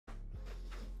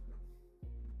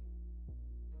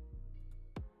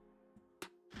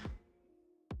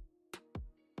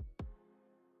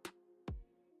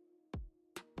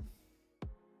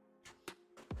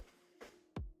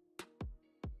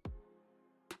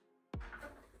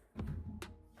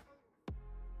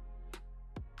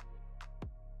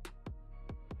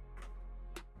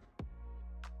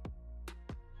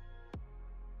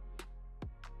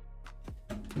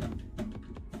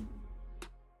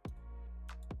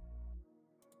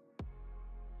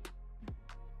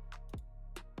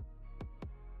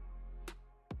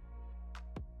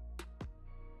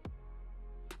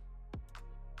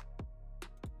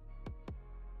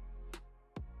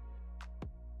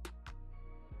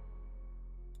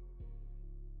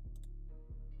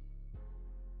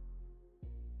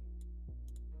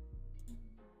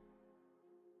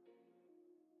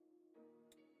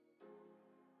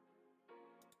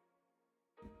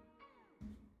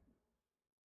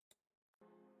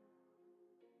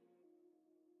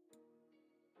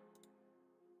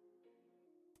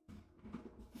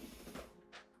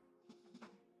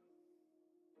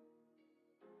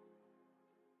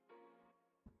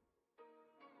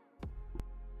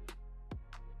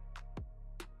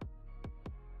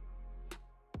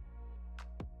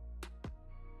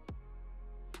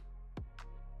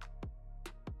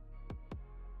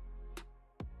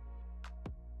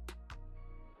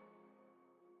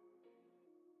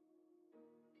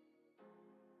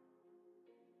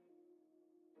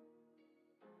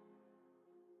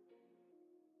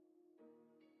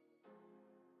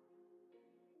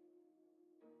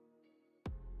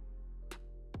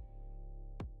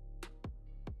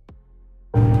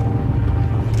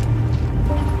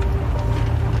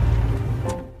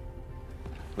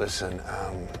Listen,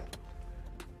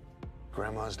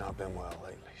 Grandma's not been well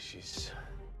lately. She's...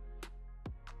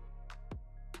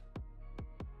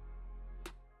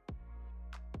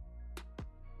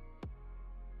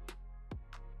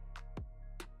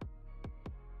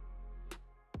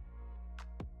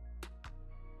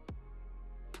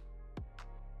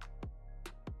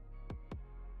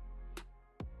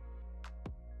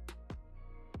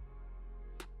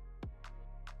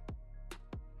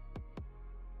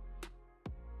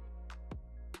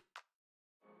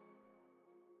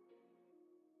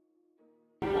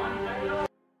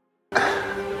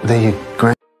 The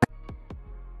grand...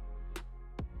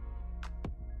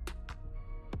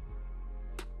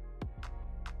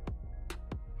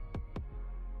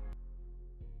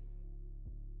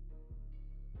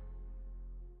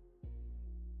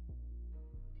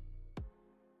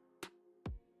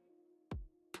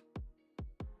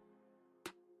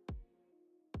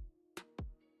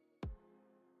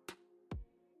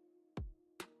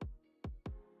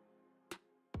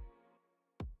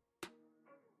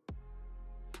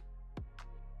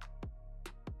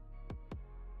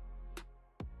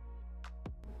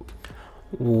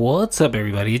 What's up,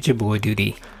 everybody? It's your boy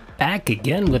Duty, back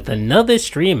again with another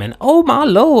stream, and oh my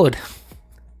lord,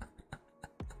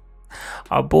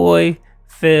 our boy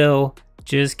Phil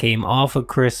just came off of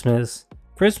Christmas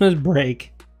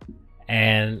break,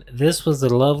 and this was the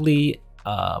lovely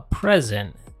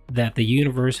present that the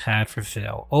universe had for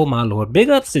Phil. Oh my lord, big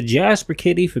ups to Jasper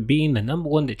Kitty for being the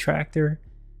 #1 detractor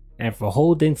and for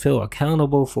holding Phil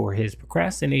accountable for his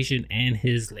procrastination and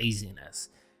his laziness.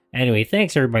 Anyway,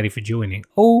 thanks everybody for joining.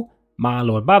 Oh my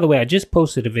lord. By the way, I just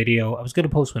posted a video. I was going to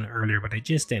post one earlier, but I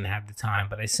just didn't have the time.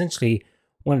 But I essentially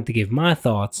wanted to give my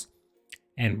thoughts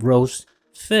and roast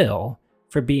Phil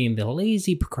for being the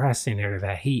lazy procrastinator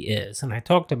that he is. And I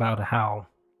talked about how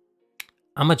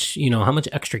much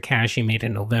extra cash he made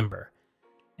in November.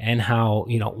 And how,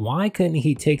 why couldn't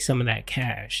he take some of that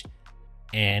cash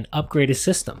and upgrade his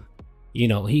system?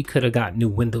 He could have got new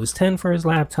Windows 10 for his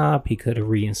laptop. He could have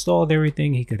reinstalled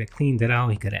everything. He could have cleaned it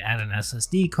out. He could have added an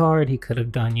SSD card. He could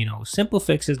have done, simple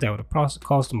fixes that would have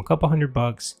cost him a couple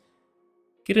 $100.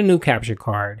 Get a new capture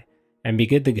card and be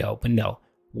good to go. But no,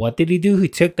 what did he do? He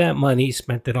took that money,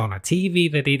 spent it on a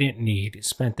TV that he didn't need,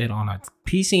 spent it on a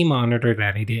PC monitor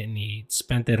that he didn't need,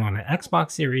 spent it on an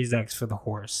Xbox Series X for the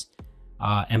horse,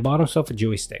 and bought himself a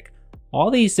joystick. All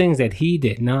these things that he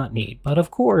did not need. But of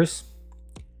course,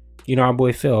 our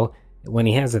boy Phil, when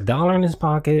he has $1 in his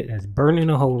pocket, that's burning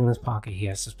a hole in his pocket, he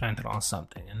has to spend it on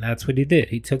something. And that's what he did.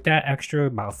 He took that extra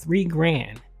about $3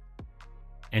 grand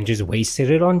and just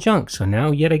wasted it on junk. So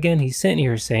now yet again, he's sitting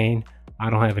here saying, I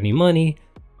don't have any money.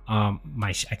 I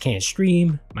can't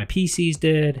stream. My PC's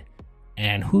dead.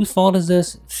 And whose fault is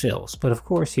this? Phil's. But of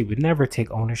course, he would never take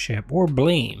ownership or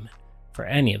blame for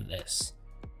any of this.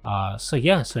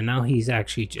 So now he's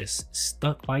actually just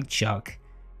stuck like Chuck.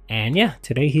 And yeah,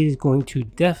 today he's going to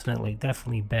definitely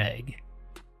beg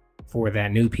for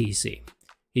that new PC.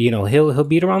 He'll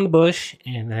beat around the bush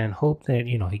and then hope that,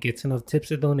 he gets enough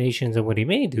tips or donations. And what he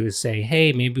may do is say,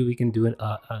 hey, maybe we can do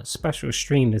a special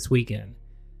stream this weekend,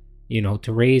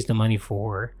 to raise the money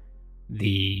for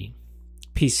the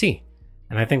PC.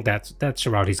 And I think that's the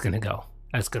route he's going to go.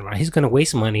 That's good. Right? He's going to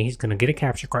waste money. He's going to get a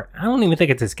capture card. I don't even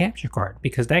think it's his capture card,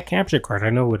 because that capture card, I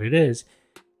know what it is.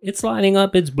 It's lighting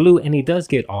up, it's blue, and he does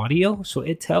get audio, so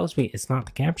it tells me it's not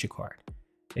the capture card.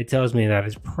 It tells me that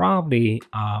it's probably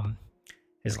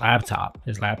his laptop.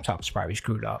 His laptop's probably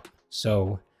screwed up.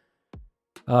 So,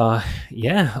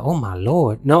 yeah, oh my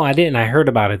lord. No, I didn't. I heard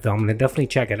about it, though. I'm going to definitely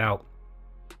check it out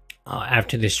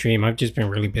after the stream. I've just been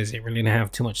really busy. Really didn't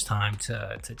have too much time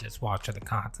to just watch other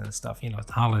content and stuff. It's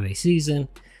the holiday season,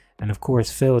 and of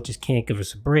course, Phil just can't give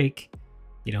us a break.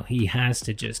 He has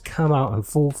to just come out in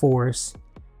full force.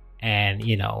 And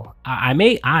I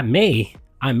may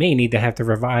need to have to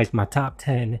revise my top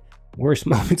 10 worst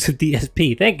moments of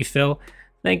DSP. Thank you, Phil.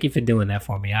 Thank you for doing that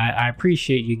for me. I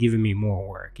appreciate you giving me more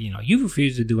work. You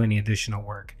refuse to do any additional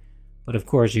work, but of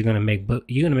course you're gonna make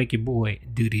your boy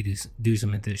Duty do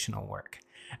some additional work.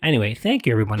 Anyway, thank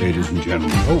you, everyone. Ladies and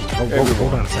gentlemen, hold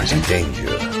on a second.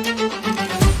 Danger.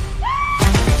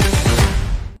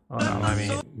 Hold on, let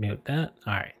me mute that.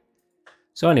 All right.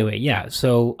 So anyway, yeah,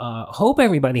 so hope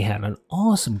everybody had an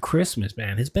awesome Christmas,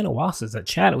 man. It's been a while since I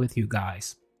chatted with you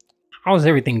guys. How's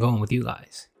everything going with you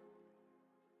guys?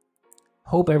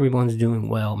 Hope everyone's doing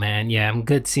well, man. Yeah, I'm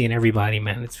good seeing everybody,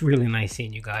 man. It's really nice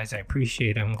seeing you guys. I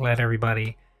appreciate it. I'm glad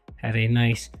everybody had a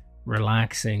nice,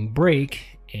 relaxing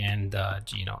break and,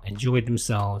 enjoyed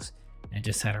themselves and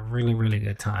just had a really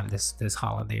good time this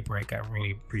holiday break. I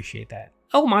really appreciate that.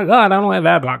 Oh my God, I don't have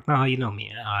ad block. No, you know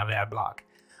me. I have ad block.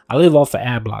 I live off of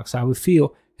ad block, so I would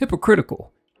feel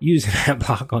hypocritical using ad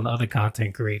block on other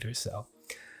content creators. So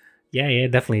yeah,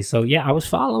 definitely. So yeah, I was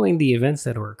following the events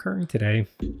that are occurring today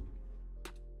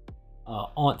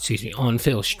on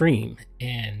Phil's stream,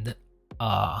 and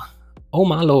oh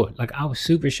my lord, like I was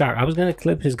super shocked. I was gonna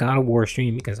clip his God of War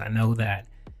stream because I know that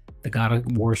the God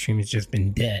of War stream has just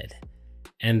been dead.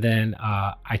 And then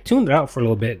I tuned it out for a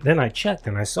little bit. Then I checked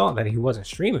and I saw that he wasn't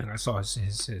streaming. I saw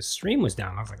his stream was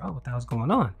down. I was like, oh, what the hell's going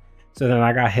on? So then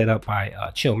I got hit up by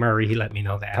Chill Murray. He let me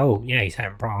know that, oh yeah, he's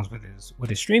having problems with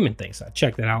his streaming thing. So I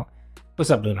checked it out.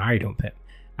 What's up, Luna? How you doing, Pip?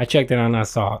 I checked it out and I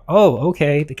saw, oh,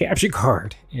 okay, the capture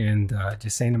card. And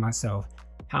just saying to myself,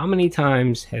 how many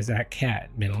times has that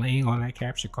cat been laying on that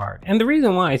capture card? And the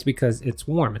reason why is because it's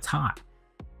warm, it's hot.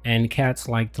 And cats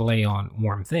like to lay on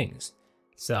warm things.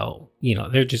 So, you know,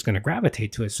 they're just going to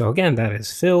gravitate to it. So again, that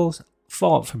is Phil's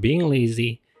fault for being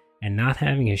lazy and not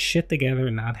having his shit together,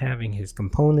 not having his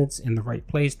components in the right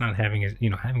place, not having his,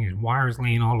 you know, having his wires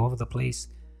laying all over the place.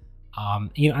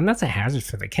 You know, and that's a hazard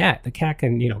for the cat. The cat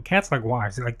can, you know, cats like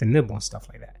wires, they like to nibble and stuff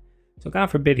like that. So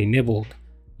God forbid he nibbled,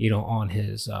 you know, on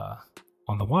his,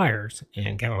 on the wires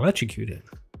and got electrocuted.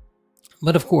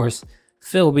 But of course,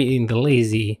 Phil being the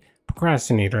lazy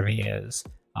procrastinator he is,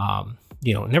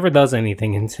 you know, never does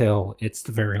anything until it's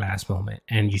the very last moment.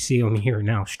 And you see him here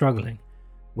now struggling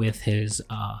with his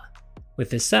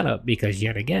setup because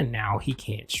yet again, now he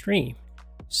can't stream.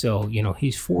 So, you know,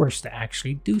 he's forced to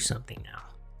actually do something now.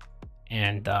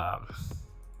 And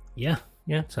yeah.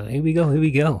 So here we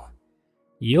go.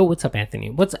 Yo, what's up,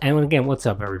 Anthony? And again, what's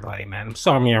up, everybody, man? I'm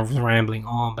sorry I was rambling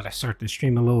on, but I started the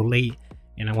stream a little late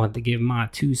and I wanted to give my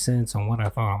 2 cents on what I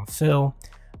thought on Phil.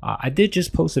 I did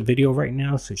just post a video right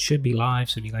now, so it should be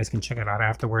live, so you guys can check it out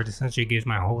afterwards. Essentially, it gives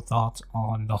my whole thoughts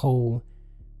on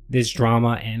this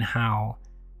drama and how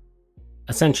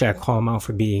essentially I call him out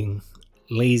for being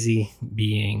lazy,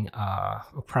 being a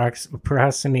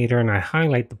procrastinator, and I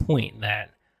highlight the point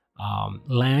that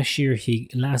last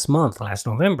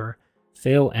November,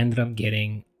 Phil ended up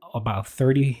getting about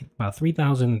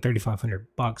 $3,000 and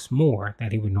 $3,500 more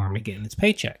that he would normally get in his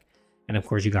paycheck. And of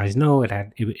course, you guys know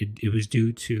it was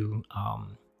due to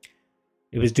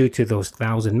those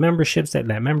 1,000 memberships that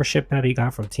membership that he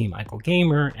got from Team Michael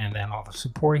Gamer, and then all the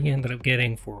support he ended up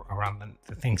getting for around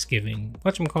the Thanksgiving,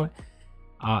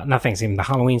 not Thanksgiving, the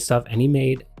Halloween stuff, and he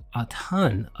made a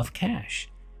ton of cash.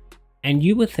 And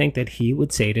you would think that he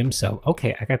would say to himself,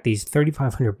 okay, I got these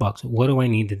 $3,500. What do I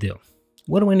need to do?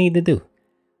 What do I need to do?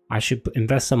 I should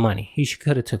invest some money. He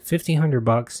could have took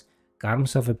 $1,500, got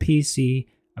himself a PC,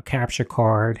 a capture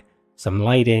card, some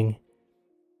lighting,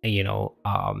 you know,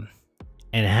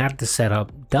 and have the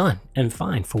setup done and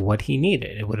fine for what he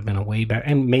needed. It would have been a way better,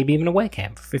 and maybe even a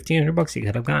webcam for $1,500. He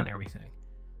could have gotten everything.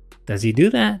 Does he do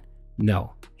that?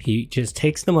 No. He just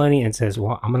takes the money and says,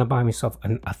 well, I'm going to buy myself a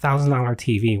 $1,000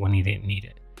 TV when he didn't need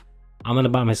it. I'm going to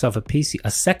buy myself a PC,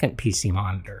 a second PC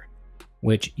monitor,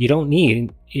 which you don't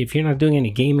need. If you're not doing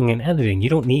any gaming and editing, you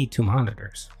don't need 2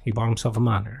 monitors. He bought himself a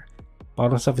monitor,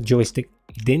 bought himself a joystick.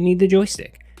 He didn't need the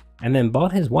joystick. And then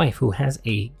bought his wife, who has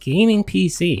a gaming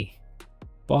PC,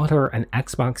 bought her an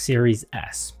Xbox Series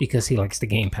S because he likes the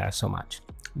Game Pass so much.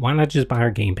 Why not just buy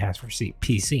her Game Pass for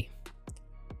PC?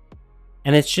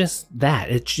 And it's just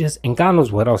that. It's just, and God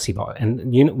knows what else he bought.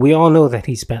 And you know, we all know that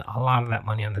he spent a lot of that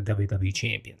money on the WWE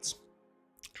Champions.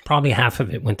 Probably half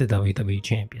of it went to WWE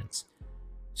Champions.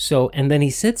 So, and then he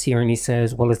sits here and he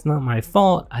says, well, it's not my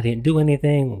fault. I didn't do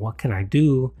anything. What can I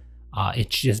do?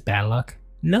 It's just bad luck.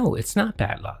 No, it's not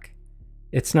bad luck.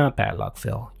 It's not bad luck,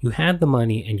 Phil. You had the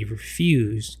money and you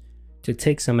refused to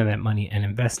take some of that money and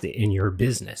invest it in your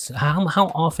business. How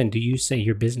often do you say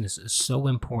your business is so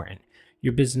important?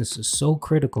 Your business is so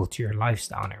critical to your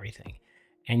lifestyle and everything.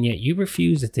 And yet you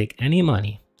refuse to take any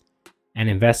money and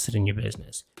invest it in your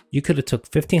business. You could have took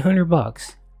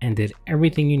 $1,500 and did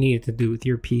everything you needed to do with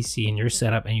your PC and your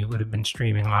setup, and you would have been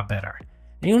streaming a lot better.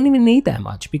 And you don't even need that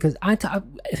much, because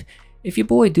if your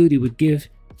boy Duty would give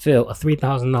Phil a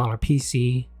 $3,000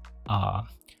 PC, a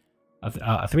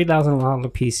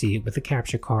 $3,000 PC with a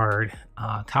capture card,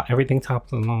 everything top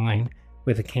of the line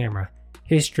with a camera,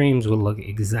 his streams would look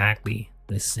exactly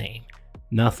the same.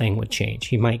 Nothing would change.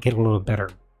 He might get a little better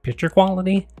picture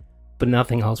quality, but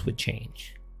nothing else would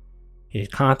change. His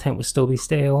content would still be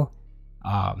stale.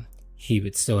 He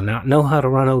would still not know how to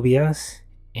run OBS,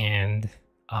 and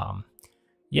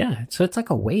yeah, so it's like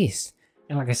a waste.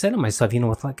 And like I said to myself, you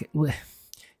know, it's like,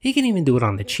 he can even do it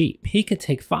on the cheap. He could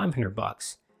take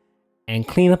 $500 and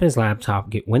clean up his laptop,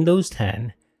 get Windows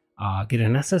 10, get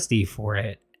an SSD for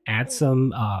it, add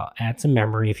some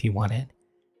memory if he wanted,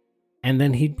 and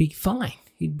then he'd be fine.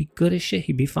 He'd be good as shit.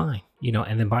 He'd be fine. you know,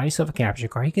 and then buy yourself a capture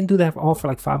card. He can do that all for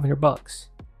like $500,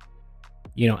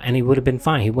 you know, and he would have been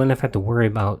fine. He wouldn't have had to worry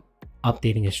about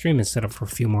updating his stream instead of for a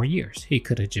few more years. He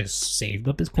could have just saved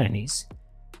up his pennies,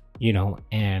 you know,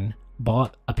 and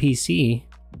bought a PC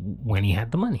when he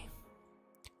had the money.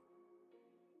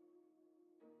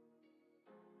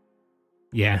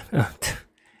 Yeah.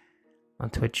 On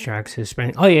Twitch tracks his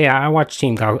spending. Oh yeah, I watch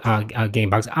Team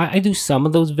Gamebox. I do some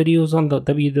of those videos on the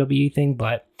WWE thing,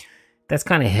 but that's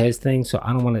kind of his thing, so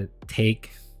I don't want to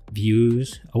take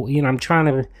views. Oh, you know, I'm trying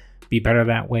to be better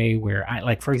that way. Where I,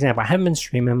 like, for example, I haven't been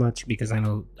streaming much because I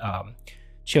know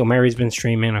Chill Mary's been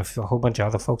streaming. A whole bunch of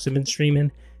other folks have been streaming.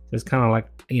 So it's kind of like,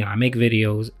 you know, I make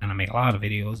videos and I make a lot of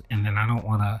videos, and then I don't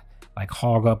want to like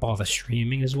hog up all the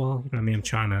streaming as well. You know what I mean? I'm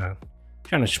trying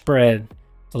to spread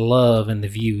the love and the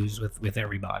views with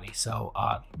everybody. So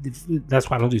that's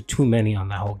why I don't do too many on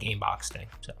that whole Gamebox thing.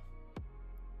 So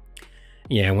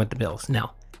yeah, I went to Bills.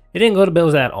 Now, it didn't go to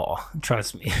Bills at all.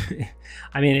 Trust me.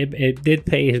 I mean, it did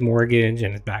pay his mortgage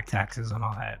and his back taxes and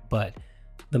all that. But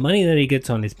the money that he gets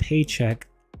on his paycheck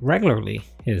regularly,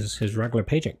 his regular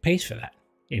paycheck pays for that.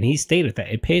 And he stated that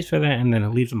it pays for that, and then it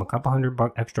leaves him a couple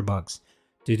extra bucks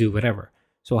to do whatever.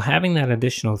 So having that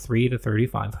additional $300 to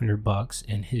 $3,500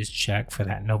 in his check for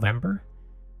that November,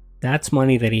 that's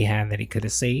money that he had that he could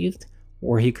have saved,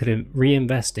 or he could have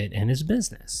reinvested in his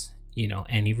business, you know,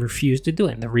 and he refused to do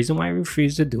it. And the reason why he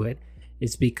refused to do it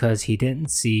is because he didn't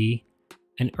see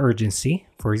an urgency.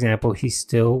 For example, he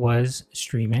still was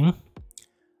streaming.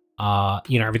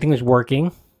 You know, everything was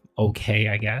working okay,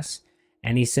 I guess.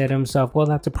 And he said to himself, well,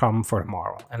 that's a problem for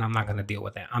tomorrow, and I'm not going to deal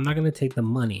with that. I'm not going to take the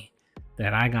money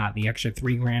that I got, the extra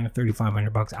 $3,000 or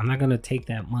 $3,500. I'm not going to take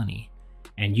that money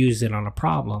and use it on a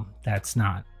problem that's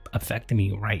not affecting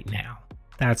me right now.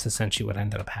 That's essentially what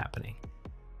ended up happening.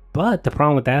 But the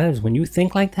problem with that is when you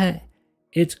think like that,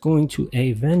 it's going to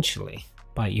eventually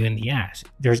bite you in the ass.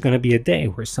 There's going to be a day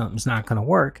where something's not going to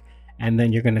work, and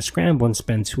then you're going to scramble and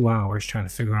spend 2 hours trying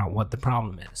to figure out what the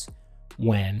problem is.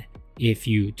 When if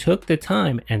you took the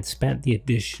time and spent the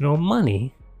additional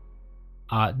money,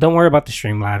 don't worry about the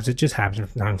Streamlabs. It just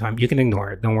happens from time to time. You can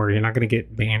ignore it. Don't worry. You're not going to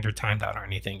get banned or timed out or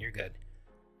anything. You're good.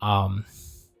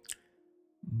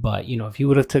 But, you know, if he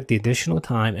would have took the additional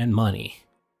time and money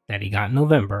that he got in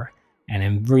November and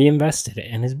then reinvested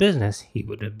it in his business, he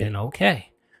would have been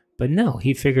okay. But no,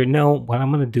 he figured, no, what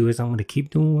I'm going to do is I'm going to keep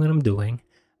doing what I'm doing.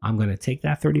 I'm going to take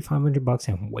that $3,500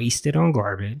 and waste it on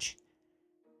garbage.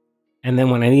 And then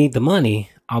when I need the money,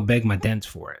 I'll beg my dents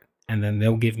for it. And then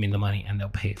they'll give me the money and they'll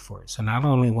pay for it. So not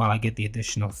only will I get the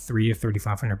additional $300 or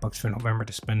 $3,500 for November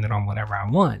to spend it on whatever I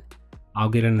want, I'll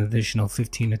get an additional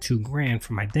 $15 to $2,000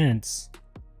 for my dents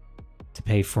to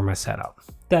pay for my setup.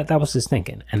 That was his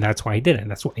thinking, and that's why he did it.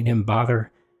 That's why he didn't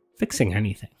bother fixing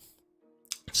anything.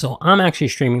 So I'm actually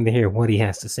streaming to hear what he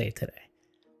has to say today,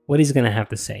 what he's gonna have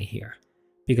to say here,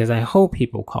 because I hope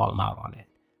people call him out on it.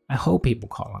 I hope people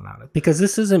call him out on it, because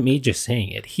this isn't me just saying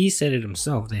it. He said it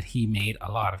himself that he made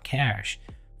a lot of cash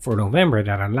for November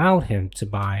that allowed him to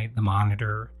buy the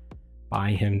monitor,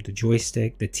 buy him the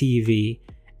joystick, the TV,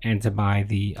 and to buy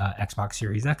the Xbox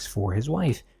Series X for his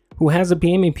wife, who has a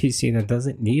gaming PC that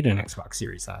doesn't need an Xbox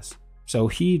Series S. So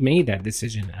he made that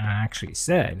decision and actually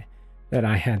said that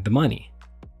I had the money.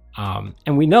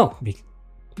 And we know,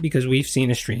 because we've seen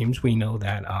his streams, we know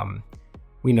that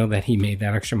he made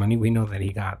that extra money. We know that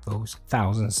he got those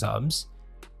 1,000 subs,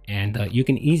 and you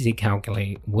can easily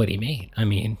calculate what he made. I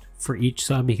mean, for each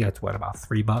sub, he got what, about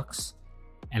 $3?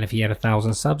 And if he had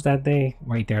 1,000 subs that day,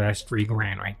 right there, that's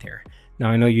 $3,000 right there. Now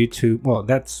I know YouTube, well,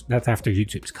 that's after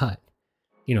YouTube's cut.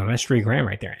 You know, that's $3,000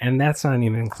 right there, and that's not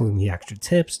even including the extra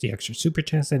tips, the extra super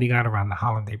chats that he got around the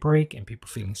holiday break, and people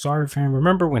feeling sorry for him.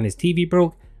 Remember when his TV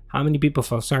broke? How many people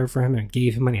felt sorry for him and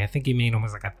gave him money? I think he made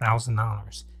almost like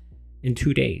 $1,000 in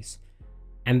 2 days.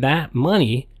 And that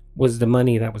money was the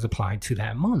money that was applied to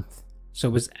that month. So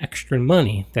it was extra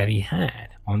money that he had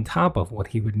on top of what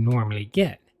he would normally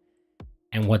get.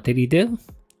 And what did he do?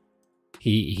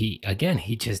 He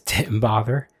just didn't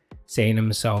bother saying to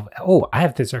himself, oh, I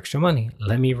have this extra money,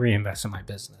 let me reinvest in my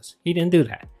business. He didn't do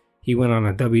that. He went on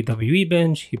a WWE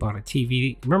binge. He bought a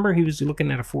TV. Remember, he was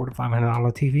looking at a $400 to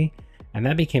 $500 TV, and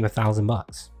that became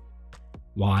 $1,000.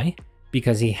 Why?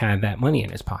 Because he had that money in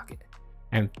his pocket.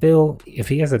 And Phil, if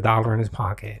he has $1 in his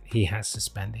pocket, he has to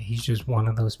spend it. He's just one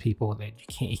of those people that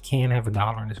he can't have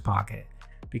 $1 in his pocket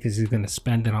because he's going to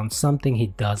spend it on something he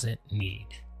doesn't need.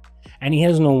 And he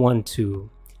has no one to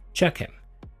check him.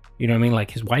 You know what I mean?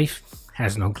 Like, his wife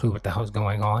has no clue what the hell's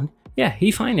going on. Yeah,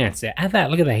 he financed it.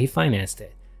 Look at that, he financed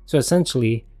it. So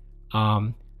essentially,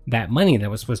 that money that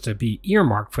was supposed to be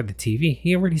earmarked for the TV,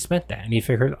 he already spent that. And he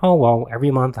figured, oh, well,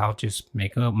 every month I'll just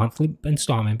make a monthly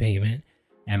installment payment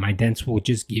and my dents will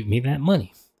just give me that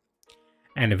money.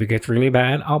 And if it gets really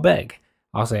bad, I'll beg.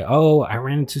 I'll say, oh, I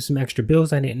ran into some extra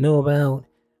bills I didn't know about.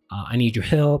 I need your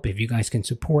help. If you guys can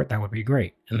support, that would be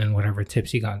great. And then whatever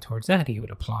tips he got towards that, he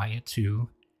would apply it to,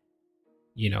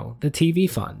 you know, the TV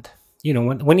fund. You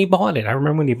know, when he bought it, I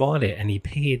remember when he bought it and he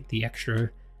paid the extra,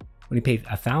 when he paid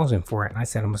 $1,000 for it. And I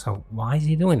said to myself, why is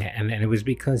he doing that? And then it was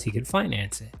because he could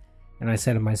finance it. And I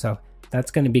said to myself,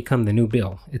 that's going to become the new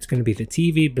bill. It's going to be the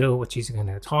TV bill, which he's going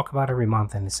to talk about every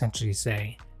month and essentially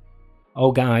say,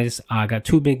 oh guys, I got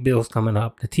 2 big bills coming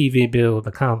up, the TV bill,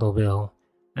 the condo bill.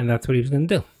 And that's what he was going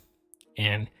to do.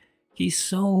 And he's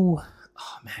so,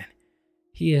 oh man,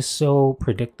 he is so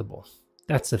predictable.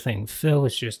 That's the thing. Phil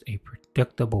is just a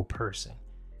predictable person.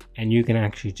 And you can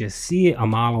actually just see it a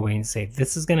mile away and say,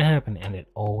 this is going to happen. And it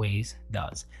always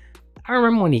does. I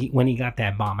remember when he got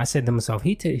that bomb, I said to myself,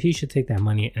 he should take that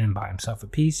money and buy himself a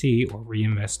PC or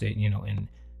reinvest it, you know, in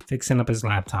fixing up his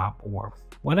laptop or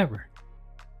whatever.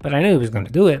 But I knew he was going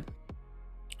to do it.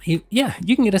 Yeah,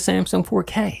 you can get a Samsung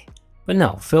 4K. But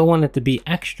no, Phil wanted to be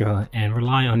extra and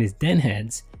rely on his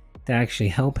Dent-Heads to actually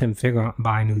help him figure out and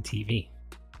buy a new TV.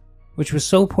 Which was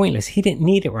so pointless. He didn't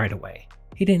need it right away.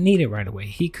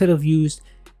 He could have used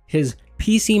his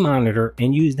PC monitor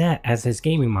and used that as his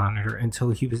gaming monitor until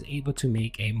he was able to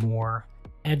make a more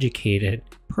educated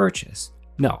purchase.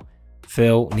 No,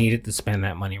 Phil needed to spend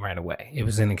that money right away. It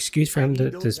was an excuse for him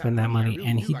to spend that money,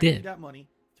 and he did.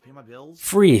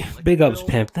 Free. Big ups,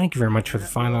 Pimp. Thank you very much for the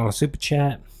 $5 super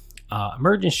chat.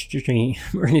 Emergency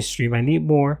stream. I need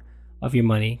more of your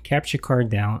money. Capture card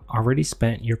down. Already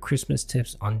spent your Christmas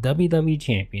tips on WWE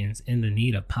champions in the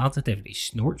need of positivity.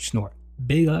 Snort.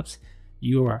 Big ups.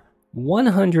 You are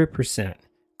 100%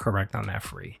 correct on that,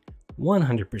 free.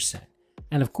 100%.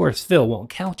 And of course, Phil won't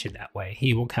couch it that way.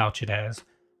 He will couch it as,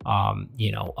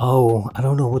 you know, oh, I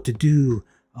don't know what to do.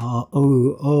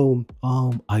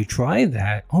 I tried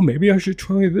that. Oh, maybe I should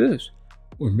try this.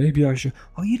 Or maybe I should,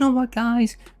 oh, you know what,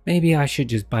 guys? Maybe I should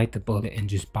just bite the bullet and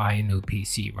just buy a new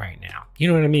PC right now. You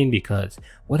know what I mean? Because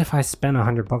what if I spend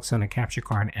 $100 on a capture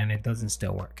card and it doesn't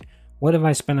still work? What if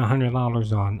I spend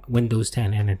 $100 on Windows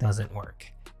 10 and it doesn't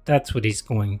work? That's what he's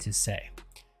going to say.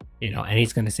 You know, and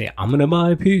he's going to say, I'm going to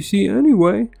buy a PC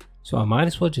anyway. So I might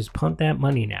as well just punt that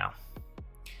money now.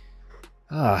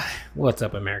 What's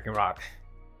up, American Rock?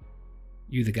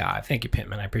 You the guy. Thank you,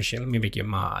 Pittman. I appreciate it. Let me make you a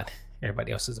mod.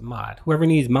 Everybody else is a mod. Whoever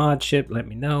needs mod ship, let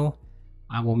me know.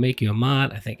 I will make you a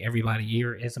mod. I think everybody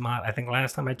here is a mod. I think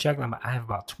last time I checked, I have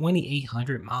about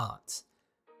 2,800 mods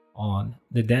on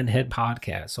the Dent-Head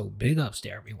podcast. So big ups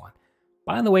to everyone.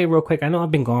 By the way, real quick, I know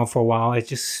I've been gone for a while. It's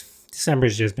just,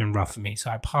 December's just been rough for me. So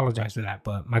I apologize for that.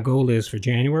 But my goal is for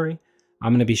January,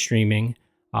 I'm going to be streaming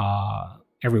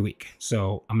every week.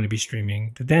 So I'm going to be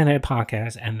streaming the Dent-Head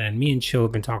podcast. And then me and Chill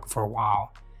have been talking for a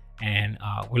while. And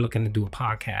we're looking to do a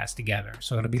podcast together.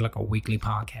 So it'll be like a weekly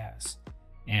podcast.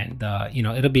 And, you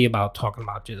know, it'll be about talking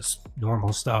about just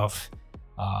normal stuff,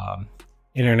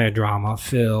 internet drama,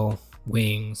 Phil,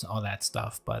 wings, all that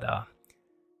stuff. But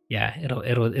yeah,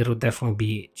 it'll definitely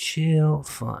be chill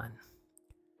fun.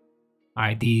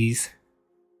 IDs.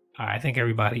 I think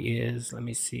everybody is. Let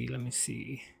me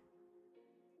see.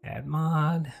 Add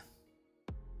mod.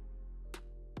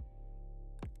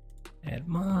 Add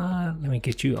mod. Let me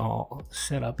get you all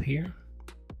set up here.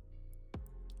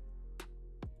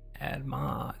 Add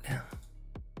mod.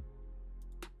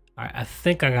 Alright, I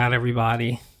think I got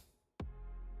everybody.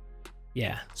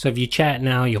 Yeah, so if you chat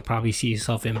now, you'll probably see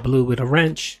yourself in blue with a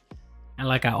wrench. And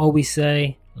like I always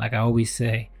say,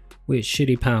 with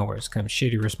shitty powers come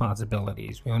shitty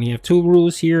responsibilities. We only have 2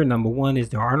 rules here. Number 1 is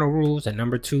there are no rules. And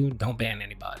number 2, don't ban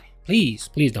anybody. Please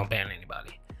don't ban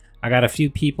anybody. I got a few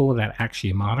people that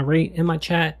actually moderate in my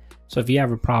chat. So if you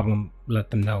have a problem, let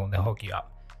them know. They'll hook you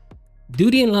up.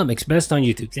 Duty and Lummox, best on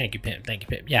YouTube. Thank you, Pimp.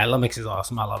 Yeah, Lummox is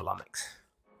awesome. I love Lummox.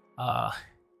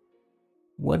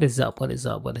 What is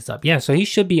up? Yeah, so he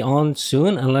should be on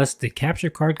soon unless the capture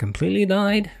card completely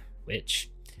died, which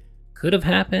could have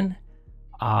happened.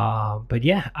 But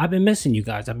yeah, I've been missing you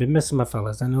guys. I've been missing my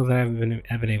fellas. I know that I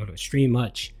haven't been able to stream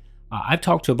much. I've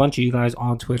talked to a bunch of you guys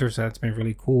on Twitter, so that's been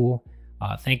really cool.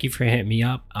 Thank you for hitting me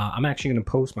up. I'm actually going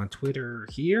to post my Twitter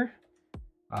here.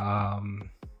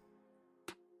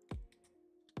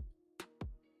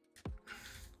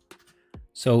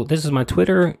 So this is my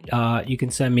Twitter. You can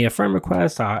send me a friend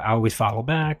request. I always follow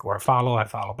back, or I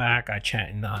follow back. I chat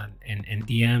in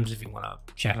DMs if you want to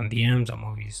chat on DMs. I'm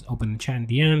always open to chat in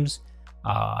DMs.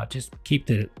 Just keep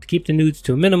the nudes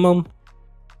to a minimum.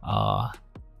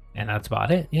 And that's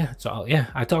about it. Yeah. So yeah,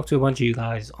 I talked to a bunch of you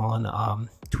guys on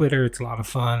Twitter. It's a lot of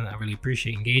fun. I really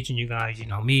appreciate engaging you guys. You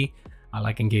know me, I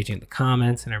like engaging in the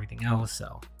comments and everything else.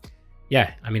 So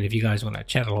yeah, I mean, if you guys want to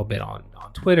chat a little bit on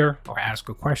Twitter or ask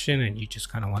a question and you just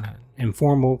kind of want an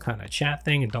informal kind of chat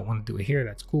thing and don't want to do it here,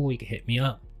 that's cool. You can hit me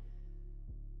up.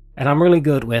 And I'm really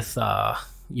good with,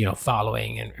 you know,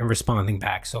 following and responding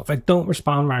back. So if I don't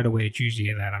respond right away, it's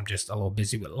usually that I'm just a little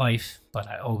busy with life, but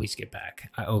I always get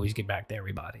back. I always get back to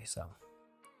everybody. So,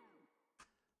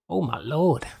 oh my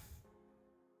Lord.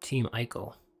 Team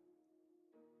Ico.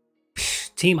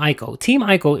 Team Ico. Team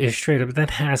Ico is straight up.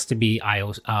 That has to be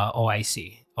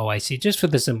OIC. OIC, just for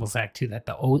the simple fact too that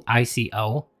the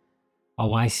OICO.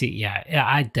 OIC, yeah,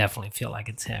 I definitely feel like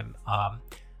it's him.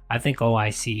 I think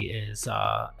OIC is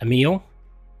Emil,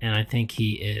 and I think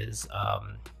he is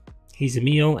he's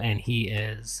Emil, and he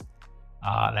is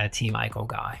that Team Ico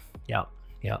guy.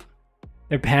 Yep.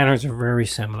 Their patterns are very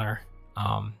similar.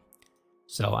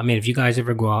 So I mean, if you guys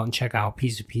ever go out and check out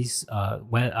Piece of Piece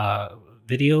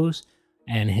videos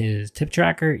and his tip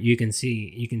tracker, you can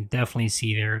definitely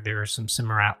see there are some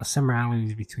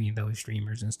similarities between those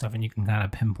streamers and stuff, and you can kind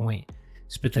of pinpoint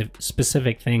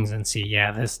specific things and see,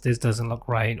 yeah, this doesn't look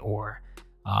right, or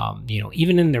you know,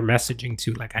 even in their messaging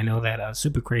too. Like I know that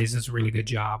Super Craze does a really good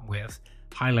job with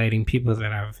highlighting people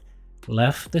that have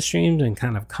left the streams and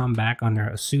kind of come back under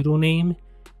a pseudonym,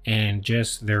 and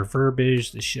just their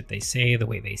verbiage, the shit they say, the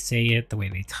way they say it, the way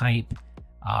they type,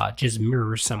 just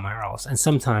mirrors somewhere else. And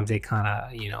sometimes they kind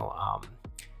of, you know,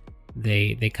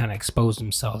 they kind of expose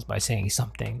themselves by saying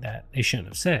something that they shouldn't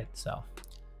have said. So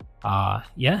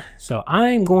yeah, so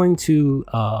I'm going to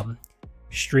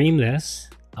stream this,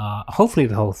 hopefully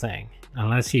the whole thing,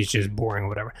 unless he's just boring or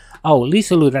whatever. Oh,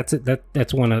 Lisa Lou, that's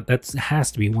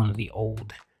has to be one of the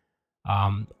old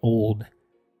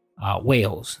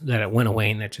whales that it went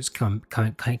away and that just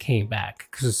came back,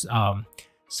 because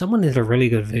someone did a really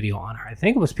good video on her. I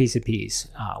think it was Piece of Piece,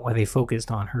 where they focused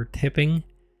on her tipping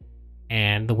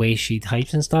and the way she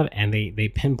types and stuff, and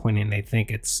they pinpoint and they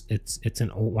think it's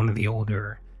one of the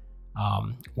older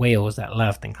whales that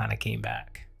left and kind of came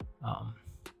back.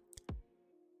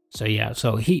 So yeah,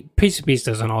 so Piece of Piece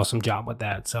does an awesome job with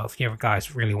that. So if you ever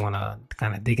guys really want to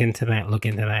kind of dig into that, look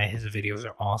into that, his videos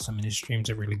are awesome and his streams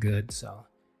are really good. So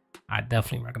I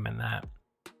definitely recommend that.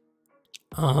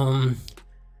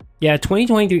 Yeah,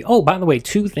 2023. Oh, by the way,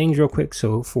 2 things real quick.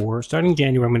 So for starting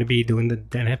January, I'm going to be doing the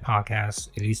Dent-Head podcast,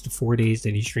 at least the 4 days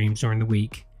that he streams during the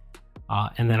week.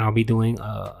 And then I'll be doing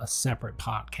a separate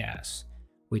podcast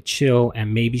with Chill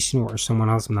and maybe Snort or someone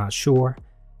else, I'm not sure.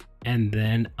 And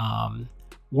then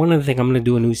one other thing, I'm going to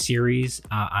do a new series.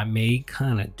 I may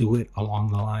kind of do it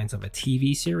along the lines of a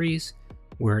TV series,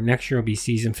 where next year will be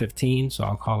season 15. So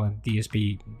I'll call it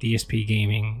DSP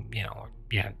Gaming, you know,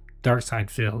 yeah, Dark Side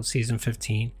Phil season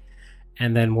 15.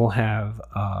 And then we'll have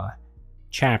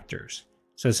chapters.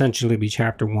 So essentially it'll be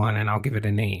chapter 1, and I'll give it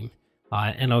a name.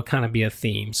 And it'll kind of be a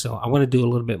theme. So I want to do a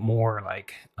little bit more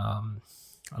like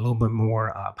a little bit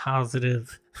more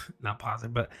positive, not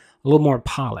positive, but a little more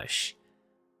polish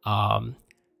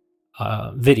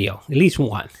video. At least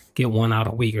one. Get one out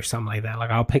a week or something like that. Like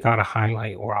I'll pick out a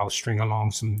highlight, or I'll string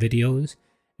along some videos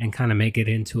and kind of make it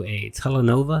into a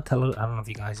telenova. I don't know if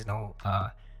you guys know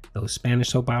those Spanish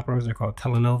soap operas are called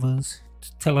telenovas.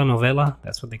 Telenovela,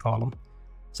 that's what they call them.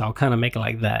 So I'll kind of make it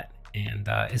like that. And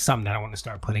it's something that I want to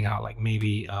start putting out, like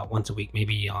maybe once a week,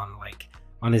 maybe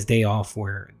on his day off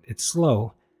where it's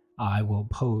slow, I will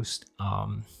post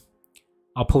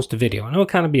I'll post a video, and it'll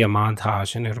kind of be a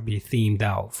montage, and it'll be themed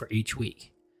out for each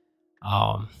week.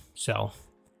 So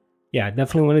yeah, I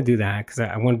definitely want to do that, because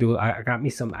I want to do, I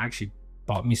actually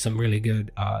bought me some really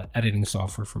good editing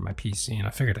software for my PC, and I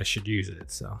figured I should use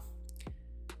it. So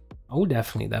oh,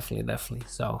 definitely.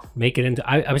 So make it into,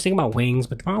 I was thinking about Wings,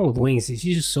 but the problem with Wings is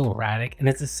he's just so erratic, and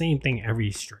it's the same thing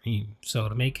every stream. So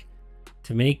to make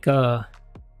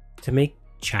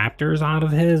chapters out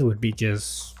of his would be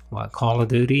just what, Call of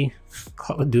Duty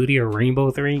or Rainbow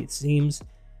 3, it seems,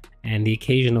 and the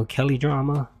occasional Kelly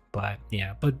drama. But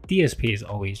yeah, but DSP is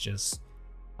always just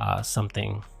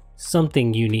something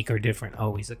unique or different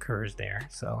always occurs there.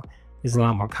 So there's a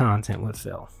lot more content with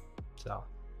Phil. So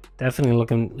definitely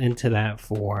looking into that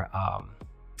for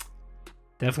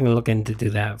do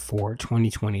that for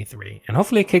 2023, and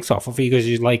hopefully it kicks off. Hopefully you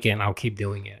guys like it, and I'll keep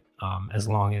doing it as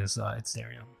long as it's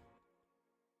there.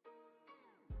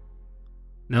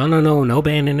 No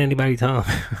banning anybody, Tom.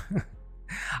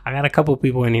 I got a couple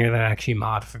people in here that actually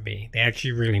mod for me. They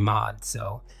actually really mod,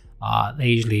 so they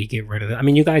usually get rid of it. I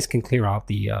mean, you guys can clear out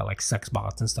the like sex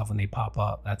bots and stuff when they pop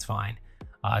up. That's fine.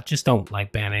 Just don't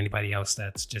like ban anybody else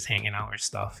that's just hanging out or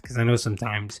stuff, because I know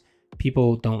sometimes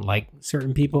people don't like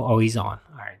certain people. Oh, he's on.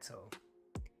 All right, so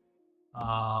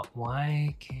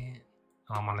why can't?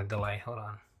 Oh, I'm on a delay. Hold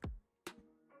on.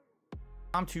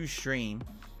 I'm to stream.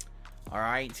 All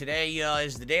right, today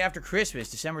is the day after Christmas,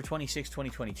 December 26,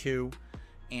 2022,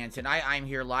 and tonight I'm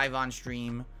here live on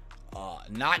stream,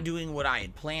 not doing what I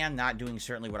had planned, not doing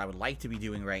certainly what I would like to be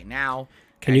doing right now.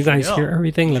 Can you guys hear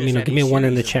everything? Let me know. Give me a one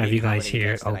in the chat if you guys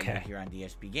hear. Okay. Here on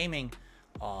DSP Gaming,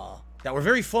 that were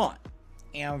very fun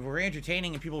and were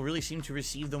entertaining, and people really seemed to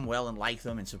receive them well and like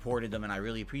them and supported them, and I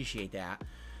really appreciate that.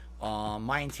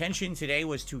 My intention today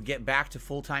was to get back to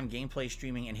full-time gameplay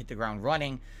streaming and hit the ground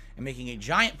running and making a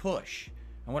giant push.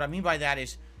 And what I mean by that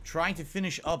is trying to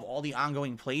finish up all the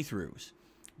ongoing playthroughs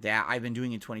that I've been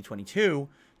doing in 2022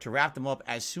 to wrap them up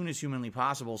as soon as humanly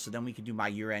possible, so then we can do my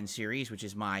year-end series, which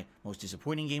is my most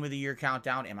disappointing game of the year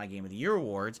countdown and my game of the year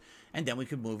awards, and then we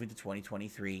could move into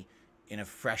 2023 in a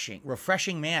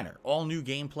refreshing manner. All new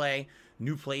gameplay,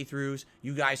 new playthroughs.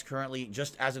 You guys currently,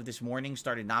 just as of this morning,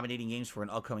 started nominating games for an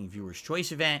upcoming Viewer's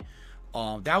Choice event.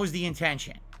 That was the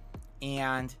intention.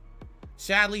 And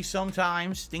sadly,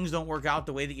 sometimes things don't work out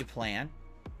the way that you plan.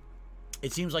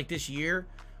 It seems like this year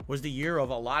was the year of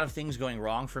a lot of things going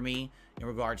wrong for me in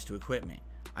regards to equipment.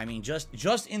 I mean,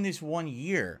 just in this 1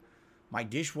 year, my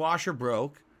dishwasher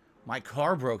broke, my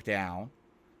car broke down,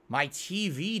 my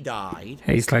TV died.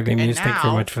 Hey, Slightly Music, thank you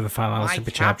very much for the $5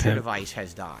 super chat. My capture device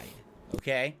has died.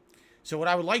 Okay? So what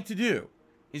I would like to do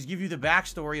is give you the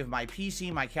backstory of my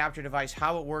PC, my capture device,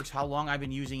 how it works, how long I've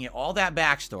been using it, all that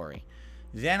backstory.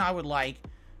 Then I would like,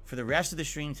 for the rest of the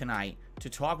stream tonight, to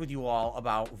talk with you all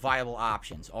about viable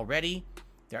options. Already,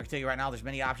 I can tell you right now, there's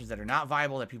many options that are not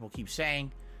viable that people keep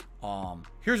saying.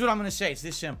 Here's what I'm going to say. It's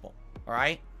this simple. All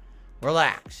right?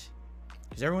 Relax.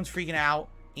 Because everyone's freaking out,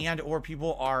 and or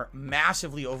people are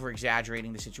massively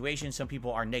over-exaggerating the situation. Some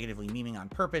people are negatively memeing on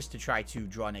purpose to try to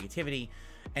draw negativity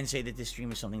and say that this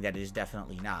stream is something that it is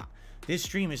definitely not. This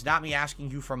stream is not me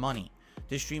asking you for money.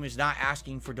 This stream is not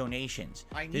asking for donations.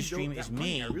 This stream is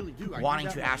me wanting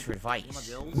to ask for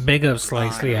advice. Big up,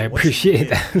 Slicely. I appreciate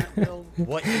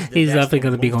that. He's definitely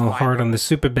going to be going hard on the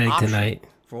super big tonight.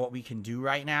 For what we can do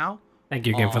right now. Thank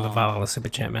you again for the $5 super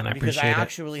chat, man. I appreciate it.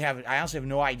 Because I honestly have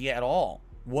no idea at all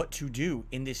what to do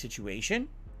in this situation.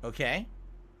 Okay?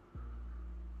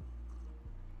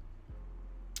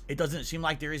 It doesn't seem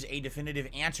like there is a definitive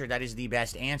answer that is the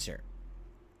best answer.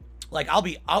 Like, I'll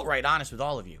be outright honest with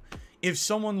all of you. If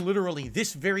someone literally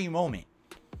this very moment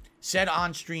said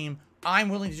on stream, I'm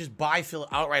willing to just buy Phil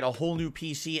outright a whole new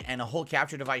PC and a whole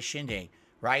capture device shindig,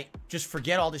 right? Just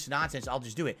forget all this nonsense. I'll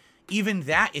just do it. Even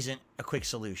that isn't a quick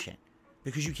solution,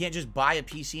 because you can't just buy a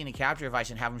PC and a capture device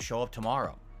and have them show up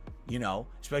tomorrow, you know,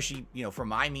 especially, you know, for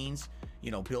my means, you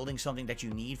know, building something that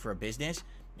you need for a business,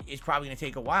 it's probably going to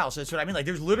take a while. So that's what I mean. Like,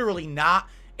 there's literally not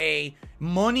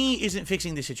money isn't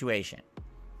fixing the situation.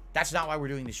 That's not why we're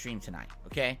doing the stream tonight.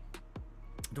 Okay.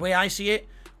 The way I see it,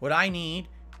 what I need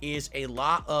is a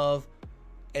lot of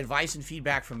advice and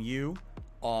feedback from you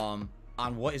on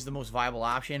what is the most viable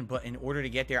option. But in order to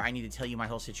get there, I need to tell you my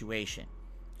whole situation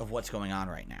of what's going on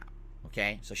right now.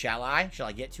 Okay, so shall I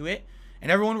get to it?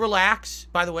 And everyone relax.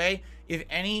 By the way, if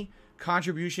any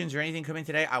contributions or anything come in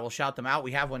today, I will shout them out.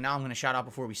 We have one now I'm going to shout out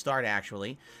before we start,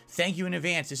 actually. Thank you in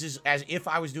advance. This is as if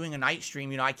I was doing a night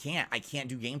stream. You know, I can't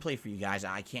do gameplay for you guys.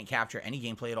 I can't capture any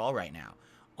gameplay at all right now.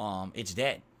 It's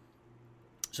dead.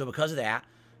 So because of that,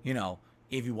 you know,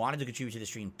 if you wanted to contribute to the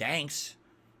stream, thanks.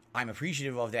 I'm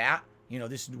appreciative of that. You know,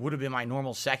 this would have been my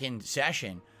normal second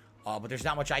session, but there's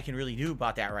not much I can really do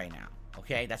about that right now.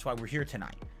 Okay, that's why we're here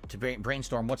tonight, to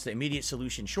brainstorm what's the immediate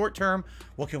solution short term.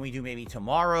 What can we do maybe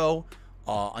tomorrow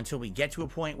until we get to a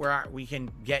point where we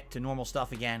can get to normal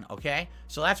stuff again. Okay,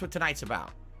 so that's what tonight's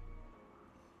about.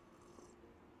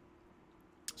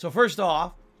 So first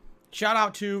off, shout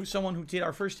out to someone who did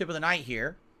our first tip of the night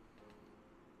here.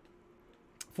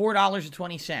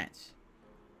 $4.20.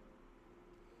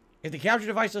 If the capture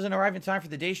device doesn't arrive in time for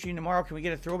the day stream tomorrow, can we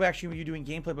get a throwback stream of you doing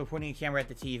gameplay by pointing a camera at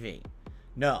the TV?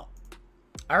 No.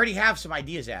 I already have some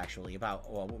ideas, actually, about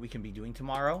what we can be doing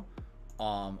tomorrow,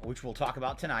 which we'll talk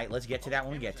about tonight. Let's get to that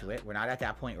when we get to it. We're not at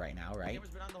that point right now, right?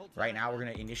 Right now, we're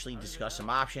going to initially discuss some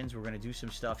options. We're going to do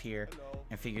some stuff here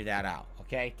and figure that out,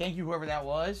 okay? Thank you, whoever that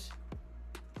was.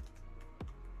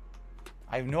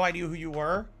 I have no idea who you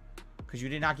were, because you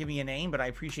did not give me a name, but I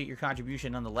appreciate your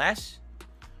contribution nonetheless.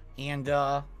 And,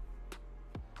 all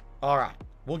right.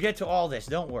 We'll get to all this.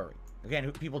 Don't worry.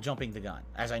 Again, people jumping the gun,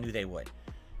 as I knew they would.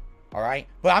 All right?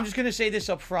 But I'm just going to say this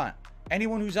up front.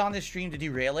 Anyone who's on this stream to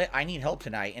derail it, I need help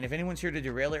tonight. And if anyone's here to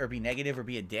derail it or be negative or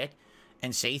be a dick,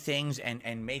 and say things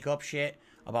and make up shit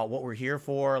about what we're here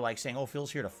for, like saying, oh,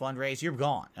 Phil's here to fundraise, you're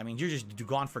gone. I mean, you're just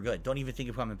gone for good. Don't even think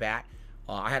of coming back.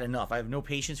 I had enough. I have no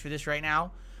patience for this right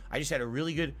now. I just had a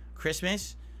really good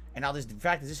Christmas. And now the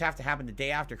fact that this have to happen the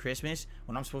day after Christmas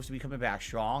when I'm supposed to be coming back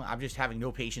strong, I'm just having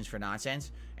no patience for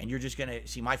nonsense. And you're just going to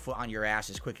see my foot on your ass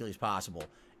as quickly as possible.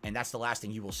 And that's the last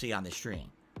thing you will see on this stream.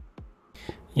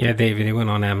 Yeah, David, he went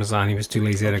on Amazon. He was too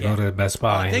lazy to go to the Best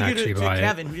Buy and thank you actually to buy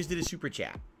Kevin, it. who just did a super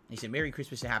chat. He said, Merry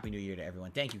Christmas and Happy New Year to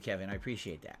everyone. Thank you, Kevin. I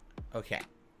appreciate that. Okay.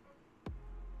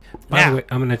 By the way,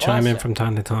 I'm going to chime in from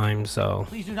time to time, so...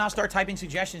 Please do not start typing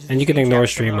suggestions. And you can ignore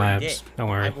Streamlabs. Don't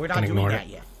worry. We're not doing that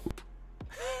yet.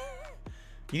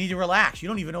 You need to relax. You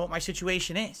don't even know what my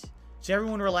situation is. So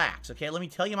everyone relax, okay? Let me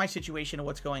tell you my situation and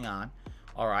what's going on,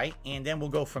 all right? And then we'll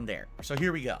go from there. So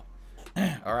here we go,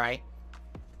 all right?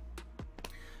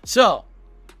 So,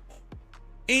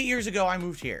 8 years ago, I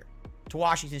moved here to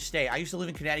Washington State. I used to live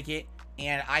in Connecticut,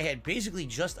 and I had basically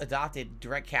just adopted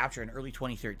direct capture in early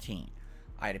 2013.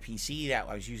 I had a PC that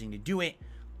I was using to do it.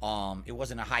 It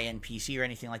wasn't a high-end PC or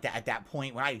anything like that at that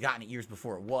point. When I had gotten it years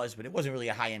before it was, but it wasn't really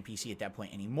a high-end PC at that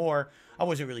point anymore. I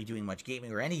wasn't really doing much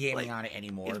gaming or any gaming on it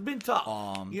anymore. It's been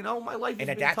tough. You know, my life has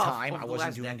been tough. And at that time, I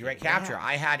wasn't doing direct capture.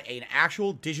 I had an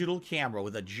actual digital camera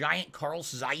with a giant Carl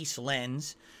Zeiss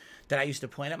lens that I used to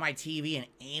point at my TV and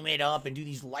aim it up and do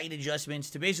these light adjustments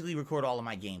to basically record all of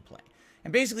my gameplay.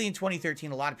 And basically in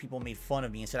 2013, a lot of people made fun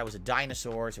of me and said I was a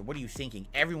dinosaur. So what are you thinking?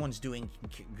 Everyone's doing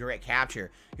direct capture.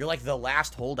 You're like the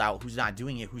last holdout who's not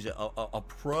doing it, who's a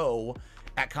pro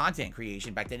at content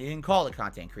creation. Back then, they didn't call it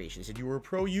content creation. They said you were a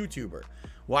pro YouTuber.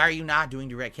 Why are you not doing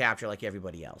direct capture like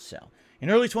everybody else? So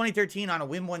in early 2013, on a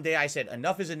whim one day, I said,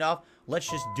 enough is enough. Let's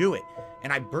just do it.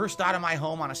 And I burst out of my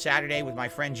home on a Saturday with my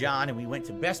friend John, and we went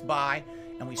to Best Buy.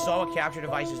 And we saw what capture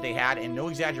devices they had, and no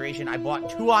exaggeration, I bought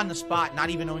two on the spot,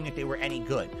 not even knowing if they were any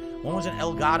good. One was an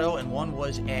Elgato, and one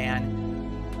was an...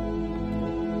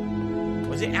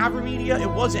 Was it AverMedia? It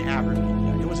wasn't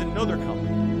AverMedia. It was another company.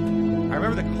 I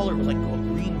remember the color was like a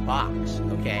green box,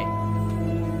 okay?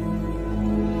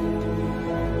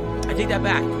 I take that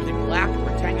back. It was a black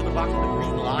rectangular box with a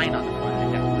green line on the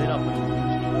front that lit up when you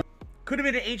used it. Could have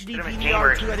been an HD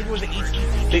PVR too. I think it was an HD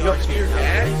PVR. Big up to your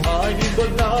dad. I need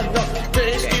banana,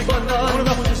 tasty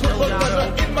banana,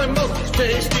 banana in my mouth,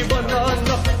 tasty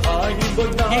banana. I need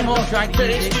banana,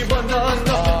 tasty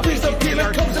banana. Please don't peel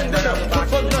it, comes and then I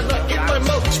put banana in my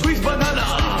mouth, squeeze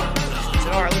banana.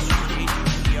 So alright, let's use the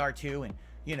HD PVR too, and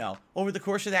you know, over the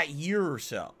course of that year or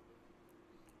so,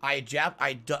 I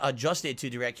adjusted to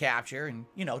direct capture, and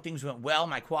you know, things went well.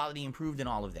 My quality improved, and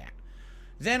all of that.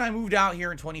 Then I moved out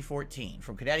here in 2014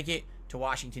 from Connecticut to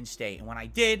Washington State. And when I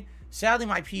did, sadly,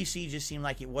 my PC just seemed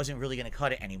like it wasn't really going to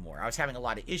cut it anymore. I was having a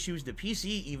lot of issues. The PC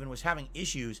even was having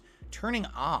issues turning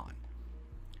on.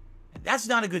 And that's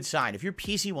not a good sign. If your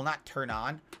PC will not turn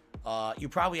on, you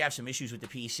probably have some issues with the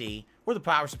PC or the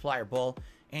power supply or both.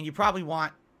 And you probably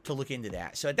want to look into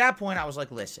that. So at that point, I was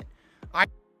like, listen, I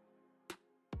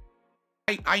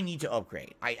need to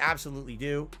upgrade. I absolutely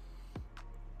do.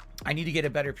 I need to get a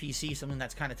better PC, something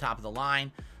that's kind of top of the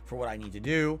line for what I need to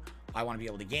do. I want to be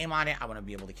able to game on it. I want to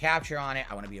be able to capture on it.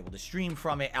 I want to be able to stream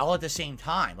from it all at the same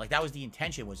time. Like, that was the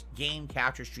intention, was game,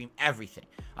 capture, stream, everything.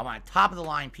 I want a top of the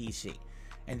line PC.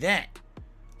 And then,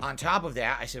 on top of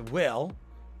that, I said, well,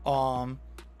 I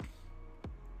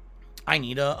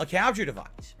need a capture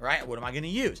device, right? What am I going to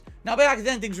use? Now, back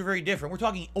then, things were very different. We're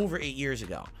talking over 8 years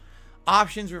ago.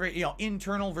 Options were very, you know,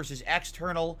 internal versus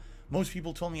external. Most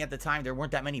people told me at the time there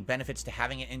weren't that many benefits to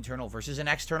having an internal versus an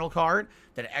external card,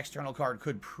 that an external card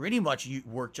could pretty much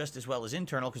work just as well as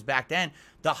internal, because back then,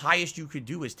 the highest you could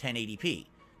do was 1080p.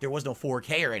 There was no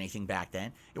 4K or anything back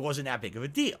then. It wasn't that big of a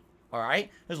deal, all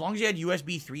right? As long as you had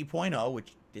USB 3.0,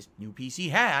 which this new PC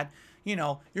had, you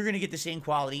know, you're going to get the same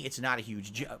quality. It's not a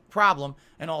huge problem.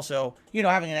 And also, you know,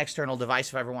 having an external device,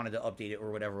 if I ever wanted to update it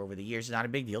or whatever over the years, is not a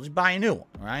big deal. Just buy a new one,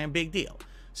 all right? A big deal.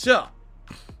 So,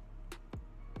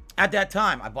 at that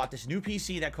time, I bought this new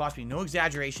PC that cost me, no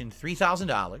exaggeration,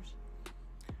 $3,000.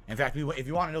 In fact, if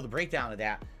you want to know the breakdown of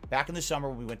that, back in the summer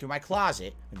when we went through my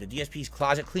closet, the DSP's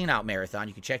Closet Cleanout Marathon,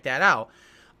 you can check that out,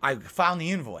 I found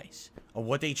the invoice of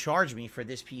what they charged me for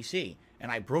this PC.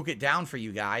 And I broke it down for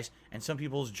you guys, and some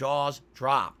people's jaws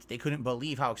dropped. They couldn't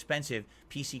believe how expensive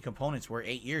PC components were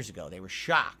 8 years ago. They were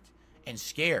shocked and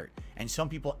scared. And some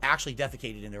people actually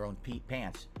defecated in their own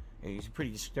pants. It was pretty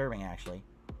disturbing, actually.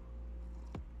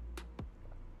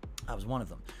 I was one of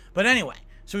them. But anyway,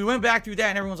 so we went back through that,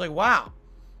 and everyone's like, wow.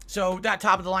 So that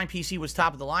top-of-the-line PC was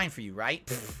top of the line for you,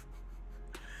 right?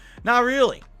 Not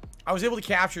really. I was able to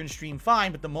capture and stream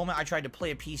fine, but the moment I tried to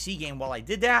play a PC game while I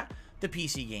did that, the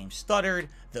PC game stuttered,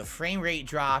 the frame rate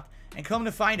dropped, and come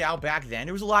to find out back then,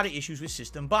 there was a lot of issues with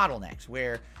system bottlenecks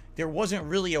where there wasn't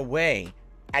really a way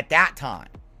at that time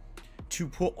to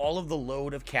put all of the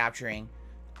load of capturing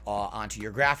onto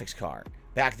your graphics card.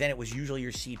 Back then, it was usually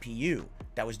your CPU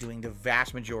that was doing the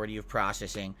vast majority of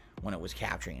processing when it was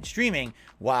capturing and streaming,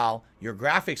 while your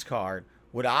graphics card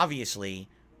would obviously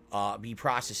be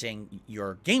processing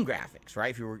your game graphics, right?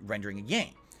 If you were rendering a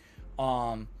game.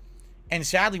 And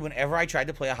sadly, whenever I tried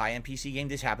to play a high-end PC game,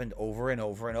 this happened over and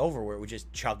over and over, where it would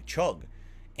just chug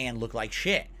and look like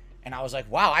shit. And I was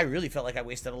like, wow, I really felt like I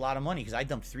wasted a lot of money because I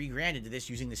dumped $3 grand into this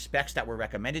using the specs that were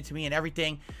recommended to me and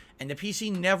everything. And the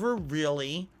PC never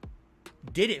really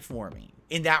did it for me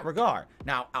in that regard.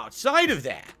 Now, outside of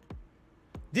that,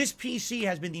 this PC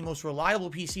has been the most reliable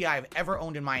PC I have ever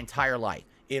owned in my entire life.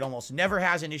 It almost never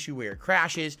has an issue where it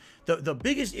crashes. The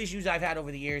biggest issues I've had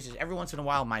over the years is every once in a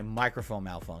while my microphone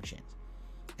malfunctions.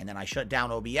 And then I shut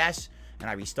down OBS and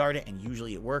I restart it, and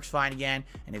usually it works fine again.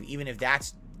 And even if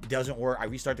that doesn't work, I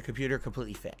restart the computer,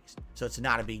 completely fixed. So it's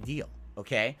not a big deal,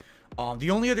 okay? The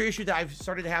only other issue that I've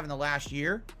started to have in the last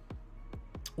year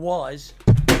was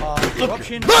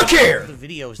corruption Look here! of the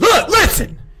videos. Look,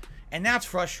 listen! And that's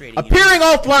frustrating. Appearing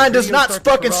offline does Videos not start to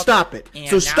fucking corrupt, stop it. and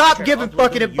So now I stop try to giving upload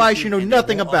fucking them to advice you YouTube know and they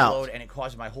nothing won't about. upload, and it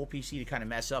causes my whole PC to kind of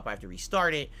mess up. I have to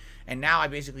restart it. And now I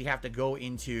basically have to go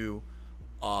into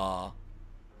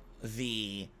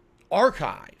the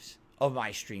archives of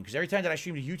my stream, because every time that I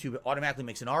stream to YouTube, it automatically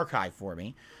makes an archive for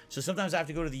me. So sometimes I have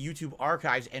to go to the YouTube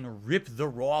archives and rip the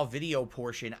raw video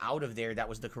portion out of there that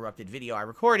was the corrupted video I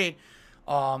recorded.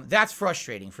 That's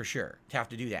frustrating for sure to have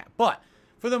to do that. But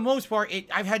for the most part,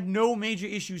 I've had no major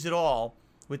issues at all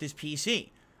with this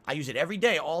PC. I use it every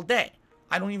day, all day.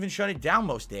 I don't even shut it down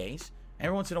most days.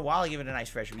 Every once in a while, I give it a nice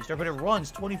fresh restart, but it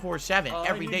runs 24/7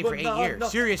 every day for 8 years.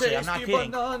 Seriously, I'm not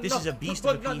kidding. This is a beast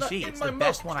of a PC. It's the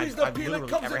best one I've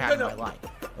literally ever had in my life.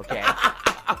 Okay?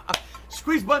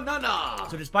 Squeeze banana!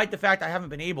 So despite the fact I haven't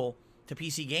been able to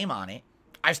PC game on it,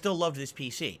 I still loved this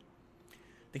PC.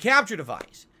 The capture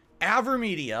device,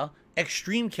 AverMedia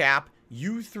Extreme Cap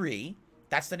U3.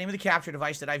 That's the name of the capture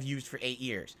device that I've used for 8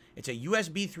 years. It's a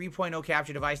USB 3.0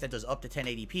 capture device that does up to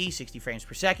 1080p, 60 frames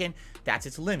per second. That's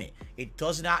its limit. It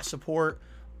does not support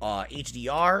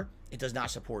HDR. It does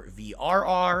not support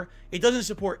VRR. It doesn't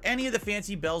support any of the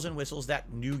fancy bells and whistles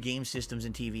that new game systems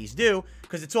and TVs do,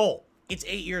 because it's old. It's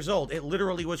 8 years old. It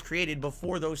literally was created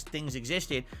before those things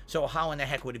existed, so how in the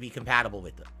heck would it be compatible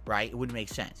with them, right? It wouldn't make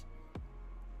sense.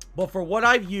 But for what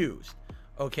I've used,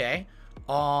 okay,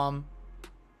 from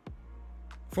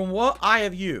what I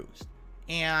have used,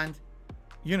 and,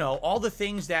 you know, all the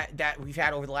things that we've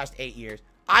had over the last 8 years,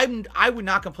 I would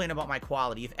not complain about my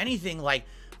quality. If anything, like,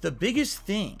 the biggest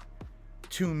thing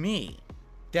to me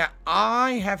that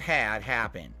I have had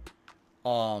happen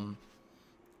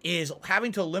is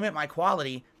having to limit my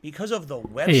quality because of the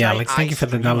website. Hey Alex, thank you for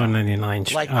the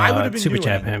 $1.99 like, I would have been super doing,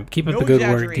 chat, pimp. Keep up no the good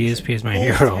work. DSP is my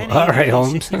hero. All right,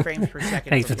 Holmes. Thanks for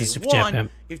the super chat,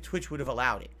 pimp. If Twitch would have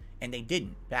allowed it. And they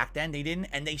didn't. Back then, they didn't,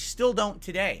 and they still don't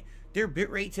today. Their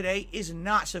bitrate today is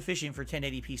not sufficient for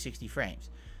 1080p 60 frames.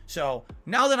 So,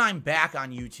 now that I'm back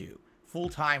on YouTube,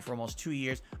 full-time for almost 2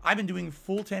 years, I've been doing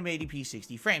full 1080p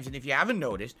 60 frames. And if you haven't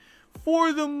noticed,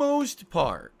 for the most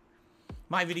part,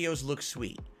 my videos look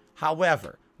sweet.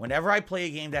 However, whenever I play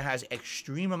a game that has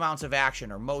extreme amounts of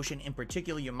action or motion, in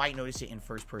particular, you might notice it in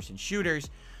first-person shooters,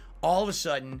 all of a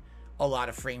sudden, a lot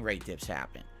of frame rate dips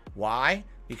happen. Why?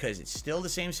 Because it's still the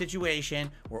same situation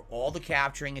where all the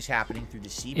capturing is happening through the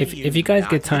CPU. If you guys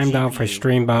get timed out for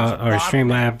Streambot or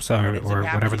Streamlabs or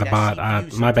whatever the bot,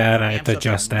 my bad, I have to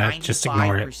adjust that. Just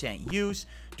ignore it. Use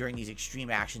during these extreme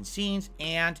action scenes,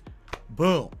 and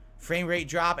boom, frame rate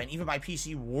drop, and even my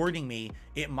PC warning me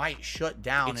it might shut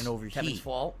down and overheat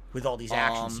with all these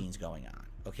action scenes going on.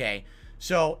 Okay,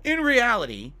 so in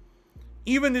reality,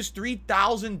 even this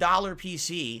 $3,000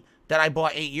 PC that I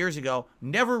bought 8 years ago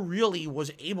never really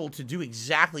was able to do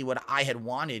exactly what I had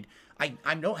wanted. I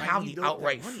don't have the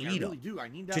outright freedom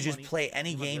to just play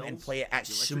any game and play it at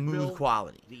smooth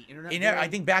quality. And I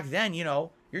think back then, you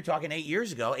know, you're talking 8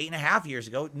 years ago, 8.5 years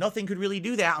ago, nothing could really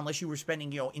do that unless you were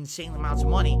spending, you know, insane amounts of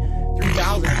money. $3,000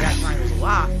 at that time was a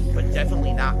lot, but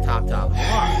definitely not top of the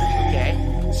line. Okay,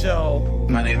 so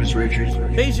My name is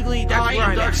Richard. basically that's where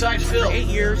I'm at. For 8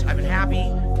 years, I've been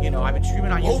happy. You know, I've been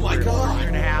streaming on YouTube for a year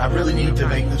and a half. I really need to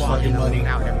make this fucking money.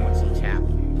 Now everyone seems happy.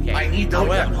 Okay? I need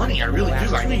that money. I really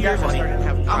do. I need that money.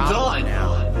 I'm done.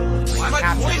 Why am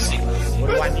I poisoning?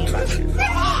 What do I mean by that?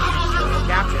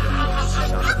 Capture.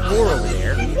 On the floor over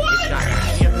there. It's got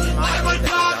HDMI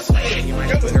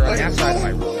on that side of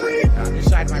my room. This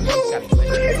side of my room's got a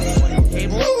USB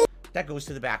table that goes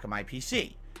to the back of my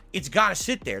PC. It's got to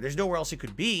sit there. There's nowhere else it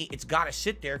could be. It's got to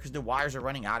sit there because the wires are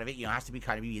running out of it. You know, it has to be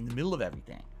kind of in the middle of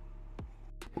everything.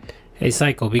 Hey,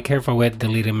 Psycho, be careful with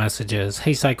deleted messages.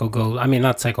 Hey, Psycho Go. I mean,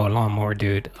 not Psycho, Lawnmower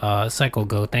Dude. Psycho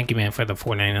Go. Thank you, man, for the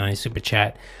 $4.99 super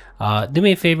chat. Do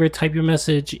me a favor, type your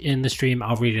message in the stream.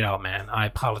 I'll read it out, man. I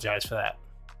apologize for that.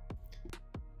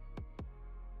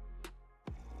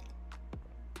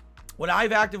 What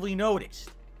I've actively noticed,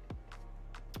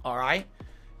 all right,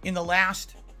 in the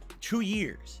last 2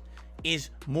 years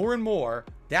is more and more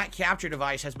that capture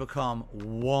device has become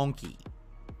wonky.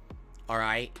 All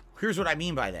right, here's what I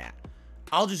mean by that.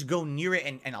 I'll just go near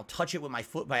it and I'll touch it with my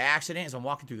foot by accident as I'm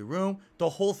walking through the room. The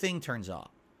whole thing turns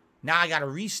off. Now I gotta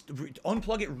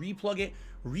unplug it, replug it,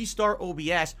 restart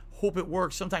OBS, hope it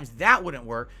works. Sometimes that wouldn't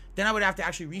work. Then I would have to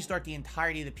actually restart the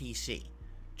entirety of the PC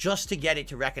just to get it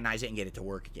to recognize it and get it to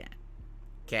work again.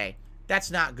 Okay, that's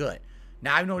not good.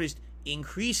 Now I've noticed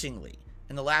increasingly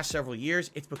in the last several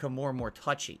years, it's become more and more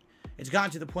touchy. It's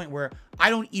gotten to the point where I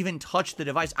don't even touch the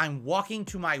device. I'm walking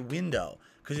to my window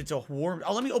because it's a warm.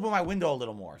 Oh, let me open my window a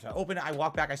little more. So I open it, I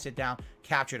walk back, I sit down,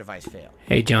 capture device fail.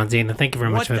 Hey, John Zena, thank you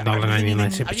very much for the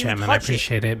 $1.99 super chat, man. I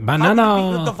appreciate it.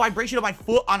 Banana. The vibration of my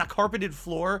foot on a carpeted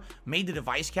floor made the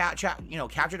device capture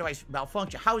device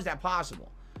malfunction. How is that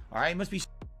possible? All right, it must be.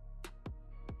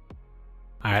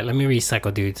 All right, let me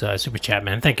recycle dude's super chat,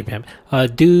 man. Thank you, Pimp.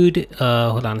 Dude,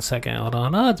 hold on a second. Hold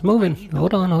on. Oh, it's moving.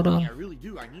 Hold on. I really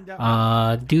do. I need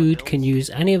that. Dude can use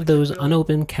any of those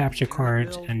unopened capture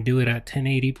cards and do it at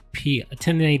 1080p,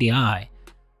 1080i.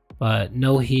 But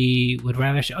no, he would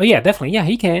rather. Oh yeah, definitely. Yeah,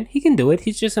 he can. He can do it.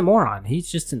 He's just a moron.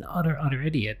 He's just an utter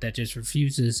idiot that just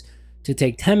refuses to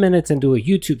take 10 minutes and do a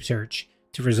YouTube search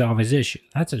to resolve his issue.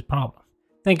 That's his problem.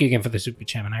 Thank you again for the super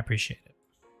chat, man. I appreciate it.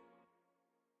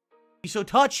 So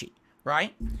touchy,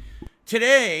 right?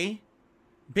 Today,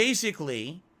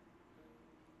 basically,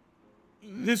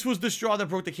 this was the straw that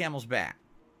broke the camel's back.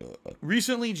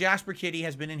 Recently, Jasper Kitty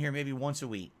has been in here maybe once a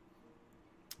week,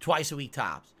 twice a week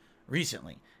tops,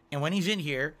 recently. And when he's in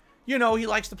here, you know, he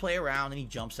likes to play around and he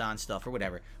jumps on stuff or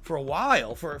whatever. For a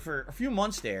while, for a few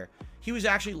months there, he was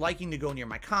actually liking to go near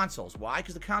my consoles. Why?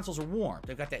 Because the consoles are warm.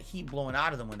 They've got that heat blowing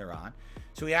out of them when they're on.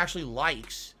 So he actually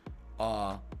likes,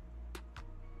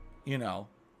 you know,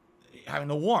 having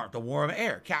the warm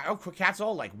air. Cats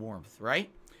all like warmth, right?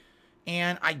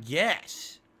 And I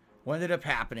guess what ended up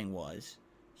happening was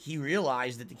he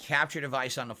realized that the capture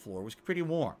device on the floor was pretty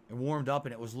warm. It warmed up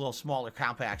and it was a little smaller,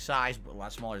 compact size, but a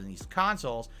lot smaller than these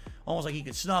consoles, almost like he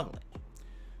could snuggle it.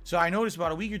 So I noticed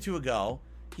about a week or two ago,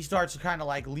 he starts kind of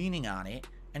like leaning on it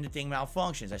and the thing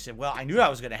malfunctions. I said, well, I knew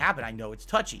that was going to happen. I know it's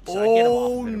touchy. So I get him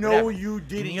off of it or no, whatever. you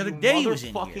didn't. And the other day he was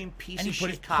in here piece and he of put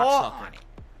his shit paw cocksucker. on it.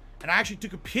 And I actually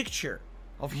took a picture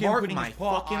of him Mark putting my his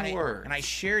paw fucking on it, words. and I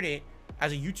shared it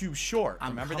as a YouTube short.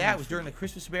 Remember that? It was during the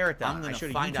Christmas marathon. I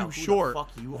showed a find out YouTube who the short fuck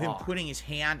you of him are. putting his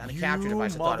hand on the capture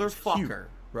device. I thought it was cute,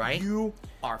 right? You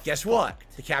are. Guess what?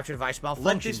 The capture device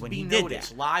malfunctioned when he did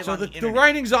that. Live so on the the internet.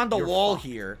 writing's on the You're wall fucked.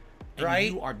 here, And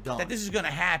right? you are done. That this is going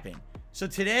to happen. So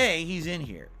today he's in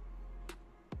here,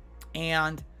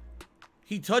 and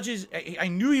he touches. I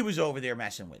knew he was over there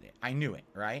messing with it. I knew it,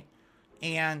 right?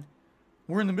 And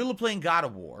we're in the middle of playing God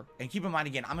of War. And keep in mind,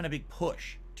 again, I'm in a big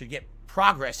push to get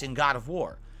progress in God of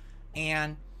War.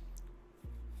 And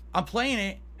I'm playing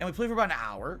it, and we play for about an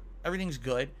hour. Everything's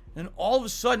good. And then all of a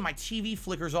sudden, my TV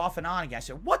flickers off and on again. I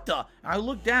said, what the? And I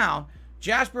look down.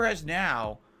 Jasper has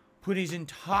now put his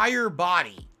entire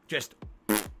body just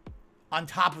on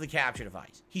top of the capture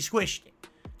device. He squished it.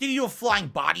 Did he do a flying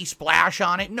body splash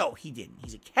on it? No, he didn't.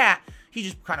 He's a cat. He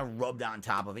just kind of rubbed on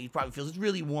top of it. He probably feels it's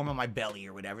really warm on my belly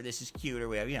or whatever. This is cute or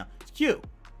whatever. You know, it's cute.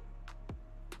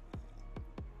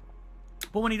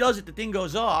 But when he does it, the thing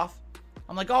goes off.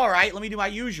 I'm like, all right, let me do my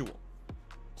usual.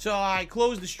 So I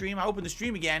close the stream. I open the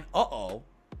stream again. Uh-oh.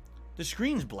 The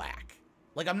screen's black.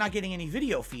 Like, I'm not getting any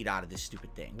video feed out of this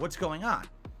stupid thing. What's going on?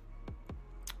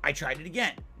 I tried it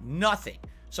again. Nothing.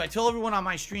 So I tell everyone on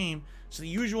my stream, so the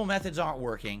usual methods aren't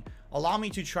working. Allow me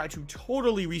to try to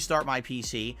totally restart my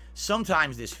PC.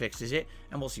 Sometimes this fixes it,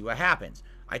 and we'll see what happens.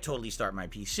 I totally start my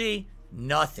PC.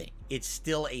 Nothing. It's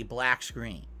still a black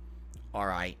screen. All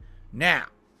right. Now,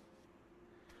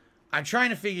 I'm trying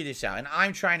to figure this out, and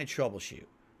I'm trying to troubleshoot.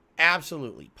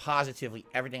 Absolutely, positively,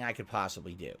 everything I could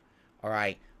possibly do. All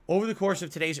right. Over the course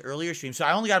of today's earlier stream, so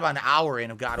I only got about an hour in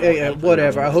of God of War. Yeah,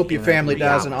 whatever. I hope your family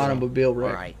dies in an automobile wreck.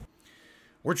 All right.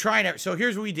 We're trying to, so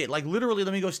here's what we did. Like, literally,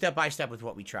 let me go step by step with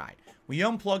what we tried. We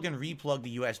unplugged and replugged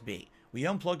the USB. We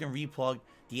unplugged and replugged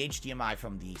the HDMI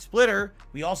from the splitter.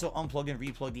 We also unplugged and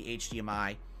replugged the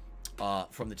HDMI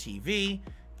from the TV.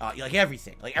 Like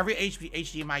everything. Like every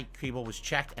HDMI cable was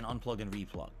checked and unplugged and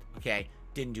replugged. Okay?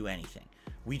 Didn't do anything.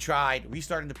 We tried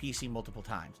restarting the PC multiple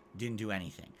times. Didn't do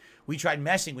anything. We tried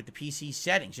messing with the PC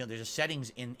settings. You know, there's a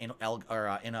settings in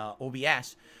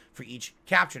OBS for each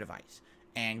capture device.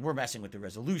 And we're messing with the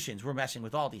resolutions. We're messing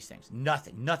with all these things.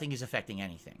 Nothing. Nothing is affecting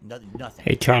anything. Nothing.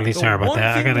 Hey Charlie, sorry about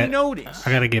that. I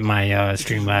gotta get my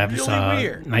Streamlabs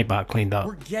really Nightbot cleaned up.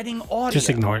 We're getting audio. Just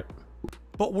ignore it.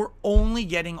 But we're only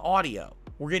getting audio.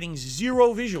 We're getting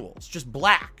 0 visuals, just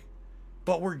black.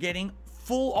 But we're getting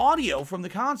full audio from the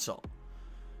console.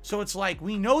 So it's like,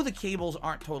 we know the cables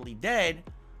aren't totally dead.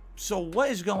 So what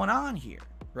is going on here,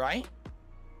 right?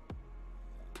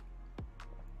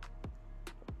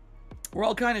 We're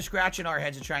all kind of scratching our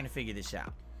heads and trying to figure this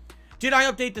out. Did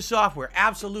I update the software?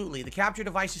 Absolutely. The capture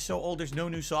device is so old, there's no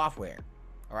new software.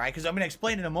 All right? Because I'm going to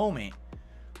explain in a moment.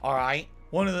 All right?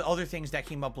 One of the other things that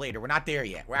came up later. We're not there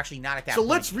yet. We're actually not at that point.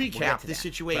 So let's recap the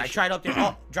situation. But I tried updating.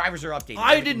 Oh, drivers are updated.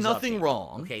 I did nothing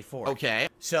wrong. Okay, 4. Okay.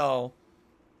 So,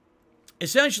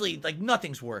 essentially, like,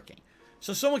 nothing's working.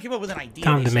 So someone came up with an idea.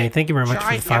 Tom DeMay, thank you very much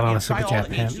for the $5 super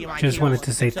chat, man. Just wanted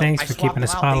to say thanks for keeping the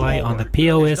spotlight on the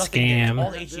POS scam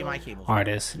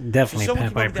artists. Definitely,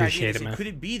 Pimp. I appreciate it, man. Could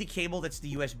it be the cable that's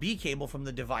the USB cable from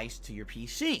the device to your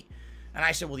PC? And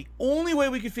I said, well, the only way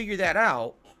we could figure that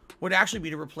out would actually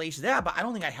be to replace that, but I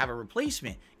don't think I have a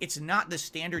replacement. It's not the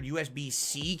standard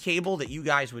USB-C cable that you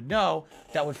guys would know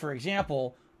that would, for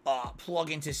example,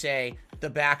 plug into, say, the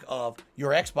back of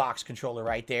your Xbox controller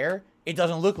right there. It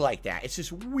doesn't look like that. It's this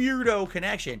weirdo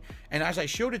connection. And as I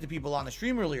showed it to people on the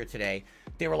stream earlier today,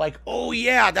 they were like, oh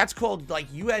yeah, that's called like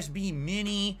USB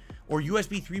mini or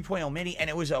USB 3.0 mini. And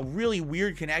it was a really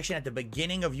weird connection at the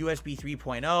beginning of USB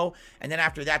 3.0. And then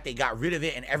after that, they got rid of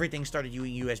it and everything started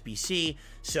using USB-C.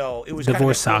 So it was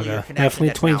divorce kind of saga. Definitely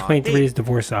 2023 is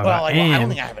divorce saga. Well, like, and I don't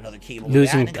think I have another cable.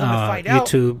 losing and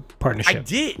YouTube partnership. I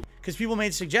did, because people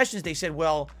made suggestions. They said,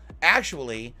 well,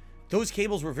 actually, those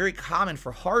cables were very common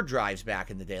for hard drives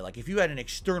back in the day. Like if you had an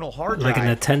external hard drive, like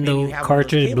a Nintendo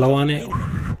cartridge, blow on it.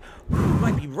 You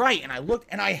might be right. And I looked,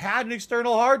 and I had an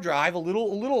external hard drive, a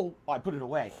little. Oh, I put it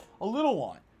away. A little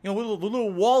one, you know, a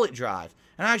little wallet drive.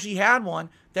 And I actually had one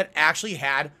that actually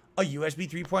had a USB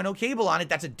 3.0 cable on it.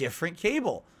 That's a different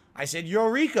cable. I said,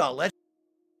 Eureka! Let's.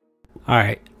 All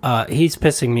right, he's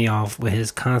pissing me off with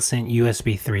his constant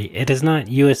USB 3. It is not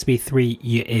USB 3,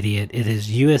 you idiot. It is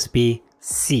USB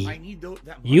C.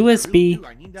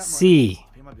 USB-C.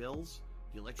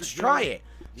 Let's try it.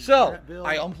 So,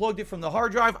 I unplugged it from the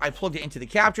hard drive. I plugged it into the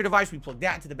capture device. We plugged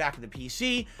that into the back of the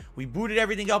PC. We booted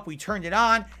everything up. We turned it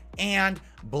on. And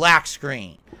black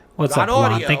screen. What's up,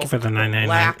 Lon? Thank you for the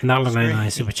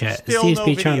 $9.99 super chat. Is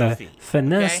DSP trying to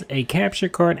finesse a capture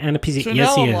card and a PC? So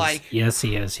yes, he is. Like, yes,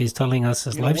 he is. He's telling us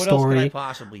his life story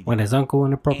when his uncle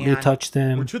inappropriately touched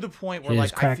him. We're to the point where,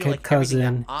 his like, I feel crackhead like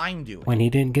cousin I'm doing when he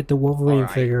didn't get the Wolverine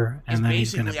figure, and then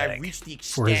he's gonna I beg reached the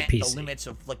for his extent, PC. the limits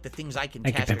of like the things I can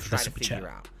Thank test you, or for try the to super figure chat.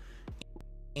 out.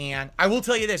 And I will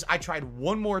tell you this: I tried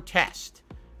one more test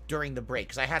during the break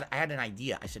because I had an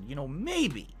idea. I said, you know,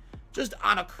 maybe just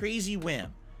on a crazy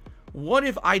whim. What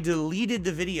if I deleted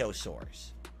the video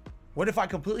source? What if I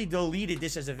completely deleted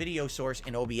this as a video source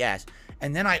in OBS,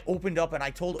 and then I opened up and I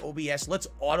told OBS, let's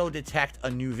auto-detect a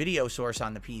new video source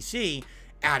on the PC,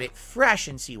 add it fresh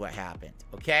and see what happened,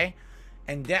 okay?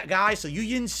 And that, guys, so you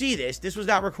didn't see this. This was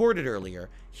not recorded earlier.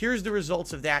 Here's the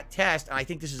results of that test, and I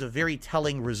think this is a very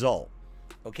telling result,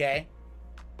 okay?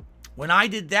 When I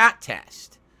did that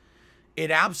test,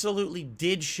 it absolutely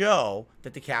did show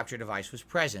that the capture device was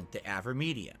present, the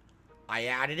AverMedia. I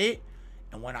added it,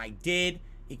 and when I did,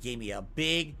 it gave me a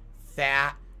big,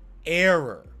 fat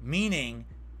error, meaning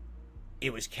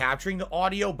it was capturing the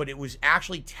audio, but it was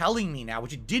actually telling me now,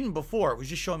 which it didn't before. It was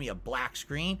just showing me a black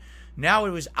screen. Now it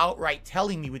was outright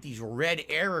telling me with these red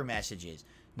error messages,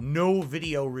 no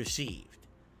video received.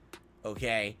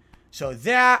 Okay? So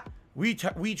that, we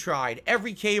tried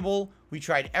every cable, we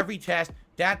tried every test.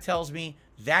 That tells me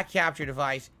that capture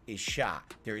device is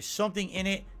shot. There is something in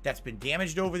it that's been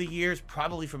damaged over the years,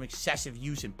 probably from excessive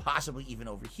use and possibly even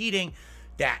overheating,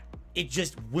 that it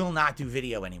just will not do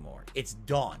video anymore. It's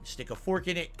done. Stick a fork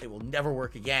in it. It will never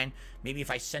work again. Maybe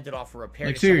if I sent it off for repair.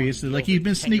 Like, seriously, like you've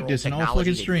been sneak dissing all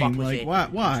fucking stream. Like,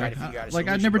 why? Like,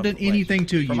 I've never done anything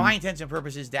to you. For my intents and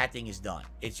purposes, that thing is done.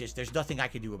 It's just, there's nothing I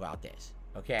can do about this.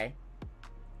 Okay?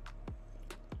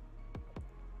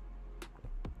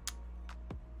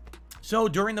 So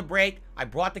during the break, I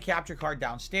brought the capture card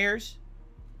downstairs.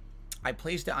 I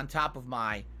placed it on top of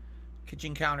my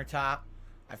kitchen countertop.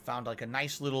 I found like a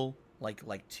nice little like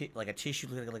a tissue,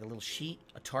 like a little sheet,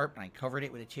 a tarp, and I covered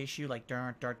it with a tissue, like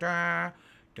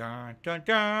Dun, dun,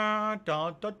 dun,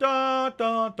 dun, dun, dun,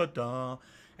 dun, dun, dun.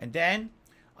 And then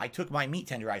I took my meat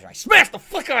tenderizer. I smashed the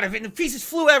fuck out of it, and the pieces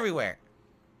flew everywhere.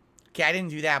 Okay, I didn't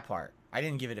do that part. I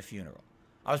didn't give it a funeral.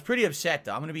 I was pretty upset,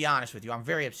 though. I'm going to be honest with you. I'm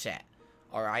very upset.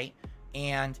 All right?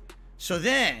 And so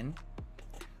then,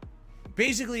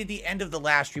 basically at the end of the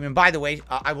last stream, and by the way,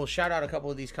 I will shout out a couple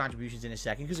of these contributions in a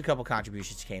second, because a couple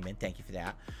contributions came in. Thank you for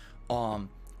that.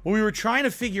 What we were trying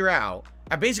to figure out,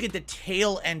 basically at the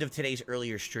tail end of today's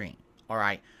earlier stream, all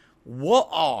right, what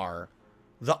are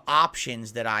the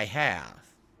options that I have,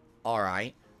 all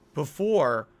right,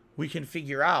 before we can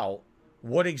figure out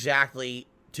what exactly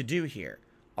to do here,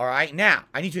 all right? Now,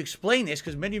 I need to explain this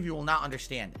because many of you will not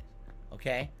understand it,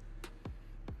 okay?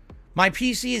 My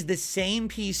PC is the same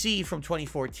PC from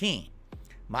 2014.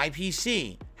 My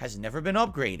PC has never been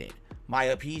upgraded. My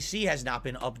PC has not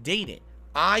been updated.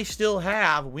 I still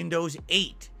have Windows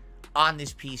 8 on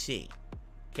this PC,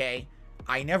 okay?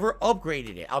 I never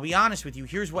upgraded it. I'll be honest with you.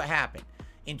 Here's what happened.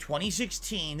 In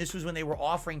 2016, this was when they were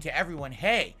offering to everyone,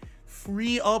 hey,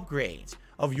 free upgrades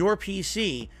of your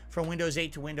PC from Windows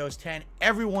 8 to Windows 10.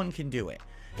 Everyone can do it.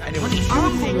 And there were two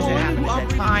things that happened at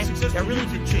that time that really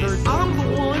deterred me. I'm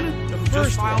the one. The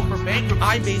first filed for bankruptcy.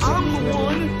 I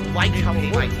basically like how it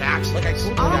my worked. taxes. Like I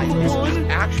told you I'm guys, the this one. is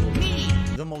actually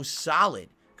the most solid,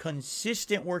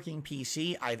 consistent working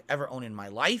PC I've ever owned in my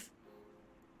life.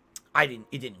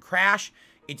 It didn't crash.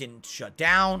 It didn't shut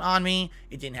down on me.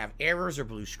 It didn't have errors or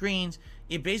blue screens.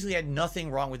 It basically had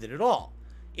nothing wrong with it at all.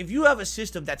 If you have a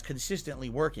system that's consistently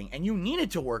working and you need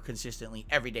it to work consistently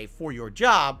every day for your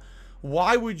job,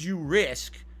 why would you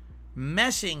risk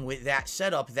messing with that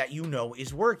setup that you know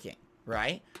is working,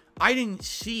 right? I didn't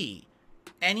see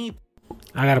any...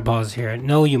 I gotta pause here.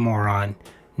 No, you moron.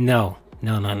 No.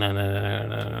 No.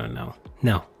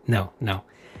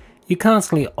 You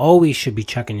constantly always should be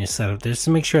checking your setup just to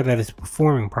make sure that it's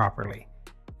performing properly.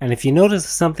 And if you notice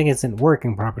something isn't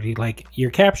working properly, like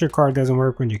your capture card doesn't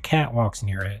work when your cat walks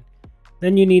near it,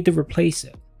 then you need to replace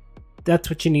it. That's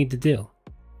what you need to do.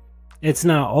 It's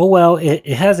not, oh well, it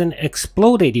hasn't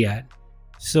exploded yet.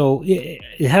 So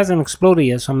it hasn't exploded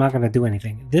yet, so I'm not going to do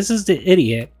anything. This is the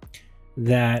idiot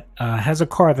that has a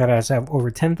car that has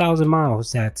over 10,000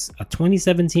 miles. That's a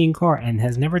 2017 car and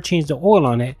has never changed the oil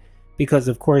on it because,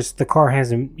 of course, the car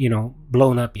hasn't,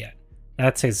 blown up yet.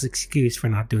 That's his excuse for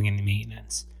not doing any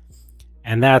maintenance.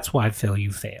 And that's why, Phil,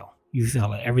 you fail. You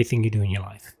fail at everything you do in your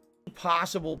life.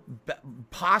 Possible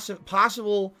positive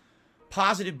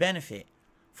benefit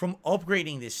from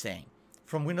upgrading this thing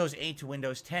from Windows 8 to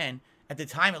Windows 10. At the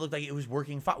time, it looked like it was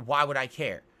working fine. Why would I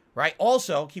care, right?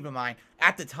 Also, keep in mind,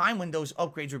 at the time when those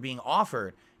upgrades were being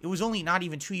offered, it was only not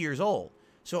even 2 years old.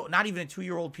 So not even a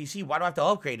 2-year-old PC. Why do I have to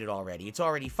upgrade it already? It's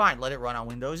already fine. Let it run on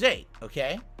Windows 8,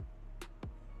 okay?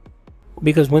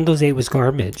 Because Windows 8 was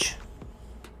garbage.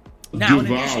 Now, in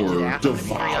addition to that, I'm going to be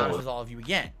very honest with all of you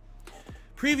again.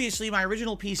 Previously, my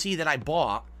original PC that I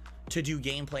bought to do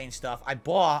gameplay and stuff, I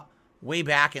bought way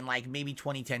back in like maybe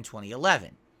 2010,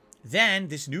 2011. Then,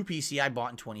 this new PC I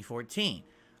bought in 2014.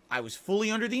 I was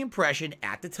fully under the impression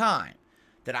at the time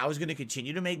that I was going to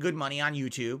continue to make good money on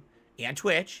YouTube and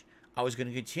Twitch. I was going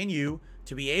to continue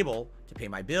to be able to pay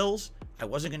my bills. I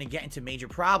wasn't going to get into major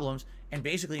problems. And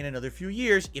basically, in another few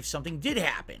years, if something did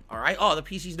happen, all right, oh, the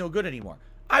PC's no good anymore,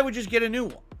 I would just get a new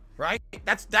one, right?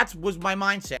 That was my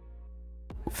mindset.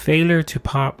 Failure to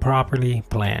properly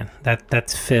plan.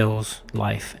 That's Phil's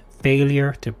life.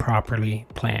 Failure to properly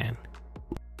plan.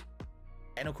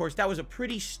 And of course, that was a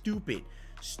pretty stupid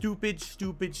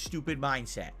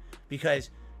mindset. Because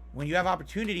when you have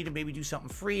opportunity to maybe do something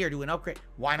free or do an upgrade,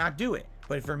 why not do it?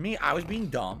 But for me, I was being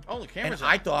dumb. Oh, the camera's and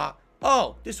I thought,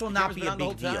 oh, this will not be a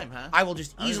big deal. Time, huh? I will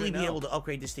just easily be able to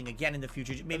upgrade this thing again in the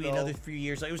future. Maybe another few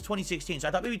years. Like, it was 2016, so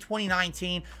I thought maybe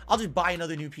 2019, I'll just buy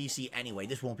another new PC anyway.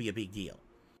 This won't be a big deal.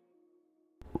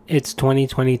 It's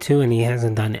 2022 and he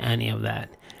hasn't done any of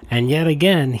that. And yet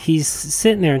again, he's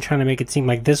sitting there and trying to make it seem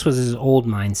like this was his old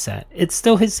mindset. It's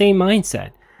still his same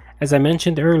mindset. As I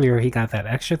mentioned earlier, he got that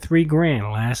extra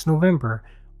 $3,000 last November,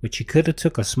 which he could have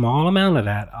took a small amount of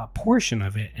that, a portion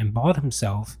of it, and bought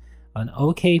himself an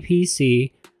OK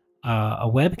PC, a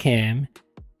webcam,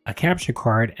 a capture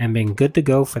card, and been good to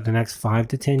go for the next 5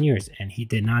 to 10 years. And he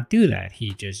did not do that.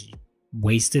 He just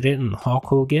wasted it on Hulk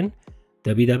Hogan,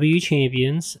 WWE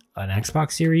Champions, an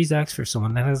Xbox Series X for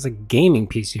someone that has a gaming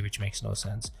PC, which makes no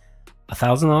sense, a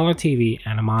 $1,000 TV,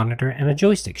 and a monitor and a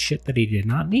joystick, shit that he did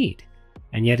not need.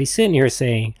 And yet he's sitting here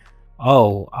saying,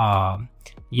 oh,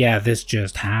 yeah, this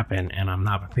just happened and I'm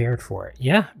not prepared for it.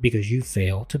 Yeah, because you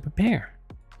failed to prepare.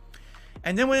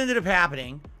 And then what ended up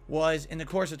happening was in the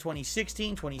course of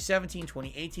 2016, 2017,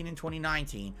 2018, and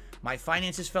 2019, my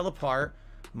finances fell apart.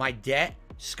 My debt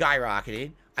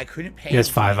skyrocketed. I couldn't pay. Yes,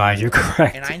 Five Eyes, you're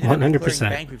correct. And I ended up 100%.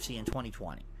 declaring bankruptcy in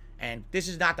 2020. And this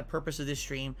is not the purpose of this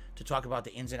stream, to talk about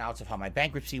the ins and outs of how my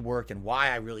bankruptcy worked and why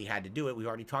I really had to do it. We've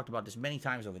already talked about this many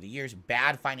times over the years.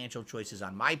 Bad financial choices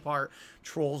on my part.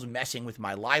 Trolls messing with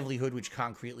my livelihood, which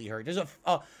concretely hurt. There's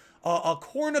a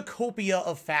cornucopia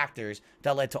of factors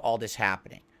that led to all this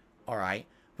happening. All right?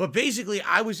 But basically,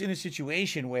 I was in a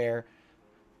situation where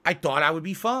I thought I would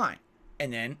be fine.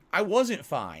 And then I wasn't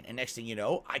fine. And next thing you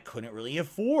know, I couldn't really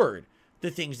afford the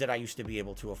things that I used to be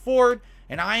able to afford.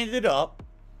 And I ended up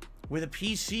with a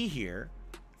PC here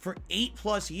for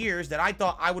 8+ years that I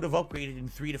thought I would have upgraded in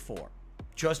 3 to 4.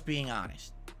 Just being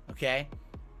honest. Okay?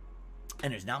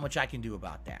 And there's not much I can do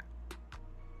about that.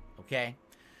 Okay?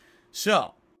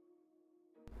 So.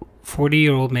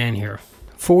 40-year-old man here.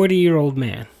 40-year-old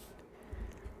man.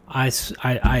 I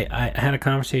had a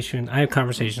conversation. I have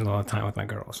conversations all the time with my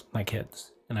girls, my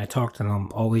kids. And I talk to them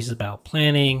always about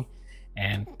planning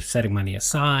and setting money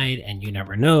aside, and you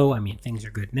never know. I mean, things are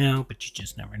good now, but you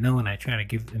just never know. And I try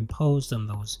to impose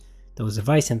them those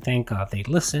advice, and thank God they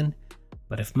listen.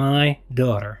 But if my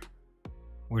daughter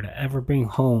were to ever bring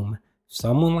home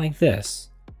someone like this,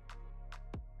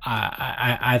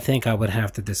 I think I would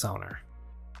have to disown her.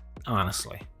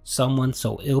 Honestly, someone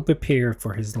so ill prepared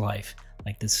for his life,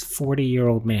 like this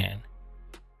 40-year-old man,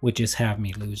 would just have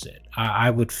me lose it. I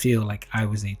would feel like I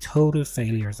was a total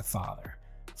failure as a father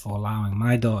for allowing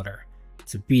my daughter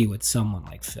to be with someone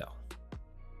like Phil.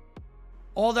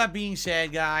 All that being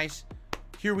said, guys,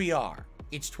 here we are.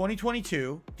 It's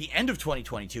 2022, the end of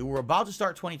 2022. We're about to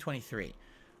start 2023.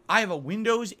 I have a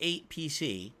Windows 8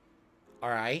 PC, all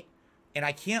right? And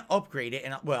I can't upgrade it.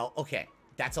 And well, okay,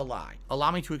 that's a lie.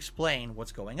 Allow me to explain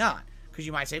what's going on. Because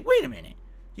you might say, wait a minute.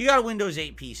 You got a Windows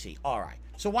 8 PC. All right.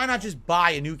 So why not just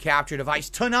buy a new capture device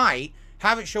tonight,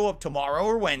 have it show up tomorrow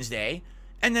or Wednesday,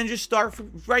 and then just start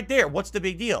right there? What's the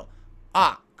big deal?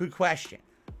 Good question.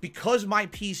 Because my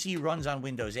PC runs on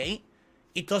Windows 8,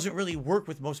 it doesn't really work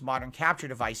with most modern capture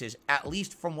devices, at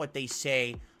least from what they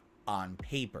say on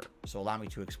paper. So allow me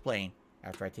to explain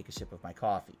after I take a sip of my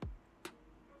coffee.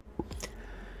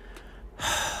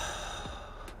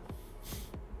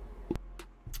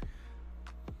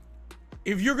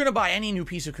 If you're going to buy any new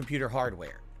piece of computer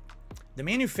hardware, the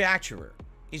manufacturer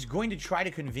is going to try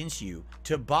to convince you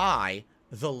to buy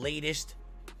the latest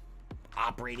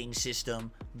operating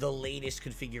system, the latest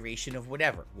configuration of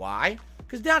whatever. Why?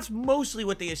 Because that's mostly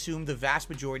what they assume the vast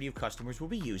majority of customers will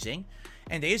be using.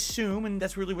 And they assume, and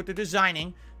that's really what they're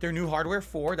designing their new hardware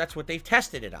for, that's what they've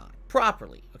tested it on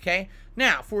properly, okay?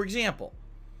 Now, for example,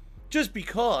 just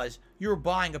because you're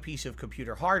buying a piece of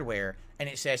computer hardware and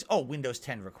it says, oh, Windows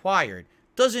 10 required,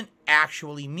 doesn't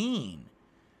actually mean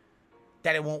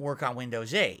that it won't work on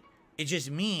Windows 8. It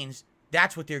just means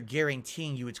that's what they're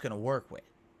guaranteeing you it's going to work with.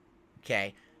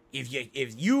 Okay?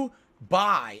 If you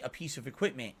buy a piece of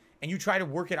equipment and you try to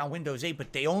work it on Windows 8,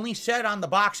 but they only said on the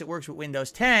box it works with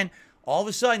Windows 10, all of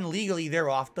a sudden, legally, they're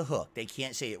off the hook. They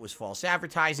can't say it was false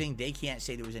advertising. They can't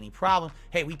say there was any problem.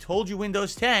 Hey, we told you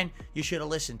Windows 10. You should have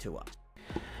listened to us.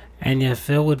 And yet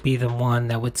Phil would be the one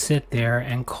that would sit there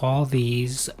and call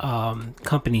these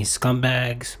companies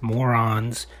scumbags,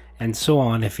 morons, and so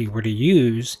on if he were to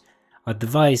use a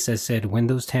device that said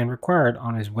Windows 10 required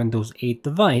on his Windows 8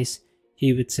 device.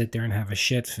 He would sit there and have a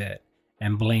shit fit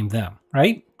and blame them,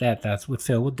 right? That's what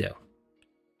Phil would do.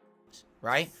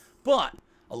 Right? But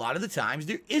a lot of the times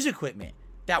there is equipment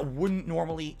that wouldn't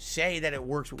normally say that it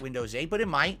works with Windows 8, but it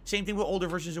might. Same thing with older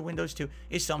versions of Windows 2.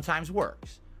 It sometimes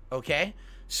works. Okay?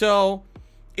 So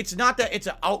it's not that it's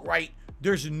an outright,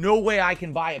 there's no way I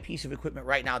can buy a piece of equipment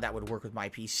right now that would work with my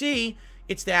PC.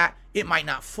 It's that it might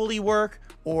not fully work,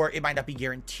 or it might not be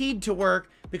guaranteed to work,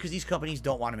 because these companies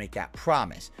don't want to make that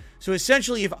promise. So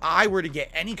essentially, if I were to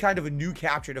get any kind of a new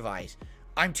capture device,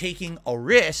 I'm taking a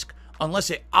risk unless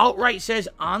it outright says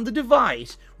on the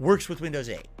device works with Windows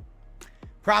 8.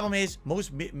 Problem is,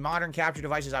 most modern capture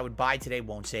devices I would buy today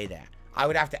won't say that. I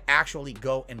would have to actually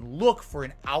go and look for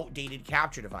an outdated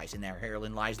capture device, and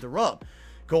therein lies the rub.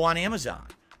 Go on Amazon,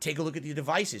 take a look at the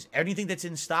devices. Anything that's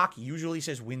in stock usually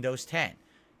says Windows 10.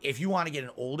 If you want to get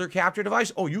an older capture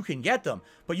device, oh, you can get them,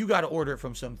 but you got to order it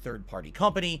from some third-party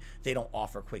company. They don't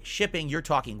offer quick shipping. You're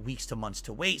talking weeks to months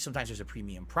to wait. Sometimes there's a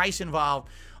premium price involved.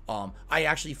 I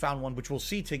actually found one, which we'll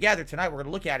see together tonight. We're going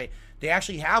to look at it. They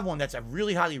actually have one that's a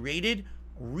really highly rated,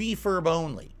 refurb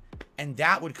only, and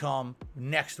that would come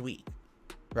next week,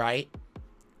 right?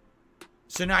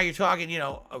 So now you're talking, you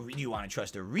want to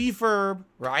trust a refurb,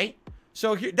 right?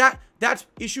 So here, that's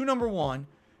issue number one.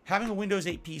 having a Windows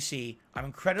 8 PC, I'm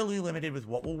incredibly limited with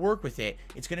what will work with it.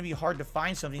 It's going to be hard to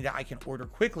find something that I can order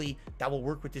quickly that will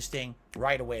work with this thing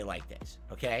right away like this,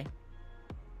 okay?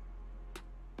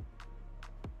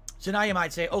 So now you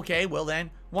might say, okay, well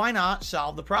then, why not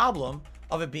solve the problem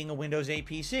of it being a Windows 8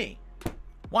 PC?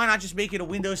 Why not just make it a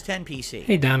Windows 10 PC?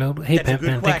 Hey Donald, hey Pimp,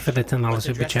 man, thank you for the $10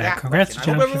 super chat. Congrats to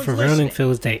Jasper for ruining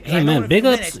Phil's day. Hey man, big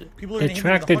ups to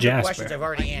track to Jasper. I've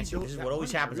already answered. This is what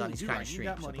always happens on these kind of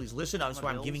streams. So please listen up. That's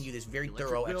why I'm giving you this very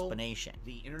thorough explanation.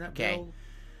 Okay?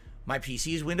 My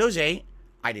PC is Windows 8.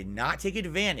 I did not take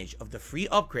advantage of the free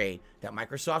upgrade that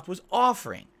Microsoft was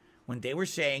offering when they were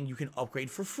saying you can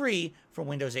upgrade for free from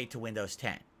Windows 8 to Windows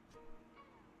 10.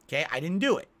 Okay? I didn't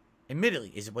do it.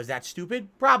 Admittedly, was that stupid?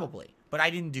 Probably. But I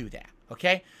didn't do that,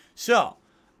 okay? So,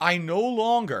 I no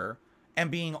longer am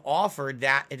being offered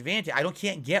that advantage. I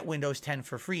can't get Windows 10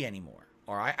 for free anymore,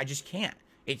 all right? I just can't.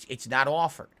 It's not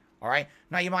offered, all right?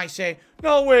 Now, you might say,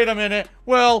 no, wait a minute.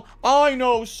 Well, I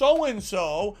know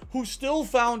so-and-so who still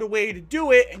found a way to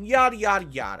do it, and yada, yada,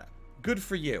 yada. Good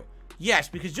for you. Yes,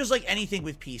 because just like anything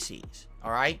with PCs,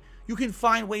 all right? You can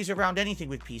find ways around anything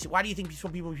with PCs. Why do you think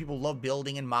some people love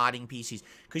building and modding PCs?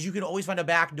 Because you can always find a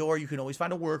back door. You can always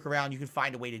find a workaround. You can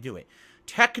find a way to do it.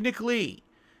 Technically,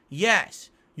 yes,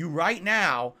 you right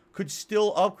now could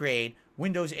still upgrade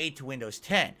Windows 8 to Windows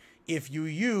 10 if you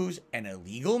use an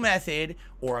illegal method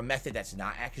or a method that's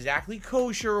not exactly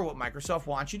kosher, what Microsoft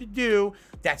wants you to do,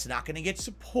 that's not going to get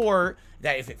support,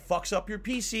 that if it fucks up your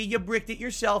PC, you bricked it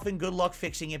yourself and good luck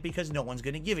fixing it because no one's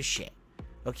going to give a shit.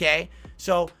 Okay,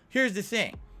 so here's the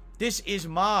thing. This is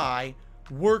my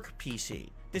work PC.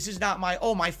 This is not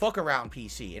my fuck around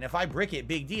PC. And if I brick it,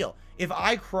 big deal. If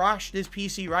I crush this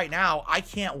PC right now, I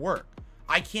can't work.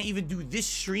 I can't even do this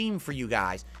stream for you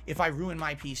guys if I ruin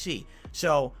my PC.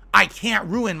 So I can't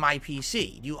ruin my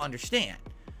PC. Do you understand?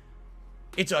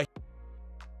 It's a...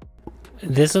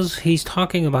 He's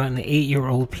talking about an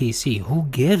 8-year-old PC. Who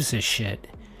gives a shit?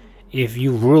 If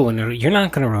you ruin it, you're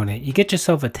not going to ruin it. You get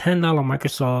yourself a $10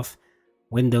 Microsoft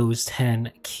Windows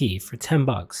 10 key for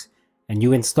 $10 and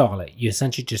you install it. You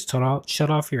essentially just shut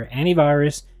off your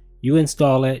antivirus, you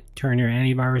install it, turn your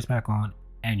antivirus back on,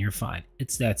 and you're fine.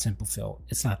 It's that simple, Phil.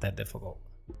 It's not that difficult.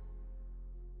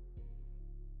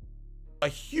 A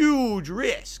huge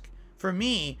risk for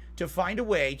me to find a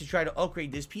way to try to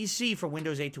upgrade this PC from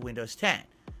Windows 8 to Windows 10.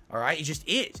 All right? It just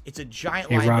is. It's a giant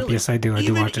liability. Rob, yes, I do. I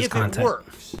do watch his content. Even if it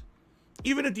works.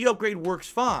 Even if the upgrade works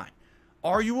fine,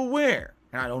 are you aware,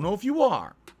 and I don't know if you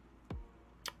are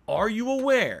you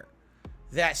aware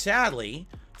that sadly,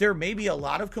 there may be a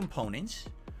lot of components,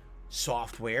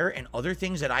 software, and other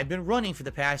things that I've been running for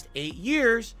the past 8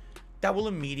 years that will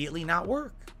immediately not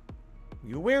work? Are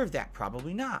you aware of that?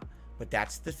 Probably not. But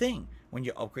that's the thing. When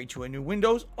you upgrade to a new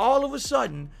Windows, all of a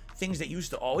sudden, things that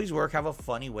used to always work have a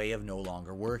funny way of no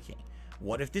longer working.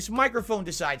 What if this microphone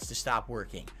decides to stop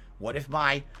working? What if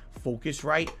my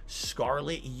Focusrite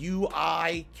Scarlett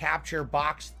UI capture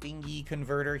box thingy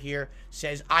converter here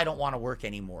says, I don't want to work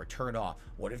anymore, turn off?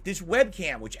 What if this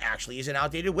webcam, which actually is an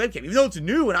outdated webcam, even though it's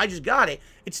new and I just got it,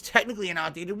 it's technically an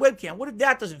outdated webcam. What if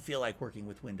that doesn't feel like working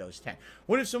with Windows 10?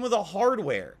 What if some of the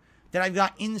hardware that I've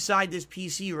got inside this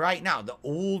PC right now, the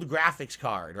old graphics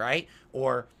card, right?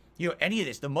 Or, you know, any of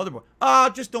this, the motherboard,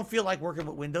 just don't feel like working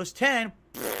with Windows 10,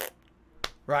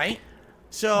 right?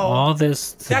 So all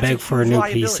this to beg for a new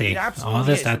PC. All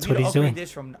this, that's what he's doing.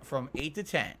 This from 8 to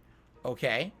 10,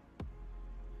 okay,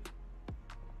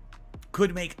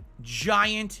 could make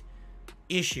giant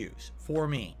issues for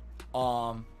me.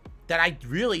 That I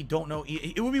really don't know.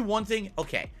 It would be one thing.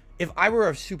 Okay, if I were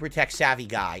a super tech savvy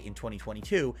guy in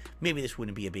 2022, maybe this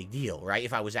wouldn't be a big deal, right?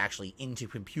 If I was actually into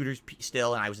computers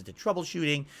still and I was into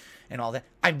troubleshooting and all that.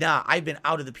 I'm not. I've been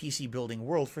out of the PC building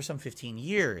world for some 15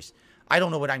 years. I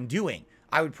don't know what I'm doing.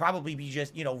 I would probably be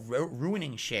just, you know,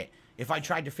 ruining shit. If I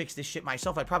tried to fix this shit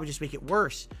myself, I'd probably just make it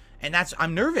worse. And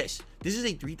I'm nervous. This is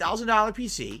a $3,000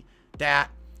 PC that...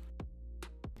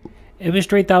 It was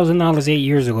 $3,000 8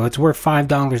 years ago. It's worth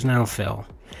 $5 now, Phil.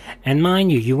 And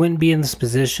mind you, you wouldn't be in this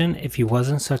position if you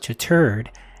wasn't such a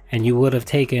turd and you would have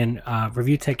taken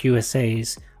Review Tech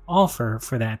USA's offer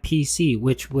for that PC,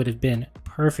 which would have been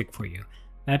perfect for you.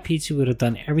 That PC would have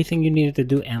done everything you needed to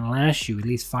do and last you at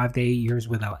least 5 to 8 years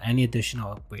without any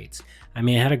additional upgrades. I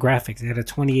mean, it had a graphics. It had a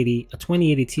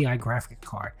 2080 Ti graphic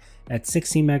card at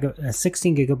 16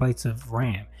 gigabytes of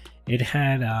RAM. It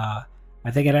had, I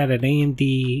think it had an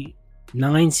AMD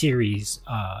 9 series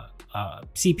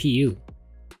CPU.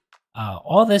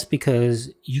 All this because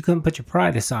you couldn't put your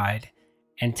pride aside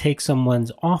and take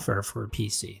someone's offer for a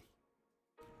PC.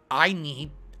 I need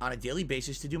on a daily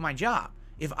basis to do my job.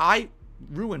 If I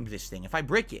ruin this thing, if I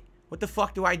break it, What the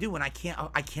fuck do I do when I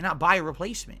cannot buy a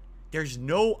replacement? There's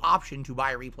no option to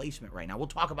buy a replacement right now. We'll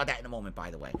talk about that in a moment,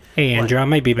 by the way. Hey, Andrew, I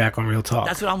might be back on Real Talk.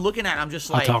 That's what I'm looking at. I'm just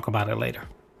like, I'll talk about it later.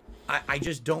 I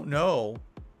just don't know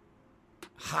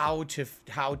how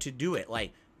to do it.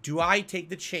 Like, do I take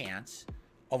the chance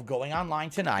of going online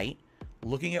tonight,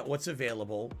 looking at what's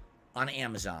available on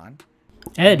Amazon?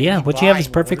 Ed, yeah, what you have is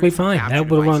perfectly fine. That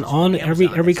would run on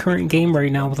every current game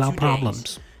right now without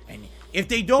problems. And if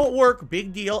they don't work,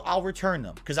 big deal, I'll return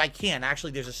them. Because I can.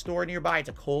 Actually, there's a store nearby. It's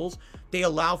a Kohl's. They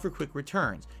allow for quick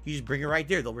returns. You just bring it right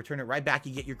there. They'll return it right back.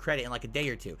 You get your credit in like a day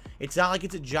or two. It's not like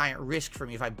it's a giant risk for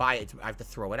me if I buy it. I have to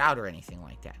throw it out or anything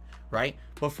like that, right?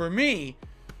 But for me,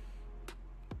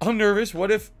 I'm nervous.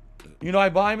 What if, I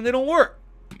buy them and they don't work?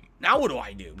 Now what do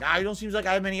I do? Now it don't seem like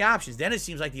I have many options. Then it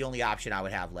seems like the only option I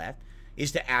would have left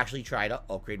is to actually try to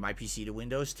upgrade my PC to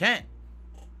Windows 10.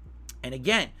 And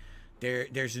again,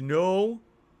 there's no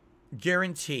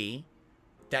guarantee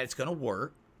that it's going to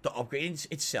work. The upgrade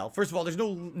itself. First of all, there's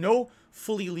no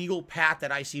fully legal path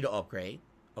that I see to upgrade.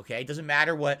 Okay? It doesn't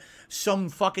matter what some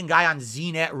fucking guy on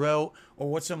ZNet wrote or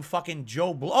what some fucking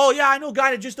Joe oh yeah, I know a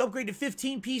guy that just upgraded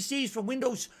 15 PCs from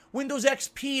Windows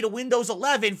XP to Windows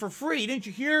 11 for free. Didn't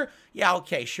you hear? Yeah,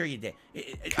 okay, sure you did.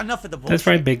 Enough of the bullshit. That's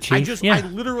right, Big Chief. I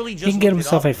literally just he can get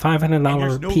himself a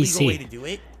 $500 PC. Way to do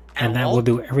it. And that will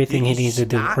do everything he needs to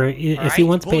do. If he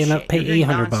wants to pay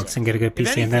 $800 and get a good PC,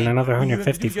 anything, and then another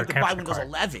 $150 you for have to buy capture Windows card.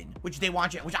 11, which they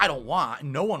want you, which I don't want.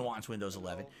 No one wants Windows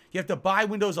 11. You have to buy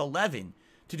Windows 11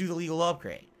 to do the legal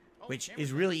upgrade, which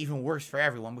is really even worse for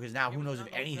everyone because now who knows if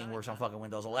anything works on fucking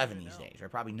Windows 11 these days, or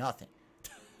probably nothing.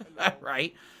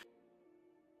 Right?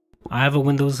 I have a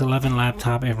Windows 11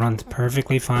 laptop. It runs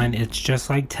perfectly fine. It's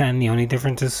just like 10. The only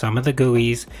difference is some of the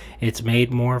GUIs. It's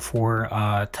made more for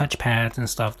touchpads and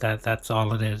stuff. That's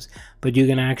all it is. But you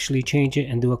can actually change it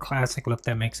and do a classic look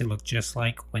that makes it look just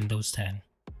like Windows 10.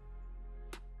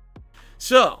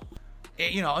 So,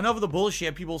 enough of the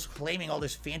bullshit. People's claiming all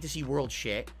this fantasy world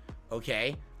shit.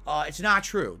 Okay? It's not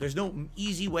true. There's no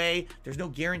easy way. There's no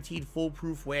guaranteed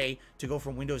foolproof way to go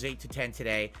from Windows 8 to 10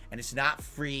 today. And it's not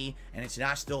free. And it's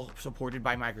not still supported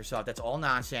by Microsoft. That's all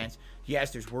nonsense.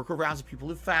 Yes, there's workarounds that people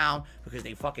have found because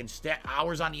they fucking spent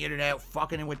hours on the internet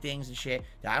fucking in with things and shit.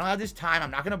 I don't have this time.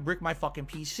 I'm not going to brick my fucking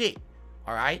PC.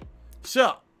 Alright?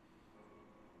 So,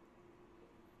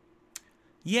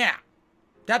 yeah.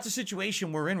 That's a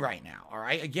situation we're in right now.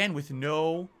 Alright? Again, with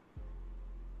no...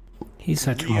 He's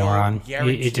such a moron.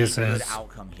 It just is.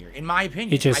 Outcome here, in my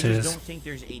opinion. I just don't think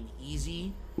there's an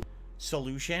easy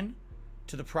solution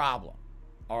to the problem.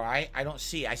 All right, I don't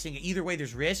see. I think either way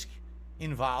there's risk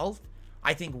involved.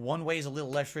 I think one way is a little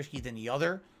less risky than the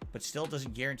other, but still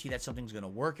doesn't guarantee that something's going to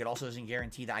work. It also doesn't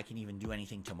guarantee that I can even do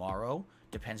anything tomorrow.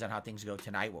 Depends on how things go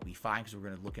tonight. What we find, because we're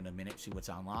going to look in a minute, see what's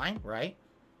online, right?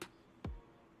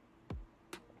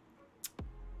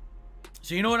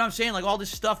 So you know what I'm saying? Like all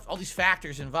this stuff, all these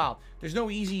factors involved. There's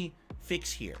no easy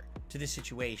fix here to this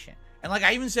situation. And like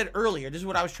I even said earlier, this is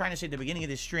what I was trying to say at the beginning of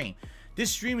this stream.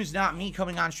 This stream is not me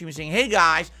coming on stream and saying, hey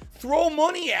guys, throw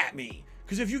money at me.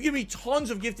 Because if you give me tons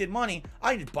of gifted money,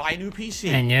 I just buy a new PC.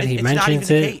 And yet he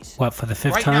mentions it, what, for the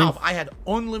fifth time? Right now, if I had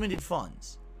unlimited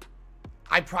funds,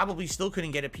 I probably still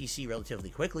couldn't get a PC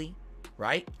relatively quickly,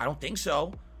 right? I don't think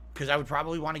so. Because I would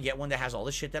probably want to get one that has all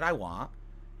the shit that I want.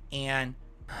 And...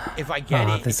 if I get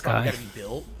it, it's probably got to be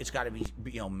built. It's got to be,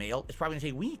 mailed. It's probably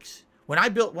gonna take weeks. When I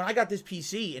got this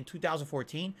PC in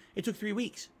 2014, it took 3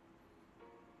 weeks.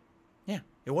 Yeah,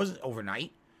 it wasn't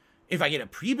overnight. If I get a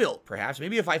pre-built, perhaps,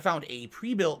 maybe if I found a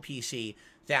pre-built PC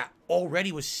that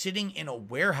already was sitting in a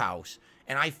warehouse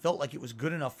and I felt like it was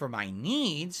good enough for my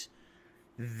needs,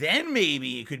 then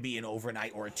maybe it could be an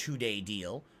overnight or a 2-day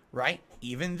deal, right?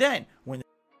 Even then, when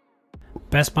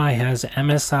Best Buy has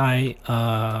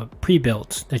MSI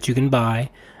pre-built that you can buy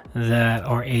that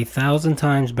are 1,000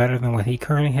 times better than what he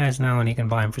currently has now, and he can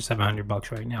buy them for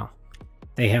 $700 right now.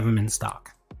 They have them in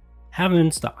stock.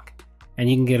 And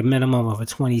you can get a minimum of a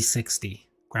 2060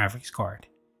 graphics card.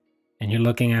 And you're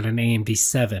looking at an AMD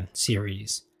 7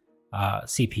 series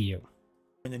CPU.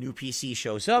 When the new PC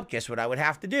shows up, guess what I would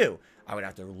have to do? I would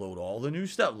have to load all the new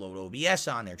stuff, load OBS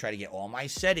on there, try to get all my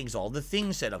settings, all the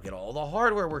things set up, get all the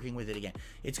hardware working with it again.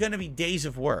 It's going to be days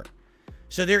of work.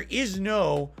 So there is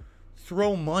no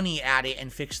throw money at it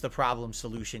and fix the problem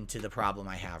solution to the problem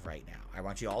I have right now. I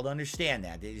want you all to understand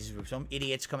that. There's some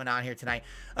idiots coming on here tonight.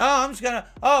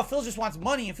 Phil just wants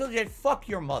money. And Phil just, fuck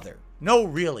your mother. No,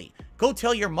 really. Go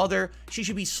tell your mother she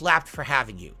should be slapped for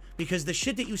having you. Because the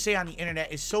shit that you say on the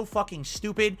internet is so fucking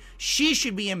stupid. She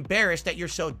should be embarrassed that you're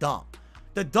so dumb.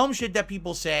 The dumb shit that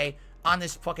people say on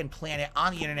this fucking planet,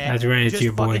 on the internet. That's right, it's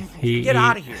your boy. Get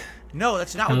out of here. No,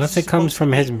 that's not. Unless it comes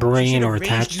from his brain or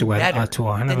attached to a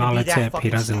 $100 tip, he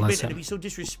doesn't listen. To be so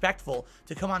disrespectful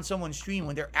to come on someone's stream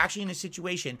when they're actually in a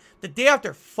situation the day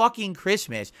after fucking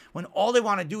Christmas, when all they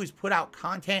want to do is put out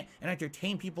content and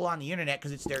entertain people on the internet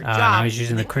because it's their job. Now he's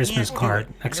using the Christmas card.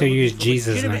 Next, he'll use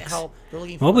Jesus next.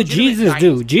 What would Jesus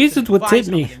do? Jesus would tip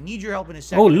me.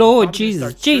 Oh Lord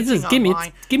Jesus, Jesus, give me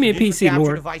a PC,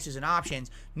 Lord. Devices and options.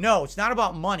 No, it's not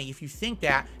about money. If you think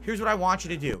that, here's what I want you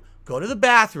to do. Go to the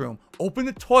bathroom, open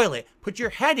the toilet, put your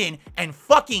head in, and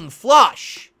fucking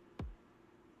flush.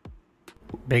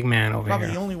 Big man over here.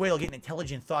 Probably the only way you'll get an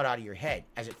intelligent thought out of your head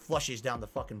as it flushes down the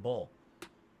fucking bowl.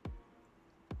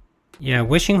 Yeah,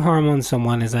 wishing harm on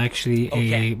someone is actually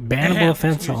a bannable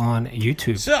offense on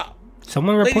YouTube. So,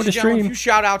 someone report a stream. A few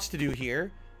shout outs to do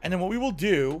here. And then what we will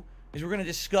do is we're going to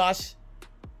discuss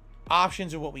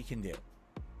options of what we can do.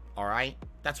 All right?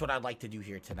 That's what I'd like to do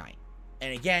here tonight.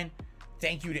 And again,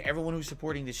 thank you to everyone who's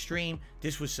supporting this stream.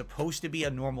 This was supposed to be a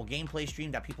normal gameplay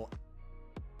stream that people...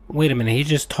 Wait a minute, he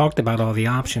just talked about all the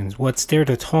options. What's there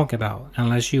to talk about?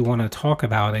 Unless you want to talk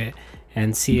about it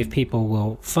and see if people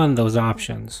will fund those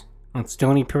options. That's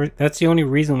the only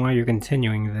reason why you're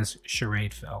continuing this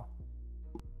charade, Phil.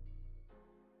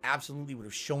 Absolutely would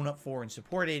have shown up for and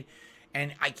supported,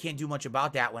 and I can't do much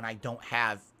about that when I don't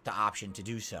have the option to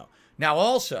do so. Now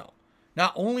also,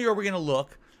 not only are we going to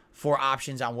look for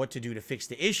options on what to do to fix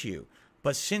the issue,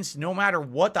 but since no matter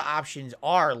what the options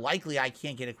are, likely I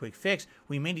can't get a quick fix,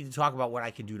 we may need to talk about what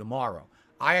I can do tomorrow.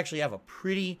 I actually have a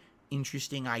pretty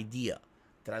interesting idea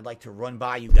that I'd like to run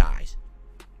by you guys.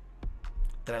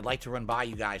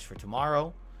 For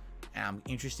tomorrow. And I'm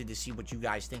interested to see what you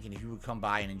guys think and if you would come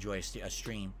by and enjoy a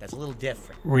stream that's a little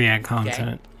different. React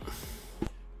content.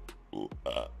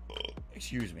 Okay?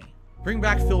 Excuse me. Bring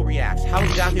back Phil Reacts. How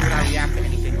exactly would I react to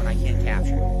anything when I can't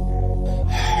capture it?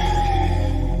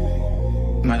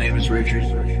 My name is Richard.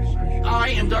 I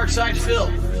am Darkside Phil.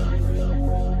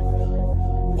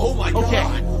 Oh my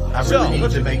god. I really need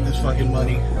to make this fucking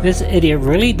money. This idiot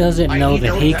really doesn't know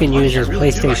that he can use your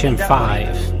PlayStation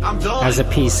 5 as a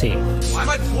PC. Why am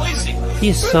I poisoning?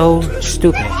 He's so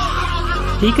stupid.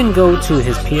 He can go to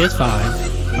his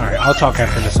PS5. Alright, I'll talk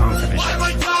after the song finishes. Why am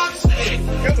I toxic?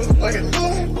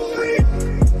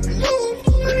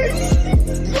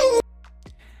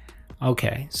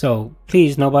 Okay, so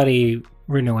please nobody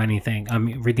redeem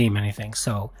anything.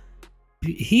 So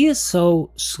he is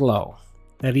so slow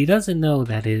that he doesn't know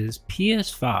that his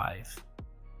PS5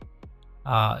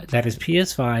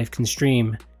 can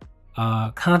stream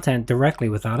content directly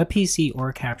without a PC or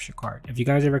a capture card. If you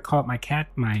guys ever caught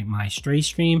my Stray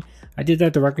stream, I did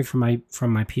that directly from my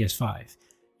PS5.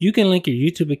 You can link your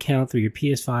YouTube account through your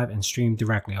PS5 and stream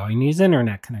directly. All you need is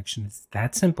internet connection. It's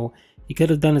that simple. He could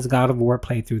have done his God of War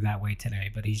playthrough that way today,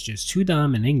 but he's just too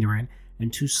dumb and ignorant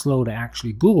and too slow to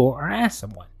actually Google or ask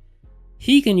someone.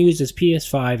 He can use his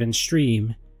PS5 and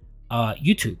stream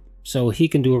YouTube. So he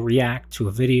can do a react to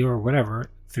a video or whatever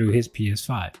through his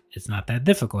PS5. It's not that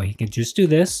difficult. He can just do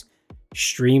this,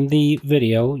 stream the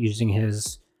video using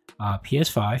his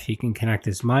PS5. He can connect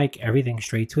his mic, everything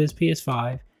straight to his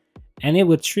PS5, and it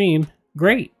would stream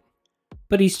great.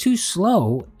 But he's too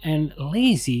slow and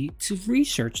lazy to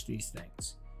research these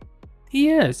things. He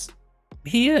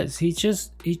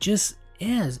just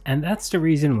is. And that's the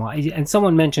reason why. And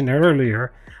someone mentioned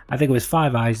earlier, I think it was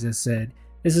Five Eyes, that said,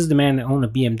 this is the man that owned a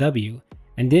BMW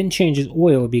and didn't change his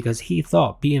oil because he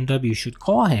thought BMW should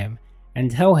call him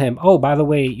and tell him, oh, by the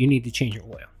way, you need to change your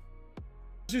oil.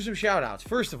 Let's do some shout outs.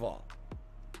 First of all,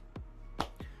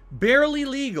 Barely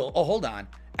Legal. Oh, hold on.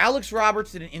 Alex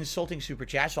Roberts did an insulting super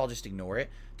chat, so I'll just ignore it.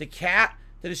 The Cat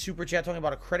did a super chat talking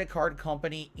about a credit card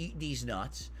company. Eat these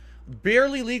nuts.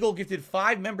 Barely Legal gifted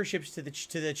 5 memberships to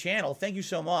the channel. Thank you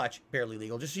so much, Barely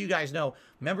Legal. Just so you guys know,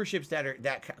 memberships that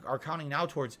are counting now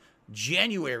towards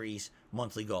January's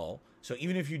monthly goal. So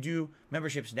even if you do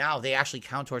memberships now, they actually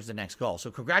count towards the next goal.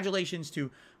 So congratulations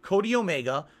to Cody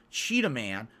Omega, Cheetah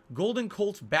Man, Golden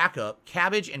Colts Backup,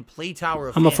 Cabbage, and Play Tower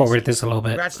of I'm gonna forward this a little bit.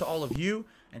 Congrats to all of you,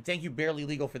 and thank you, Barely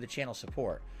Legal, for the channel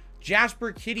support.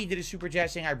 Jasper Kitty did a super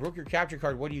chat saying, I broke your capture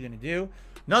card. What are you going to do?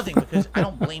 Nothing, because I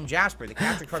don't blame Jasper. The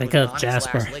capture card was on its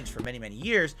last legs for many, many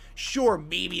years. Sure,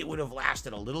 maybe it would have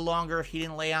lasted a little longer if he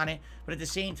didn't lay on it. But at the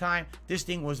same time, this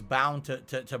thing was bound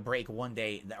to break one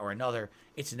day or another.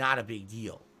 It's not a big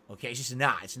deal. Okay? It's just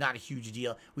not. It's not a huge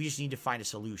deal. We just need to find a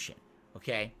solution.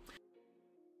 Okay?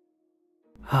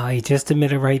 He just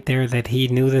admitted right there that he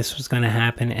knew this was going to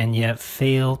happen and yet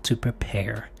failed to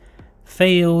prepare.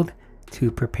 Failed to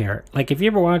prepare. Like if you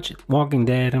ever watch Walking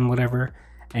Dead and whatever,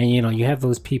 and you know you have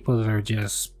those people that are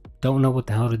just don't know what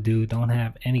the hell to do, don't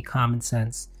have any common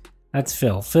sense. That's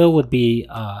Phil. Phil would be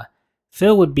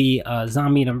Phil would be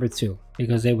zombie number 2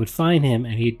 because they would find him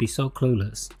and he'd be so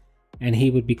clueless, and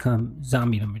he would become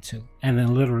zombie number 2, and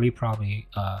then literally probably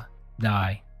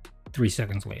die 3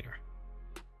 seconds later.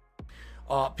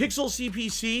 Pixel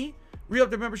CPC re-upped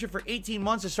their membership for 18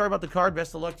 months. Sorry about the card.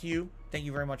 Best of luck to you. Thank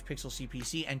you very much, Pixel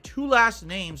CPC. And 2 last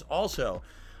names also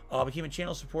became a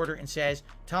channel supporter and says,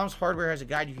 Tom's Hardware has a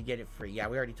guide. You can get it free. Yeah,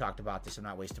 we already talked about this. I'm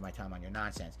not wasting my time on your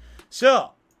nonsense.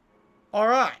 So, all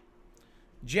right.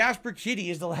 Jasper Kitty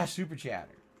is the last super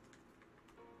chatter.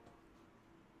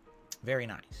 Very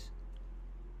nice.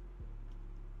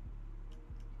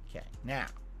 Okay, now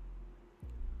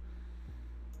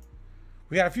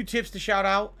we got a few tips to shout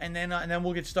out, and then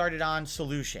we'll get started on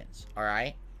solutions. All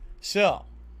right. So,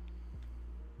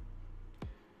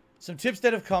 some tips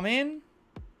that have come in.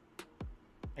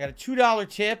 I got a $2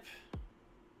 tip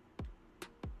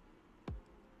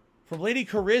from Lady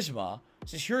Charisma. It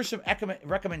says, here are some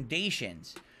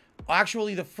recommendations.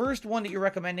 Actually, the first one that you're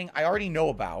recommending, I already know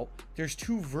about. There's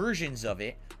 2 versions of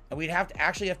it, and we'd have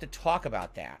to talk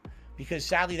about that, because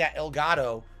sadly that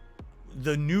Elgato,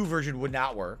 the new version, would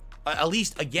not work. At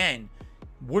least, again,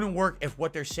 wouldn't work if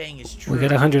what they're saying is true. We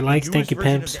got 100 likes. Thank you,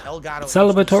 pimps. Celebratory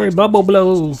Celebratory bubble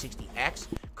blow. HD60X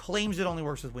claims it only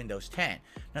works with Windows 10.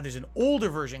 Now, there's an older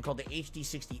version called the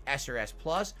HD60S or S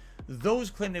Plus.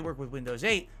 Those claim they work with Windows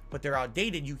 8, but they're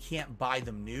outdated. You can't buy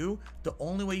them new. The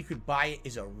only way you could buy it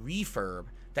is a refurb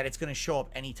that it's going to show up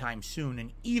anytime soon.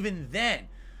 And even then,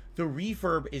 the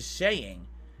refurb is saying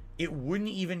it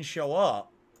wouldn't even show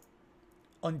up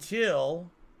until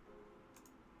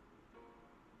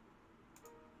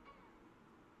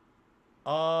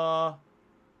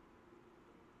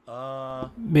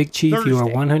Big Chief, Thursday, you are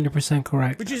 100%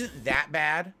 correct. which isn't that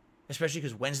bad, especially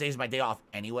because Wednesday is my day off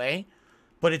anyway.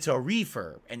 But it's a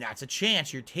refurb, and that's a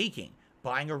chance you're taking.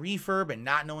 Buying a refurb and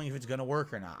not knowing if it's going to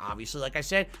work or not. Obviously, like I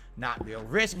said, not real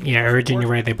risk. Yeah, Urgent,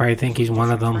 you're right. They probably think he's one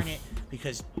of them.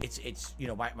 Because it's you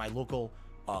know, my local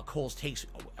Kohl's takes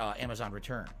Amazon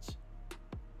returns.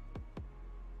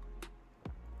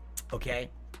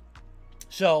 Okay.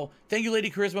 So, thank you, Lady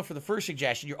Charisma, for the first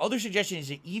suggestion. Your other suggestion is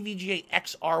the EVGA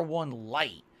XR1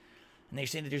 Lite. And they're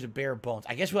saying that there's a bare bones.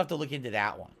 I guess we'll have to look into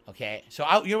that one, okay? So,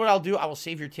 you know what I'll do? I will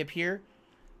save your tip here,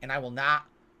 and I will not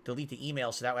delete the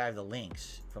email, so that way I have the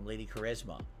links from Lady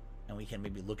Charisma, and we can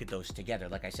maybe look at those together.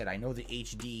 Like I said, I know the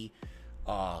HG60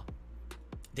 or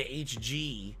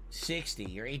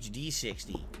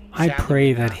HD60. I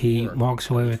pray that he walks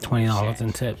away with $20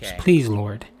 in tips. Okay. Please,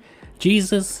 Lord.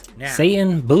 Jesus, Now,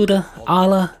 Satan, Buddha,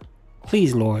 Allah,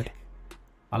 please, Lord,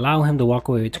 allow him to walk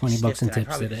away with 20 bucks in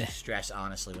tips today. Stress,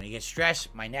 honestly. When you get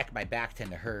stressed, my neck, my back tend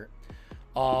to hurt.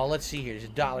 Let's see here. There's a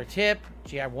 $1 tip.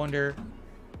 Gee, I wonder.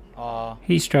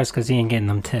 He's stressed because he ain't getting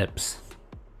them tips.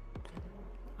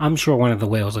 I'm sure one of the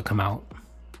whales will come out.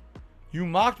 You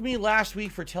mocked me last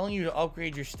week for telling you to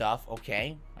upgrade your stuff.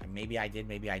 Okay. Maybe I did,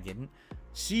 maybe I didn't.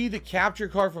 See, the capture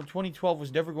card from 2012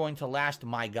 was never going to last,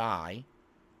 my guy.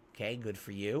 Okay, good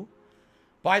for you.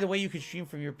 By the way, you can stream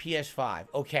from your PS5.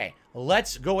 Okay,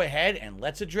 let's go ahead and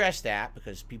let's address that,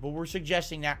 because people were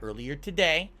suggesting that earlier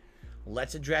today.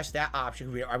 Let's address that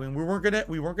option. I mean, we weren't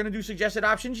gonna do suggested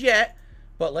options yet,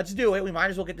 but let's do it. We might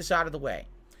as well get this out of the way.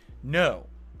 No,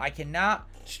 I cannot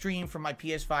stream from my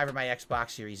PS5 or my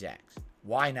Xbox Series X.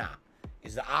 Why not?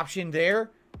 Is the option there?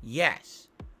 Yes.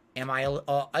 Am I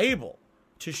able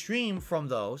to stream from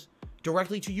those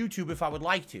directly to YouTube if I would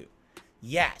like to?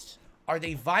 Yes. Are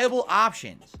they viable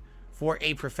options for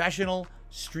a professional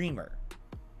streamer?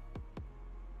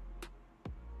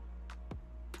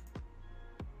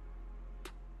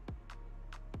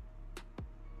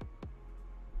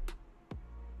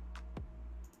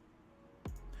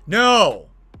 No.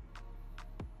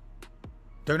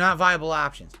 They're not viable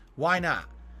options. Why not?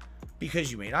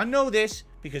 Because you may not know this,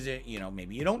 because you know,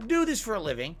 maybe you don't do this for a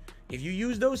living. If you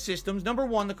use those systems, number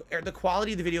one, the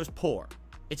quality of the video is poor.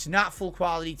 It's not full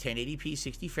quality 1080p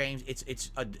 60 frames.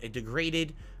 It's a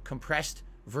degraded, compressed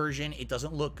version. It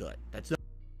doesn't look good. That's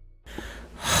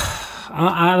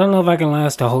I don't know if I can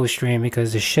last a whole stream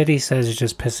because the shit he says is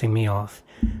just pissing me off.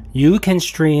 You can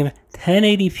stream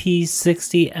 1080p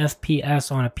 60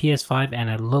 FPS on a PS5 and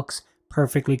it looks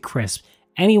perfectly crisp.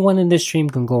 Anyone in this stream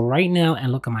can go right now and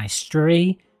look at my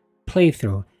Stray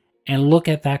playthrough and look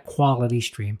at that quality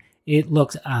stream. It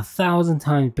looks 1,000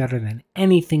 times better than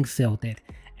anything Phil did.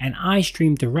 And I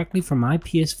stream directly from my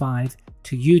PS5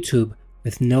 to YouTube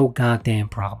with no goddamn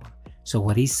problem. So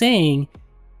what he's saying,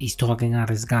 he's talking out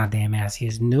his goddamn ass. He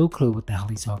has no clue what the hell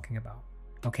he's talking about.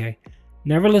 Okay?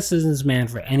 Never listen to this man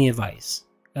for any advice.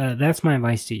 That's my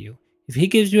advice to you. If he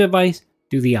gives you advice,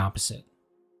 do the opposite.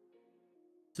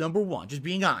 number one. Just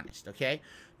being honest, okay?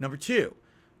 Number two,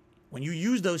 when you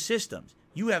use those systems,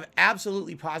 you have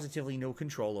absolutely positively no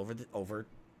control over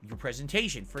your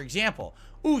presentation. For example,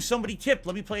 ooh, somebody tipped.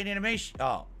 Let me play an animation.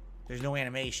 Oh, there's no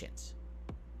animations.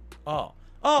 Oh,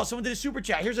 someone did a super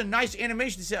chat. Here's a nice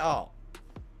animation to say. Oh,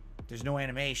 there's no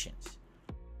animations.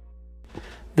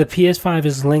 The PS5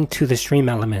 is linked to the stream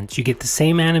elements. You get the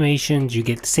same animations, you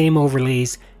get the same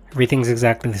overlays, everything's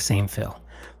exactly the same, Phil.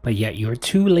 But yet you're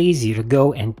too lazy to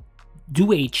go and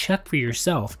do a check for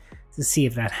yourself to see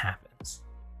if that happens.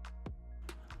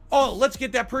 Oh, let's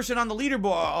get that person on the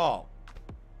leaderboard. Oh,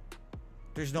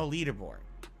 there's no leaderboard.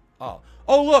 Oh,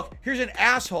 look, here's an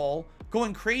asshole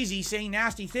going crazy saying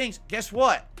nasty things. Guess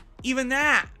what? Even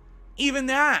that,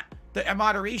 the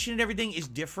moderation and everything is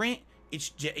different. It's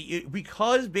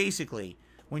because basically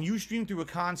when you stream through a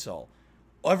console,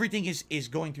 everything is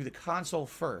going through the console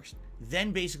first,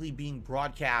 then basically being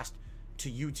broadcast to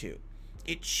YouTube.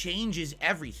 It changes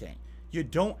everything. You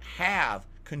don't have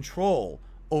control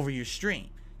over your stream.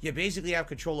 You basically have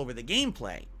control over the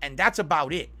gameplay, and that's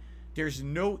about it. There's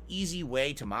no easy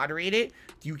way to moderate it.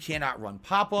 You cannot run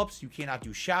pop-ups. You cannot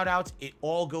do shout-outs. It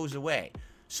all goes away.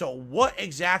 So what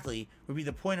exactly would be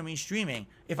the point of me streaming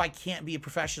if I can't be a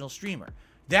professional streamer?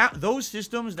 Those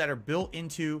systems that are built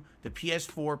into the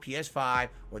PS4, PS5,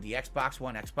 or the Xbox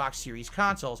One, Xbox Series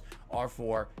consoles are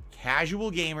for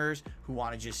casual gamers who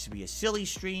want to just be a silly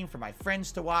stream for my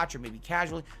friends to watch, or maybe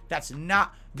casually. That's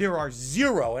not, there are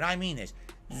zero, and I mean this,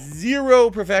 zero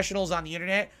professionals on the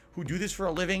internet who do this for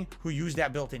a living who use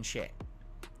that built-in shit.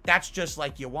 That's just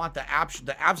like you want the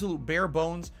absolute bare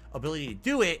bones ability to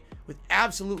do it with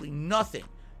absolutely nothing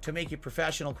to make it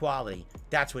professional quality.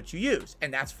 That's what you use,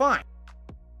 and that's fine.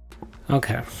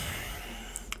 Okay.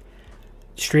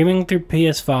 Streaming through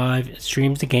PS5, it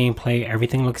streams the gameplay,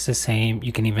 everything looks the same.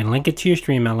 You can even link it to your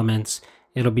stream elements.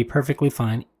 It'll be perfectly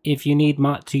fine. If you need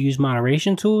to use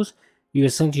moderation tools, you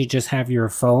essentially just have your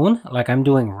phone, like I'm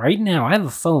doing right now. I have a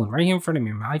phone right here in front of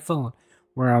me, my phone,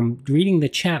 where I'm reading the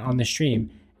chat on the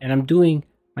stream, and I'm doing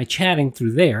my chatting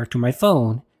through there to my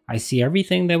phone. I see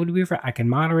everything that would be for. I can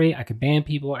moderate, I can ban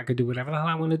people, I could do whatever the hell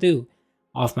I want to do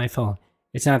off my phone.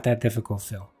 It's not that difficult,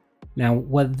 Phil. Now,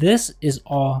 what this is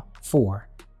all for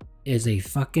is a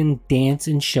fucking dance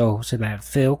and show so that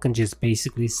Phil can just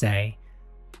basically say,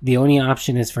 the only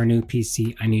option is for a new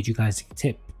PC. I need you guys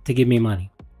to give me money.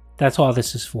 That's all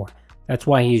this is for. That's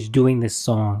why he's doing this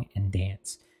song and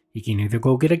dance. He can either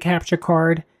go get a capture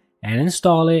card and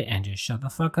install it and just shut the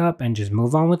fuck up and just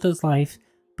move on with his life.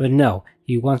 But no,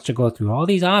 he wants to go through all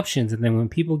these options, and then when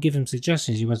people give him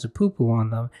suggestions, he wants to poo-poo on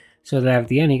them so that at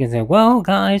the end he can say, well,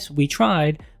 guys, we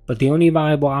tried, but the only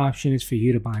viable option is for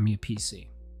you to buy me a PC.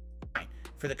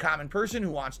 For the common person who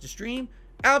wants to stream,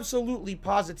 absolutely,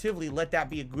 positively, let that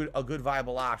be a good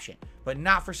viable option. But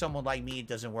not for someone like me, it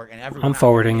doesn't work. And everyone I'm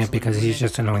forwarding it because he's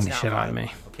just annoying the shit out of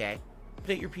me. Okay.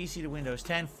 Update your PC to Windows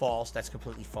 10. False. That's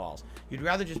completely false. You'd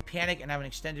rather just panic and have an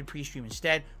extended pre-stream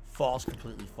instead. False.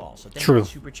 Completely false. So thank you for the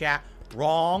super chat.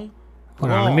 Wrong.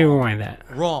 Hold on, let me rewind that.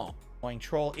 Wrong. Annoying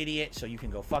troll idiot. So you can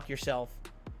go fuck yourself.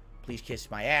 Please kiss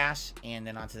my ass. And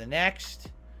then on to the next.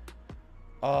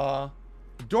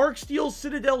 Dark steel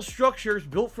citadel structures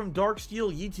built from dark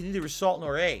steel yield to neither assault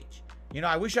nor age. You know,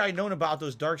 I wish I had known about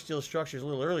those dark steel structures a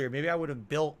little earlier. Maybe I would have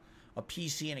built a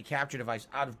PC and a capture device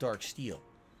out of dark steel.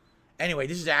 Anyway,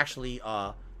 this is actually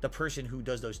the person who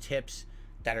does those tips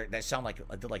that sound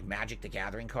like Magic the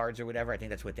Gathering cards or whatever. I think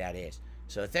that's what that is.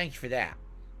 So thank you for that.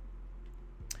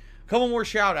 Couple more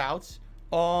shout outs.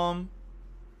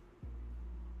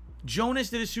 Jonas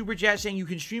did a super chat saying you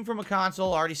can stream from a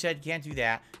console. Already said you can't do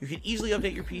that. You can easily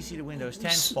update your PC to Windows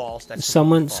 10. False. That's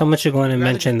someone should go in and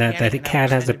mention that Cat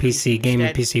has a PC,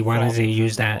 gaming PC. Why does he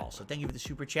use that? So thank you for the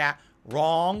super chat.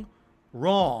 Wrong,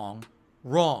 wrong,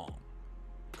 wrong.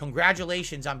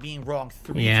 Congratulations on being wrong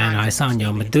 3 times. Yeah, no, I saw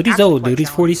him, but dude's old. Dude's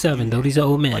 47. Dude's an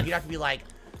old man. Like, you'd have to be like,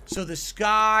 so the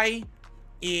sky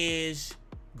is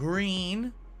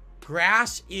green,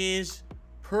 grass is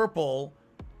purple,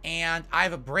 and I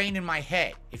have a brain in my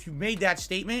head. If you made that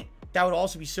statement, that would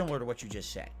also be similar to what you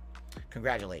just said.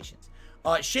 Congratulations.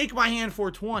 Shake My Hand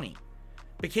 420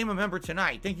 became a member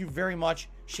tonight. Thank you very much,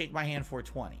 Shake My Hand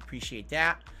 420. Appreciate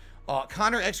that.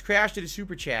 Connor X Crash did a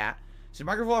super chat. So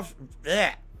Microsoft,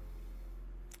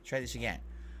 try this again.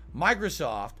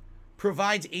 Microsoft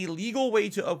provides a legal way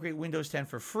to upgrade Windows 10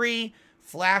 for free.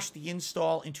 Flash the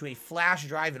install into a flash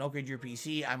drive and upgrade your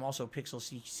PC. I'm also Pixel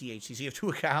CHCC. You have 2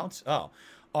 accounts.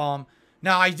 Now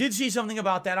I did see something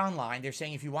about that online. They're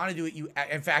saying if you want to do it,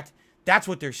 in fact, that's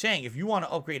what they're saying. If you want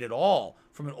to upgrade at all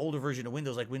from an older version of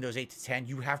Windows, like Windows 8 to 10,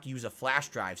 you have to use a flash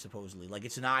drive, supposedly. Like,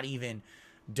 it's not even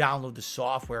download the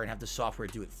software and have the software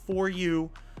do it for you.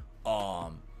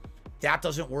 That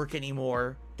doesn't work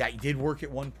anymore. That did work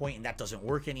at one point, and that doesn't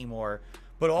work anymore.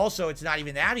 But also, it's not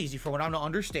even that easy for what I'm to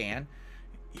understand.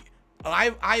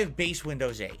 I have base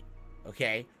Windows 8,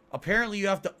 okay? Apparently, you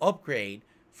have to upgrade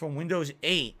from Windows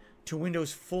 8 to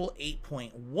Windows full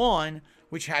 8.1,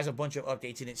 which has a bunch of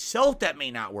updates in itself that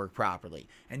may not work properly.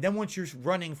 And then once you're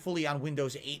running fully on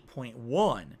Windows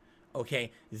 8.1,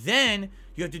 okay, then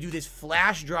you have to do this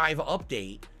flash drive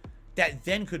update that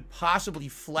then could possibly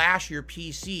flash your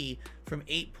PC from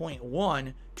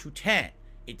 8.1 to 10.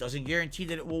 It doesn't guarantee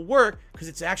that it will work because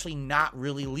it's actually not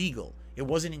really legal. It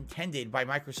wasn't intended by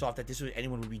Microsoft that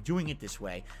anyone would be doing it this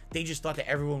way. They just thought that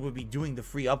everyone would be doing the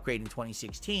free upgrade in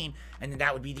 2016, and then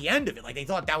that would be the end of it. Like, they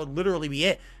thought that would literally be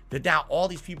it. But now all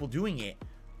these people doing it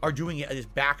are doing it this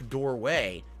backdoor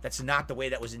way. That's not the way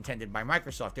that was intended by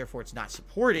Microsoft. Therefore, it's not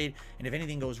supported. And if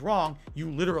anything goes wrong, you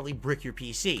literally brick your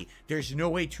PC. There's no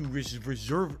way to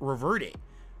revert it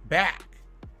back.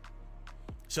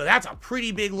 So that's a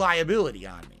pretty big liability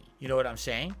on me. You know what I'm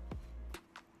saying?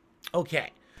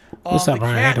 Okay. What's up, the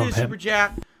Ryan? cat is super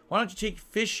chat. Why don't you take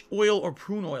fish oil or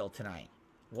prune oil tonight?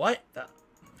 What?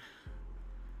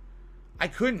 I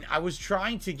couldn't. I was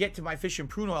trying to get to my fish and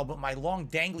prune oil, but my long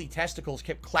dangly testicles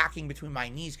kept clacking between my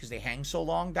knees because they hang so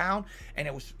long down, and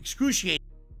it was excruciating.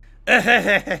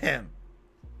 Okay.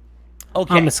 I'm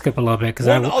gonna skip a little bit because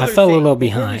I fell a little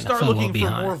behind. We start looking for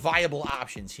more viable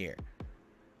options here.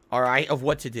 All right, of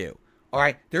what to do. All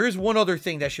right, there is one other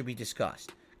thing that should be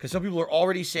discussed because some people are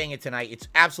already saying it tonight. It's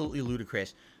absolutely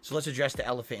ludicrous. So let's address the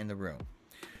elephant in the room.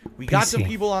 We got some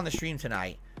people on the stream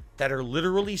tonight that are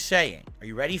literally saying, are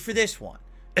you ready for this one?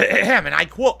 And I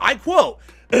quote,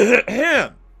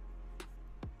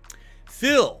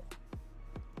 Phil,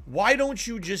 why don't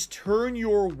you just turn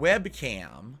your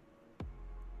webcam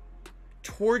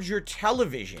towards your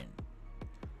television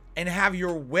and have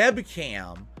your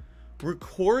webcam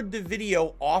record the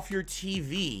video off your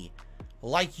TV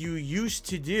like you used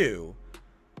to do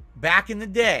back in the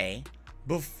day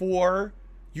before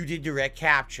you did direct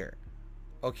capture?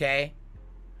 Okay?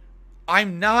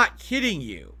 I'm not kidding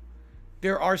you.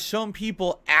 There are some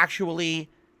people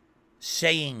actually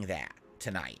saying that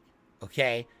tonight.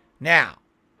 Okay? Now,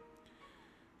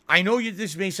 I know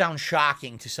this may sound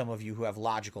shocking to some of you who have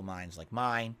logical minds like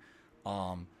mine.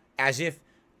 As if,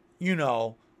 you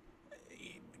know,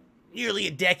 nearly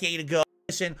a decade ago.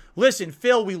 Listen,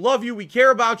 Phil, we love you. We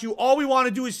care about you. All we want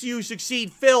to do is see you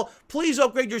succeed. Phil, please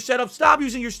upgrade your setup. Stop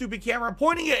using your stupid camera,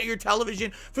 pointing it at your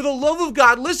television. For the love of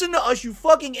God, listen to us, you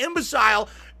fucking imbecile.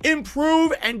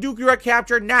 Improve and do direct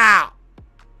capture now.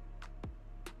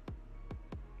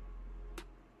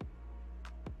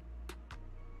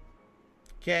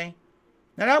 Okay?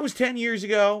 Now, that was 10 years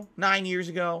ago, 9 years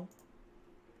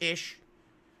ago-ish.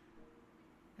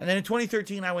 And then in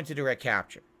 2013, I went to direct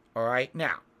capture. All right?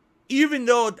 Now, even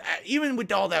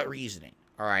with all that reasoning,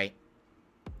 all right,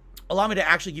 allow me to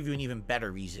actually give you an even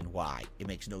better reason why it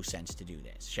makes no sense to do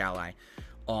this, shall I?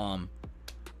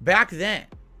 Back then,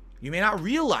 you may not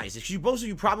realize this. Most of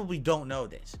you probably don't know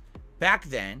this. Back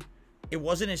then, it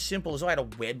wasn't as simple as, oh, I had a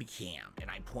webcam and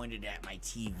I pointed at my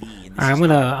TV. And I'm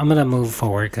gonna move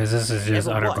forward because this is just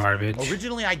utter garbage.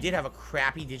 Originally, I did have a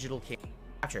crappy digital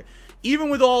capture. Even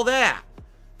with all that,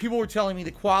 people were telling me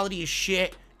the quality is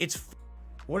shit. It's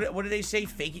what do they say?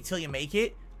 Fake it till you make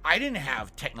it. I didn't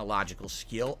have technological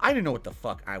skill. I didn't know what the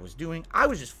fuck I was doing. I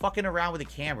was just fucking around with a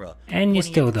camera. And you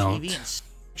still don't. TV and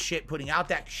shit, putting out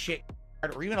that shit.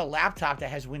 Or even a laptop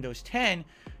that has Windows 10,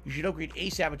 you should upgrade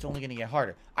ASAP. It's only going to get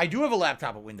harder. I do have a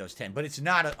laptop with Windows 10, but it's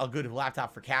not a good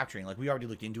laptop for capturing. Like, we already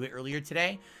looked into it earlier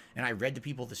today, and I read to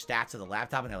people the stats of the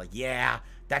laptop, and they're like, yeah,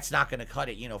 that's not going to cut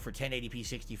it. You know, for 1080p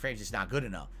 60 frames, it's not good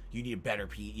enough. You need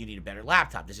a better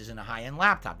laptop. This isn't a high-end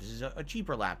laptop. This is a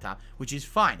cheaper laptop, which is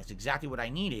fine. It's exactly what I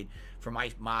needed for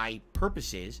my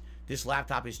purposes. This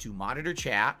laptop is to monitor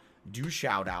chat, do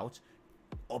shout-outs,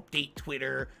 update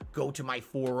Twitter, go to my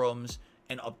forums,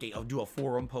 and update. I'll do a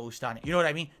forum post on it. You know what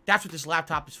I mean? That's what this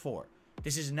laptop is for.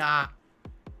 This is not,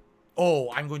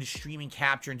 oh, I'm going to stream and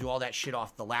capture and do all that shit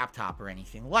off the laptop or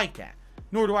anything like that.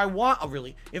 Nor do I want a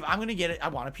really, if I'm going to get it, I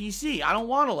want a PC. I don't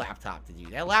want a laptop to do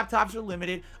that. Laptops are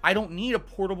limited. I don't need a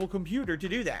portable computer to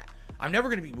do that. I'm never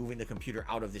going to be moving the computer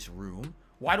out of this room.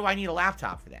 Why do I need a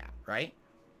laptop for that, right?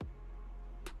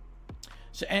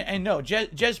 So, and no,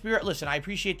 Jez Spirit, listen, I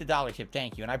appreciate the dollar tip.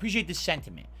 Thank you. And I appreciate the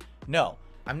sentiment. No,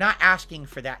 I'm not asking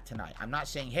for that tonight. I'm not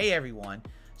saying, hey, everyone,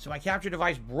 so my capture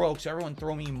device broke, so everyone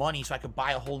throw me money so I could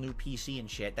buy a whole new PC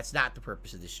and shit. That's not the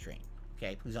purpose of this stream.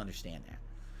 Okay, please understand that.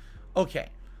 Okay.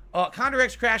 Condor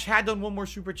X Crash had done one more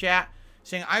super chat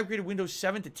saying, I upgraded Windows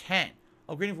 7 to 10.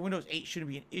 Upgrading for Windows 8 shouldn't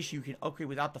be an issue. You can upgrade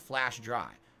without the flash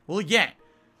drive. Well, again,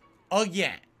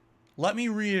 let me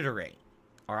reiterate.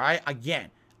 All right? Again,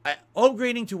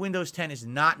 upgrading to Windows 10 is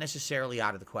not necessarily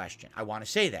out of the question. I want to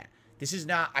say that. This is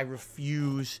not, I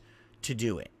refuse to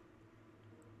do it.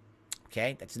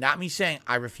 Okay? That's not me saying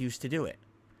I refuse to do it.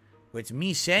 What's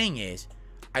me saying is,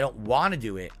 I don't want to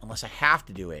do it unless I have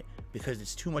to do it because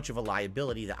it's too much of a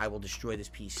liability that I will destroy this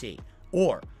PC.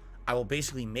 Or I will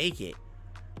basically make it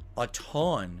a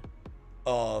ton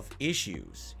of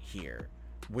issues here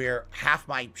where half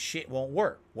my shit won't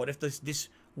work. What if this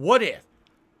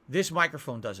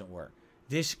microphone doesn't work?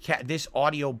 This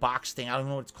audio box thing, I don't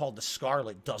know what it's called, the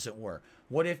Scarlett, doesn't work.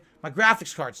 What if my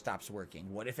graphics card stops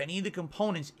working? What if any of the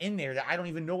components in there that I don't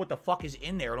even know what the fuck is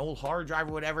in there, an old hard drive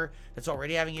or whatever that's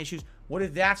already having issues, what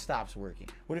if that stops working?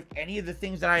 What if any of the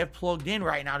things that I have plugged in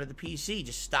right now to the PC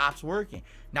just stops working?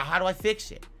 Now, how do I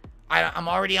fix it? I'm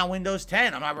already on Windows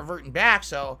 10. I'm not reverting back,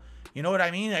 so you know what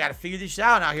I mean? I got to figure this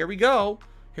out. Now, here we go.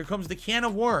 Here comes the can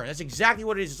of worms. That's exactly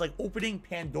what it is. It's like opening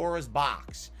Pandora's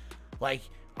box. Like,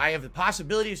 I have the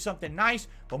possibility of something nice,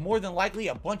 but more than likely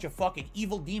a bunch of fucking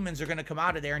evil demons are going to come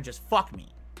out of there and just fuck me.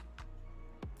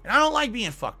 And I don't like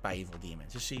being fucked by evil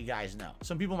demons, just so you guys know.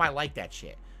 Some people might like that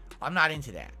shit. I'm not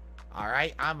into that. All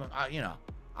right? You know,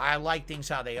 I like things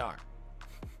how they are.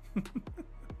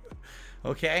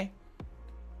 Okay?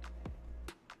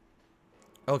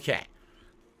 Okay.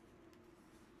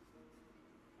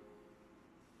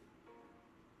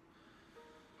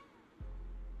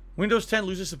 Windows 10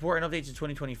 loses support and updates in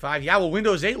 2025. Yeah, well,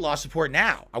 Windows 8 lost support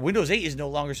now. Windows 8 is no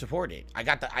longer supported. I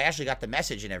actually got the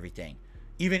message and everything.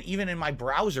 Even in my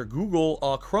browser, Google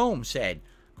Chrome said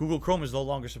Google Chrome is no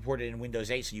longer supported in Windows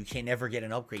 8, so you can never get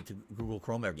an upgrade to Google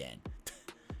Chrome again.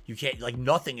 You can't, like,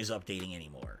 nothing is updating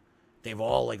anymore. They've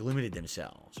all, like, limited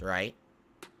themselves, right?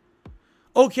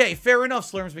 Okay, fair enough,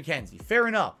 Slurms McKenzie. Fair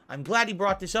enough. I'm glad he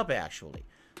brought this up, actually.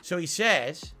 So he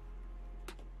says,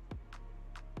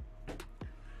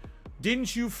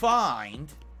 didn't you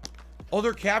find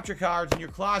other capture cards in your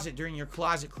closet during your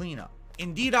closet cleanup?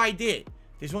 Indeed, I did.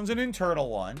 This one's an internal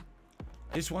one.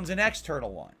 This one's an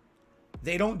external one.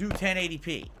 They don't do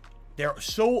 1080p. They're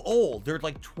so old. They're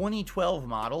like 2012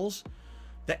 models.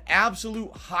 The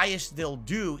absolute highest they'll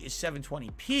do is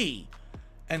 720p.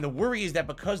 And the worry is that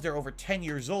because they're over 10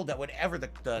 years old, that whatever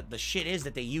the shit is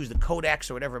that they use, the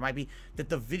codecs or whatever it might be, that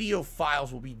the video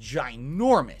files will be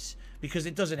ginormous because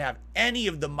it doesn't have any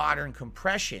of the modern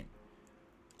compression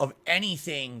of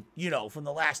anything, you know, from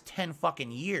the last 10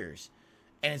 fucking years.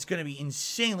 And it's going to be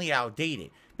insanely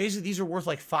outdated. Basically, these are worth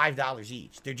like $5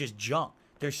 each. They're just junk.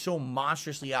 They're so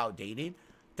monstrously outdated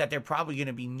that they're probably going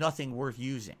to be nothing worth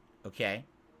using. Okay?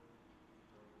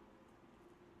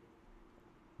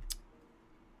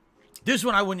 This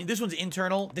one I wouldn't. This one's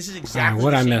internal. This is exactly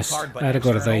what the I same missed. card, but I had to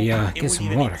go to the it get wouldn't some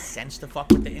even water. make sense to fuck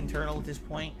with the internal at this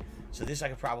point. So this I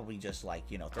could probably just, like,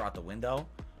 you know, throw out the window.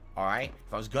 All right.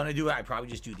 If I was gonna do it, I'd probably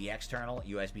just do the external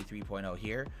USB 3.0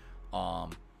 here.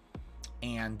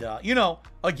 You know,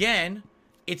 again,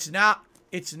 it's not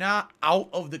out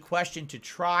of the question to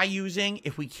try using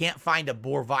if we can't find a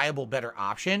more viable, better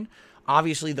option.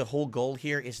 Obviously, the whole goal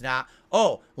here is not,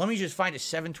 oh, let me just find a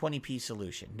 720p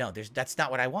solution. No, that's not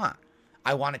what I want.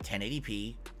 I want a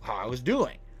 1080p how I was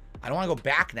doing. I don't want to go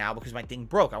back now because my thing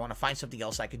broke. I want to find something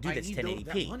else I could do that's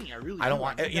 1080p. I don't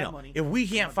want, you know, if we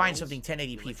can't find something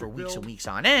 1080p for weeks and weeks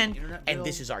on end, and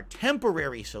this is our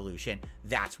temporary solution,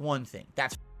 that's one thing.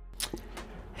 That's...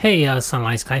 Hey,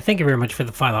 Sunlight Sky, thank you very much for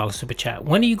the $5 super chat.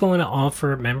 When are you going to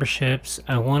offer memberships?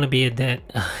 I want to be a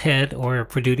Dent-Head or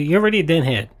for duty. You're already a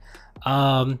Dent-Head.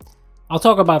 I'll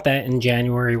talk about that in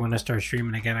January when I start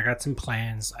streaming again. I got some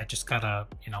plans. I just gotta,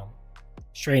 you know,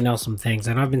 straighten out some things,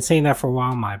 and I've been saying that for a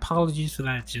while. My apologies for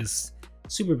that. Just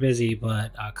super busy,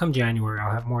 but come January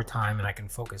I'll have more time and I can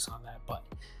focus on that.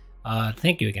 But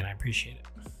thank you again. I appreciate it.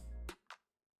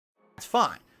 That's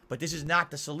fine, but this is not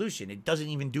the solution. It doesn't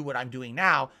even do what I'm doing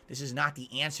now. This is not the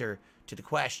answer to the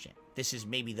question. This is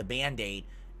maybe the band-aid,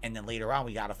 and then later on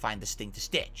we gotta find this thing to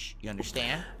stitch. You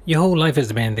understand? Your whole life is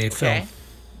a band-aid, okay.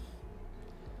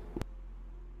 Phil.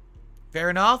 Fair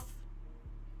enough.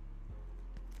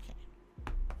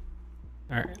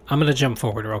 Alright, I'm gonna jump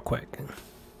forward real quick.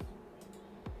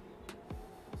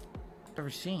 Never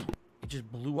seen. It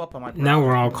just blew up on my... Now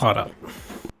we're all caught up.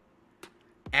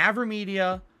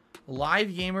 Avermedia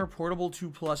Live Gamer Portable 2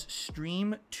 Plus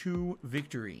Stream 2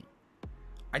 Victory.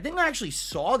 I think I actually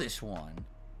saw this one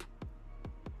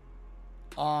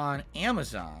on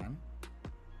Amazon.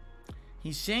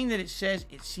 He's saying that it says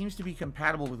it seems to be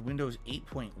compatible with Windows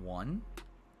 8.1.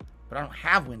 But I don't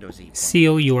have Windows 8.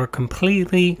 Seal, you are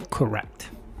completely correct.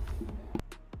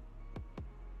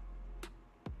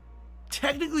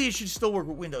 technically it should still work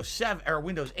with Windows 7 or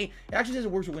Windows 8. It actually says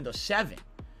it works with Windows 7.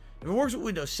 If it works with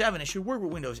Windows 7, it should work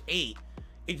with Windows 8.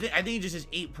 I think it just says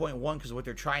 8.1 because what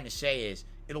they're trying to say is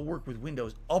it'll work with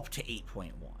Windows up to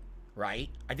 8.1, right?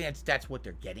 I think that's what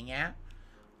they're getting at.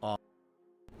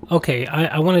 Okay,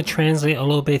 I want to translate a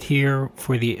little bit here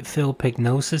for the Phil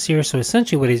Pignosis here. So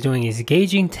essentially what he's doing is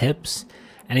gauging tips,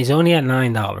 and he's only at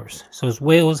 $9. So his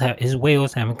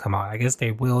whales haven't come out. I guess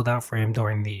they whaled out for him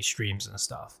during the streams and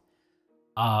stuff.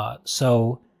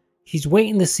 So he's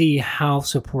waiting to see how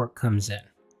support comes in.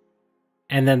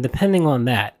 And then depending on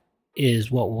that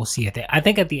is what we'll see at the end. I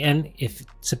think at the end, if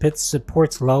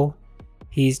support's low,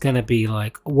 he's going to be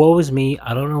like, woe is me,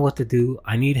 I don't know what to do,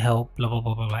 I need help, blah, blah,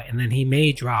 blah, blah, blah. And then he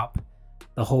may drop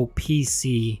the whole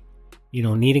PC, you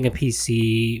know, needing a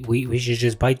PC, we should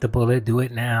just bite the bullet, do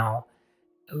it now.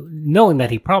 Knowing that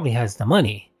he probably has the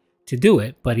money to do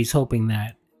it, but he's hoping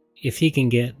that if he can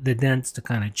get the Dents to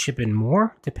kind of chip in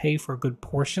more to pay for a good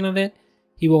portion of it,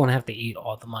 he won't have to eat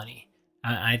all the money.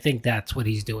 I think that's what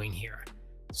he's doing here.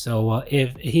 So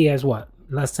if he has, what,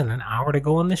 less than an hour to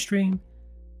go on the stream,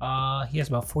 he has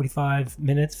about 45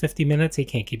 minutes, 50 minutes. He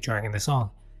can't keep dragging this on.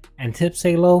 And tips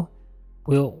say low,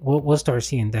 we'll start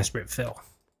seeing Desperate Phil.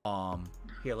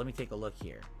 Here, let me take a look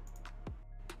here.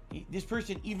 This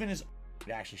person even is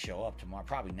would actually show up tomorrow.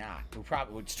 Probably not.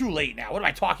 It's too late now. What am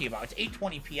I talking about? It's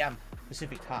 8:20 p.m.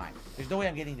 Pacific time. There's no way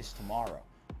I'm getting this tomorrow.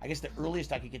 I guess the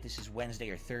earliest I could get this is Wednesday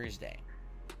or Thursday.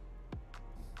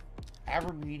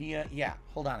 Media, yeah,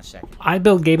 hold on a second. I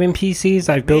build gaming PCs.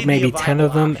 I've built maybe 10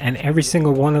 of them, and every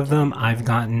single one of them I've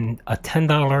gotten a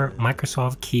 $10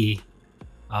 Microsoft key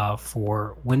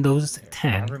for Windows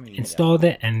 10, installed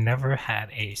it, and never had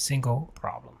a single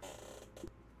problem.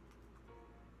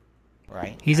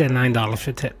 Right. He's at $9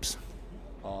 for tips.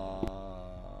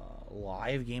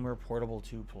 Live Gamer Portable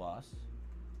 2 Plus.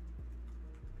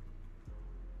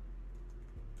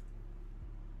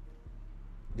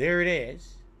 There it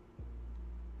is.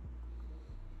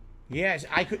 Yes,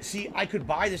 I could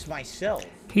buy this myself.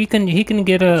 He can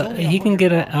get a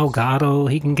Elgato.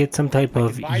 He can get some type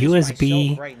of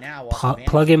USB right now,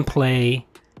 plug and play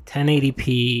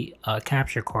 1080p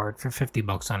capture card for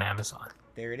 $50 on Amazon.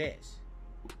 There it is.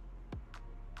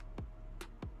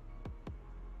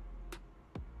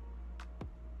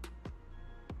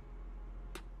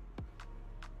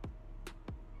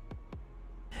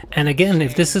 And again,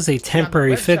 if this is a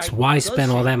temporary fix, why spend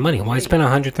all that money? Why spend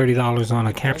 $130 on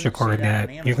a capture card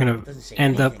that you're going to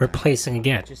end up replacing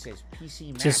again?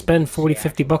 Just spend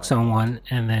 $40-50 on one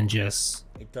and then just...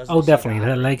 Oh, definitely.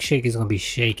 That leg shake is going to be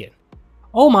shaking.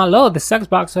 Oh my lord, the sex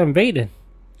box are invaded.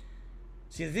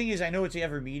 See, the thing is, I know it's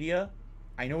Evermedia.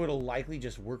 I know it'll likely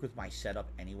just work with my setup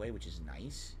anyway, which is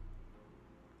nice.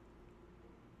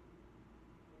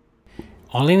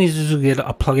 All he needs to do is get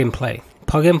a plug and play.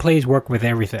 Plug and plays work with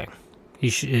everything. He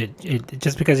should,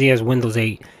 just because he has Windows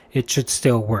 8, it should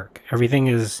still work. Everything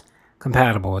is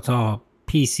compatible. It's all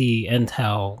PC,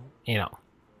 Intel, you know.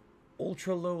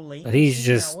 Ultra low latency.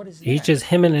 But he's just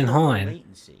hemming and hawing,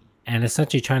 and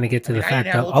essentially trying to get to the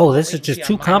fact that, oh, this is just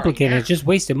too complicated. It's just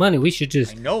wasted money. We should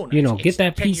just, you know, get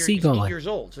that PC going.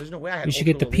 We should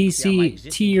get the PC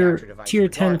tier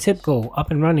 10 tip go up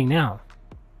and running now.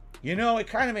 You know, it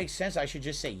kind of makes sense. I should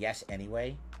just say yes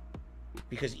anyway.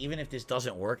 Because even if this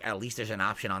doesn't work, at least there's an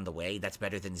option on the way. That's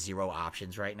better than 0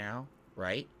 options right now,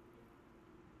 right?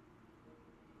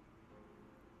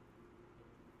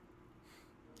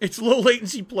 It's low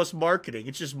latency plus marketing.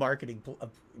 It's just marketing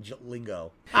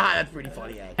lingo. Ah, that's pretty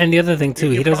funny. Actually. And the other thing too,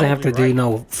 he doesn't have to do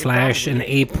no Flash and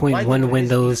 8.1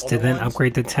 Windows to then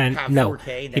upgrade to 10. No,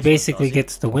 he basically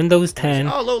gets the Windows 10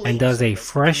 and does a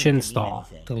fresh install.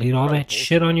 Delete all that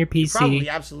shit on your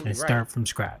PC and start from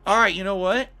scratch. All right, you know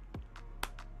what?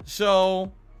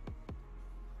 So,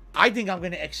 I think I'm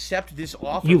going to accept this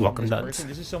offer from this person.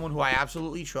 This is someone who I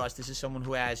absolutely trust. This is someone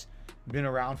who has been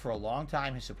around for a long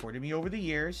time, has supported me over the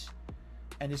years.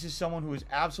 And this is someone who is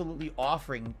absolutely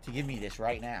offering to give me this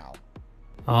right now.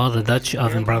 Oh, the Dutch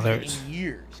Oven Brothers.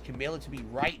 Years. Can mail it to me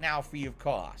right now free of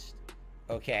cost.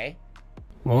 Okay?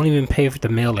 Won't even pay for to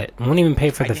mail it. Won't even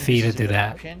pay for the fee to do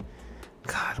that.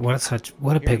 God,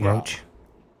 what a pig roach.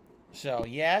 So,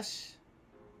 yes.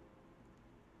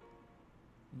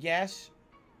 Yes,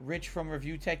 Rich from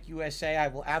Review Tech USA. I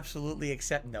will absolutely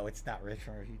accept. No, it's not Rich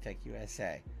from Review Tech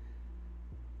USA.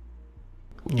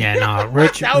 Yeah, no,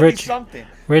 Rich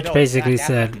basically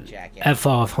said, "F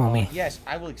off, homie." Yes,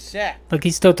 I will accept. Look,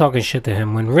 he's still talking shit to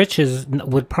him. When Rich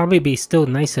would probably be still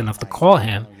nice enough to call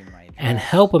him and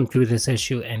help him through this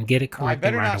issue and get it corrected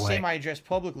right away. I better not say my address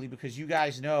publicly because you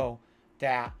guys know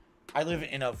that I live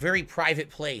in a very private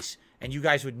place and you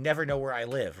guys would never know where I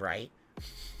live, right?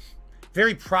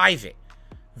 Very private.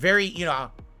 Very, you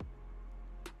know,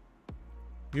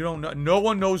 you don't know, no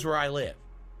one knows where I live.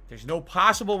 There's no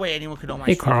possible way anyone could know my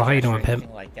Hey Carl, how you doing,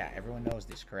 pimp? Like that. Everyone knows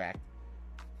this, correct?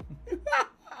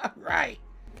 Right.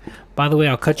 By the way,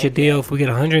 I'll cut your deal. If we get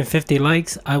 150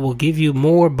 likes, I will give you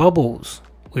more bubbles.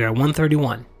 We are at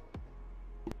 131.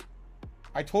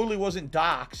 I totally wasn't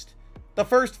doxxed. The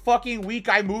first fucking week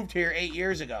I moved here 8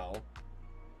 years ago.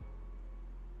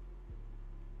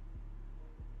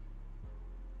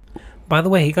 By the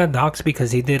way, he got doxxed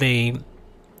because he did a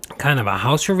kind of a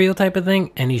house reveal type of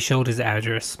thing, and he showed his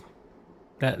address.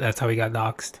 That's how he got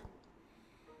doxxed.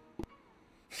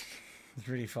 It's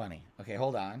pretty funny. Okay,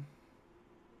 hold on.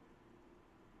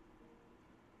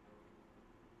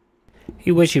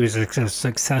 He wished he was as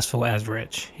successful as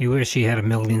Rich. He wished he had 1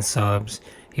 million subs.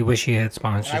 He wished he had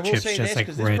sponsorships just like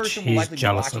Rich. He's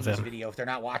jealous of him. This video if they're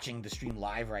not watching the stream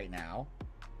live right now.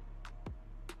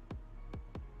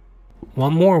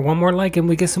 One more like, and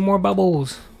we get some more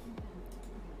bubbles.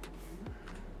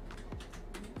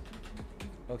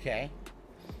 Okay.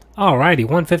 Alrighty,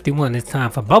 151. It's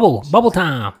time for bubble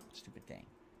time. Stupid thing.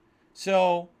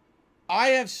 So, I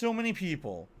have so many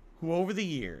people who over the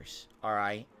years, all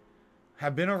right,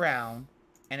 have been around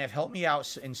and have helped me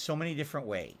out in so many different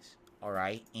ways, all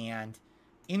right? And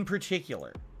in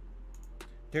particular,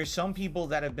 there's some people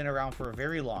that have been around for a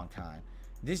very long time.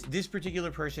 This particular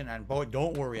person, and boy,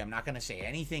 don't worry, I'm not going to say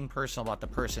anything personal about the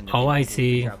person. Oh, I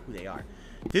see. Figure out who they are.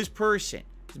 This person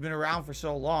has been around for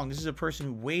so long. This is a person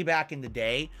who way back in the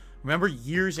day, remember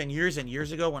years and years and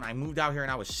years ago when I moved out here and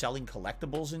I was selling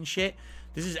collectibles and shit?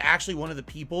 This is actually one of the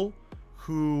people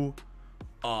who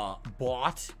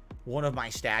bought one of my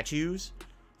statues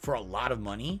for a lot of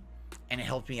money, and it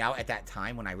helped me out at that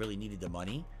time when I really needed the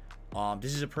money.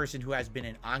 This is a person who has been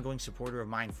an ongoing supporter of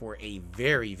mine for a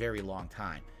very, very long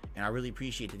time. And I really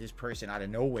appreciate that this person out of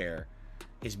nowhere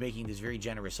is making this very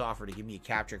generous offer to give me a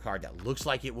capture card that looks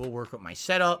like it will work with my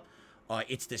setup.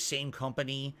 It's the same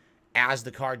company as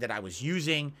the card that I was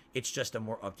using. It's just a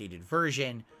more updated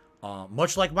version.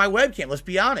 Much like my webcam, let's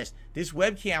be honest. This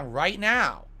webcam right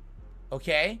now,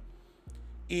 okay,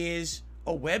 is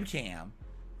a webcam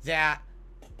that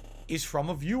is from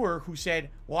a viewer who said,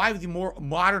 well, I have the more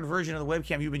modern version of the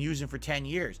webcam you've been using for 10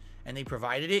 years. And they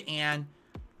provided it, and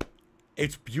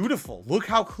it's beautiful. Look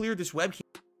how clear this webcam.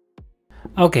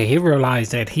 Okay, he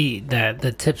realized that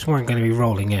the tips weren't going to be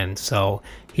rolling in. So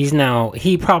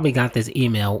he probably got this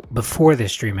email before the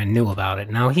stream and knew about it.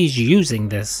 Now he's using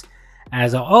this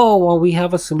as oh, well, we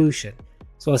have a solution.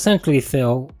 So essentially,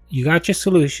 Phil, you got your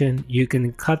solution. You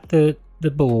can cut the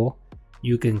bull.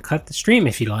 You can cut the stream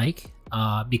if you like.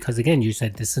 Because again, you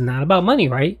said this is not about money,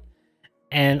 right?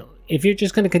 And if you're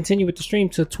just going to continue with the stream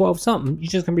to 12 something, you're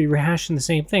just going to be rehashing the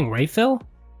same thing, right, Phil?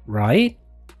 Right?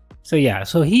 So yeah,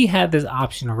 so he had this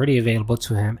option already available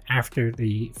to him after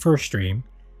the first stream.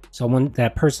 So when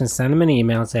that person sent him an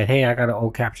email and said, hey, I got an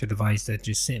old capture device that's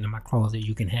just sitting in my closet,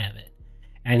 you can have it.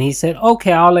 And he said,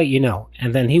 okay, I'll let you know.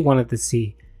 And then he wanted to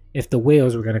see if the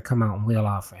wheels were going to come out and wheel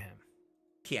out for him.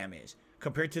 Cam is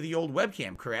compared to the old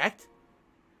webcam, correct?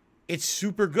 It's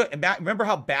super good. And remember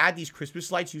how bad these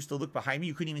Christmas lights used to look behind me?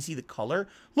 You couldn't even see the color.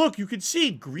 Look, you could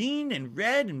see green and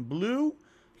red and blue.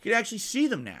 You could actually see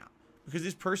them now because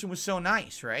this person was so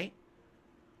nice, right?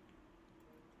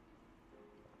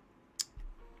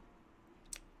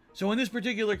 So in this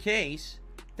particular case,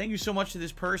 thank you so much to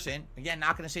this person. Again,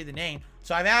 not going to say the name.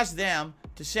 So I've asked them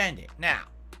to send it. Now,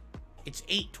 it's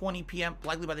 8:20 p.m.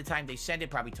 Likely by the time they send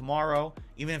it, probably tomorrow.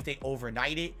 Even if they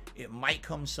overnight it, it might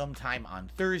come sometime on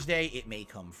Thursday. It may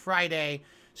come Friday.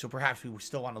 So perhaps we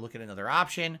still want to look at another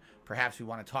option. Perhaps we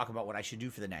want to talk about what I should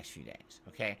do for the next few days.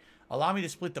 Okay? Allow me to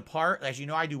split the part. As you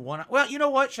know, I do one. Well, you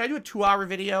know what? Should I do a 2-hour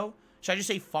video? Should I just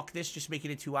say fuck this? Just make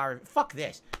it a 2-hour. Fuck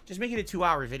this. Just make it a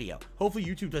 2-hour video. Hopefully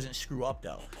YouTube doesn't screw up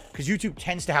though, because YouTube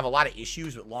tends to have a lot of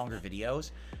issues with longer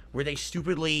videos where they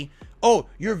stupidly, oh,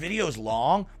 your video's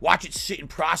long. Watch it sit in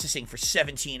processing for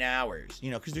 17 hours.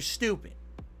 You know, because they're stupid.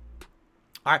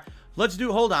 All right, let's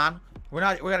do. Hold on. We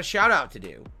got a shout out to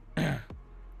do.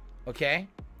 Okay,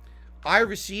 I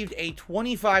received a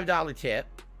 $25 tip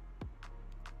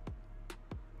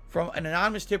from an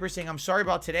anonymous tipper saying, I'm sorry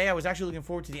about today. I was actually looking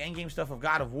forward to the endgame stuff of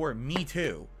God of War. Me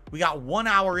too. We got 1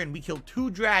 hour in. We killed 2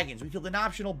 dragons. We killed an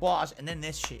optional boss. And then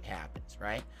this shit happens,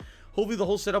 right? Hopefully the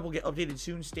whole setup will get updated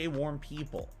soon. Stay warm,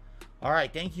 people. All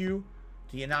right. Thank you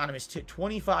to the anonymous tip.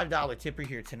 $25 tipper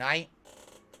here tonight.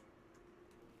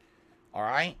 All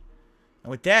right.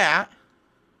 And with that,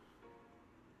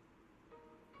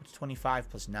 what's 25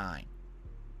 plus 9?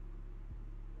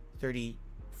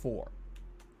 34.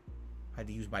 I had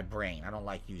to use my brain. I don't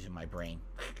like using my brain.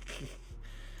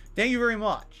 Thank you very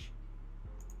much.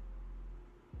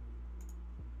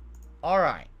 All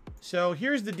right. So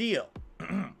here's the deal.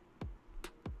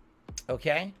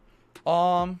 Okay.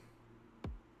 Thank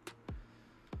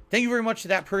you very much to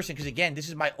that person, because again, this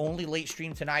is my only late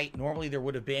stream tonight. Normally there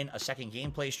would have been a second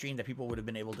gameplay stream that people would have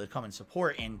been able to come and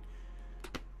support, and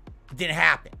it didn't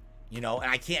happen, you know.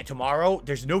 And I can't tomorrow.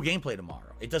 There's no gameplay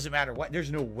tomorrow. It doesn't matter what.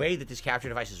 There's no way that this capture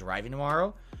device is arriving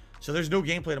tomorrow, so there's no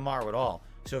gameplay tomorrow at all.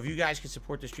 So if you guys can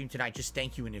support the stream tonight, just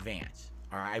thank you in advance.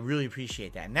 All right, I really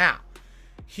appreciate that. Now,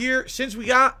 here, since we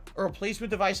got a replacement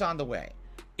device on the way,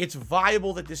 it's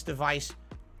viable that this device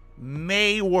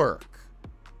may work.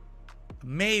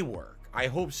 May work. I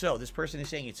hope so. This person is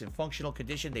saying it's in functional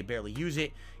condition. They barely use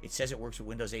it. It says it works with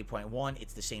Windows 8.1.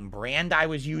 It's the same brand I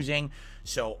was using.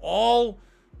 So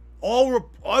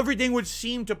everything would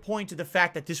seem to point to the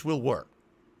fact that this will work.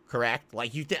 Correct?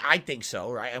 Like I think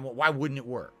so, right? And why wouldn't it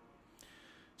work?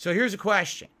 So here's a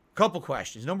question. Couple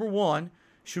questions. Number one,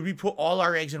 should we put all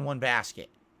our eggs in one basket?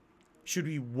 Should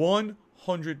we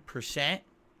 100%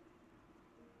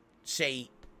 say,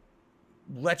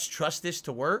 let's trust this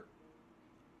to work?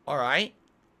 All right.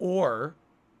 Or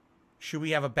should we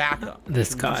have a backup?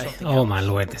 This guy. Oh my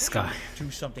lord, this guy.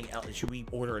 Do something else. Should we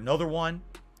order another one?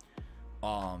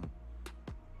 You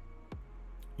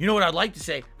know what I'd like to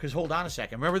say? Because hold on a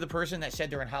second. Remember the person that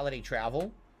said they're in holiday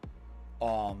travel?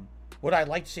 What I'd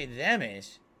like to say to them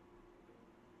is,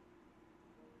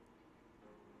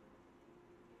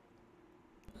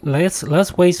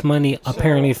 let's waste money.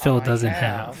 Apparently, Phil doesn't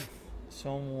have.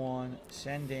 Someone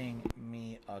sending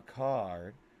me a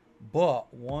card,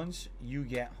 but once you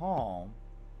get home,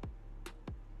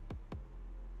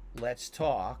 let's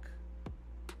talk.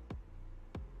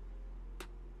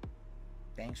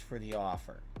 Thanks for the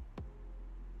offer.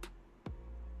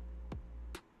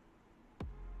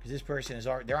 Because this person is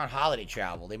they're on holiday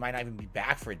travel. They might not even be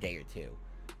back for a day or two.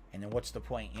 And then what's the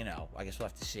point? You know, I guess we'll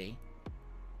have to see.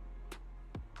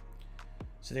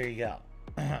 So there you go.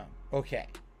 Okay.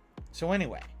 So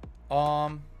anyway,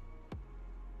 why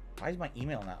is my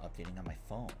email not updating on my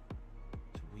phone?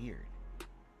 It's weird.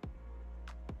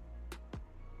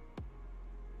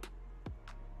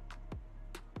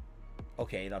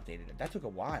 Okay, it updated it. That took a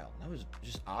while. That was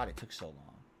just odd. It took so long.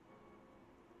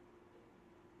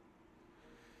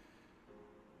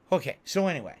 Okay, so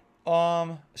anyway,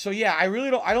 so yeah,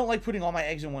 I don't like putting all my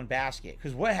eggs in one basket,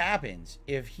 because what happens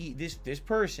if this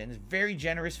person, this very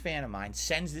generous fan of mine,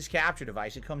 sends this capture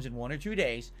device, it comes in 1 or 2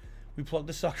 days, we plug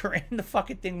the sucker in, the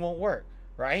fucking thing won't work,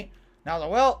 right? Now, like,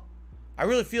 well, I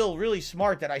really feel really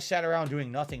smart that I sat around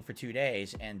doing nothing for 2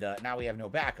 days, and now we have no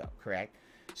backup, correct?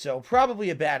 So probably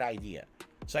a bad idea.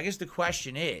 So I guess the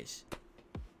question is,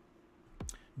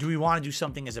 do we want to do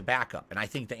something as a backup? And I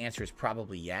think the answer is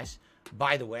probably yes.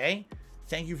 By the way,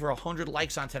 thank you for 100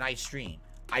 likes on tonight's stream.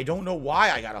 I don't know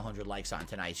why I got 100 likes on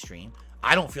tonight's stream.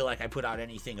 I don't feel like I put out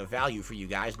anything of value for you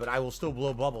guys, but I will still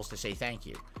blow bubbles to say thank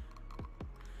you.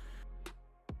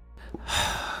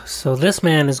 So this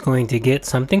man is going to get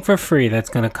something for free that's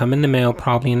going to come in the mail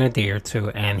probably in a day or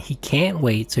two, and he can't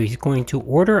wait, so he's going to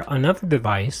order another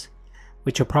device,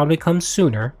 which will probably come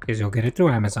sooner because you'll get it through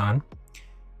Amazon.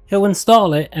 He'll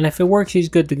install it, and if it works, he's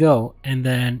good to go. And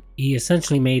then he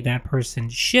essentially made that person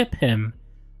ship him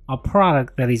a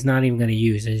product that he's not even going to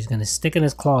use. He's going to stick in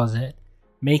his closet,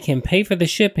 make him pay for the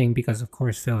shipping, because of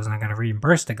course Phil is not going to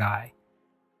reimburse the guy,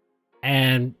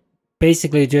 and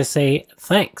basically just say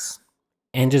thanks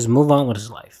and just move on with his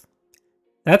life.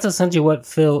 That's essentially what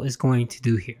Phil is going to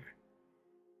do here.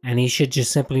 And he should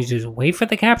just simply just wait for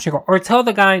the capture card, or tell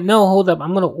the guy, no, hold up,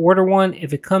 I'm going to order one.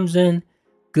 If it comes in,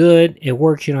 good, it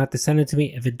works, you don't have to send it to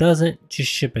me. If it doesn't,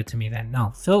 just ship it to me then.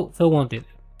 No, Phil won't do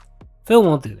that. Phil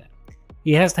won't do that.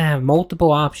 He has to have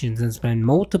multiple options and spend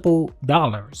multiple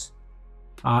dollars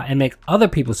and make other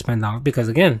people spend dollars, because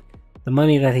again, the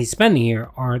money that he's spending here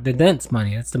are the Dent's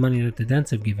money. That's the money that the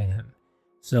Dents have given him.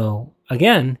 So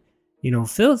again, you know,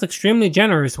 Phil is extremely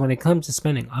generous when it comes to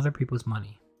spending other people's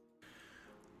money.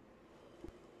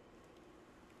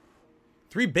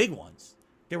 3 big ones.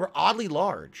 They were oddly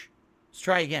large. Let's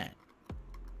try again.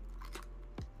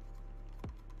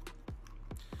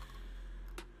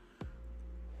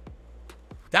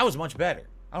 That was much better.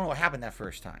 I don't know what happened that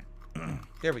first time.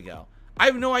 There we go. I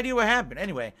have no idea what happened.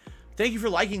 Anyway, thank you for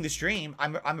liking the stream.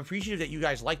 I'm appreciative that you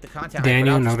guys like the content.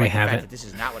 Daniel, no, they haven't. This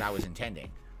is not what I was intending.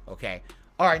 Okay.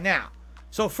 All right, now.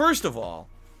 So first of all,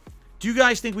 do you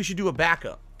guys think we should do a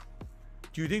backup?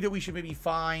 Do you think that we should maybe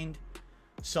find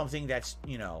something that's,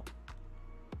 you know,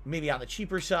 maybe on the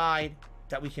cheaper side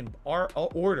that we can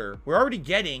order? We're already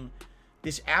getting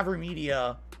this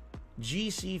AverMedia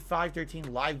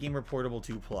GC513 Live Gamer Portable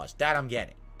 2 Plus. That I'm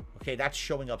getting. Okay, that's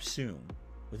showing up soon,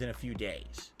 within a few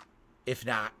days. If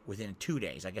not, within 2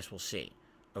 days. I guess we'll see.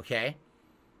 Okay?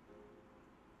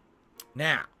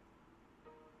 Now,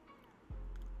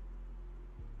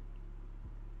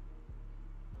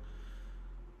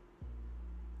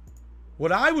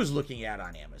 what I was looking at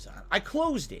on Amazon, I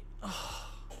closed it. Oh.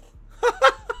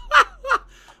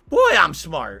 Boy, I'm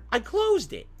smart. I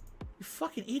closed it. You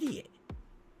fucking idiot.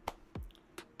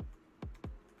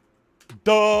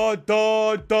 Duh.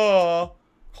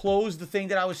 Closed the thing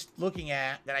that I was looking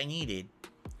at that I needed.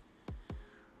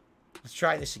 Let's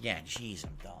try this again. Jeez,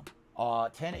 I'm dumb.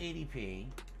 1080p.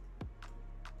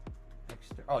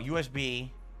 Oh,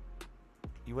 USB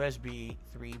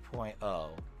 3.0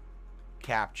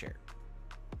 capture.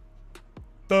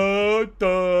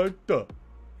 Duh.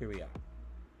 Here we go.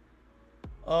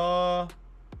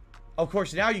 Of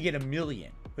course, now you get 1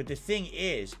 million. But the thing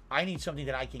is, I need something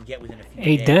that I can get within a few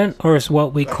days. A dent, or is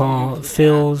what we call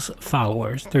Phil's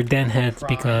followers. They're dent heads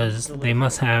because they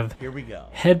must have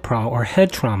head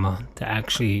trauma to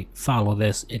actually follow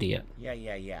this idiot.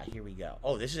 Yeah. Here we go.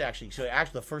 Oh, this is actually... So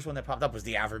actually, the first one that popped up was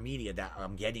the Avermedia that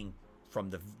I'm getting from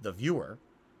the viewer.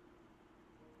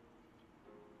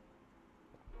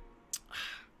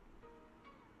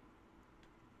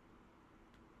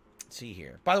 Let's see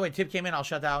here. By the way, tip came in. I'll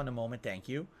shut that out in a moment. Thank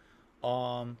you.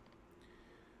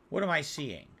 What am I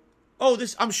seeing? Oh,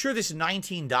 I'm sure this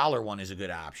 $19 one is a good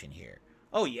option here.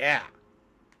 Oh, yeah.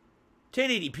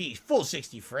 1080p, full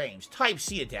 60 frames,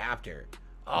 Type-C adapter.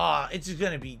 It's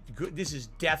going to be good. This is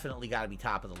definitely got to be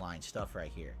top of the line stuff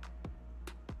right here.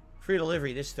 Free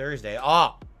delivery this Thursday.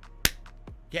 Oh,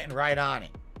 getting right on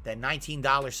it. That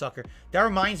 $19 sucker. That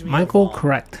reminds me Michael,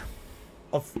 correct.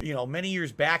 Many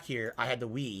years back here, I had the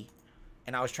Wii.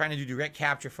 And I was trying to do direct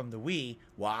capture from the Wii.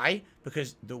 Why?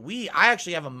 Because the Wii, I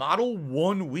actually have a Model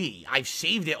 1 Wii. I've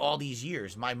saved it all these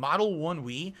years. My Model 1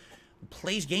 Wii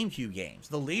plays GameCube games.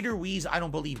 The later Wiis, I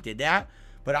don't believe, did that.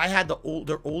 But I had the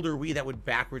older Wii that would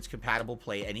backwards compatible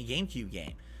play any GameCube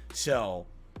game. So,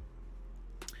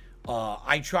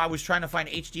 I was trying to find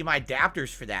HDMI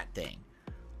adapters for that thing.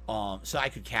 So I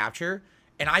could capture.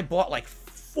 And I bought like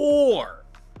 4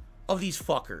 of these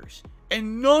fuckers.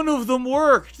 And none of them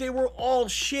worked. They were all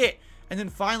shit. And then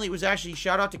finally, it was actually,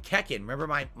 shout out to Kekin. Remember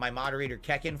my moderator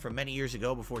Kekin from many years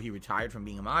ago before he retired from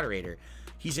being a moderator?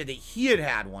 He said that he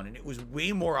had one, and it was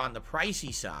way more on the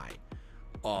pricey side.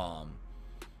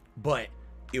 But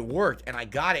it worked, and I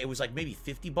got it. It was like maybe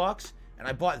 50 bucks. And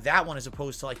I bought that one as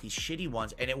opposed to like these shitty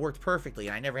ones, and it worked perfectly,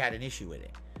 and I never had an issue with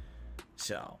it.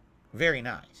 So, very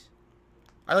nice.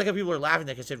 I like how people are laughing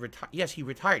that I said, yes, he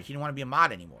retired. He didn't want to be a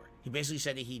mod anymore. He basically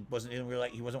said that he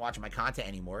wasn't watching my content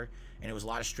anymore, and it was a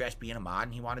lot of stress being a mod,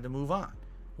 and he wanted to move on.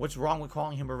 What's wrong with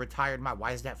calling him a retired mod?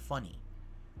 Why is that funny?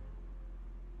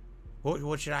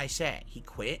 What should I say? He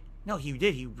quit? No, he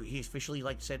did. He officially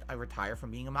said, I retire from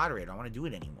being a moderator. I don't want to do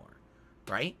it anymore.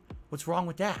 Right? What's wrong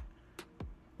with that?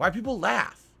 Why do people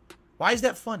laugh? Why is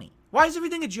that funny? Why is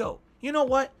everything a joke? You know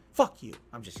what? Fuck you.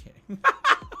 I'm just kidding.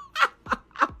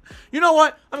 You know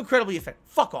what? I'm incredibly offended.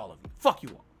 Fuck all of you. Fuck you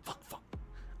all. Fuck.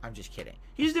 I'm just kidding.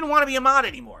 He just didn't want to be a mod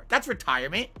anymore. That's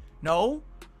retirement. No.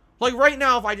 Like right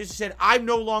now, if I just said, I'm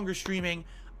no longer streaming,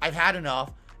 I've had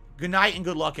enough, good night and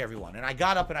good luck, everyone. And I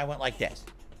got up and I went like this.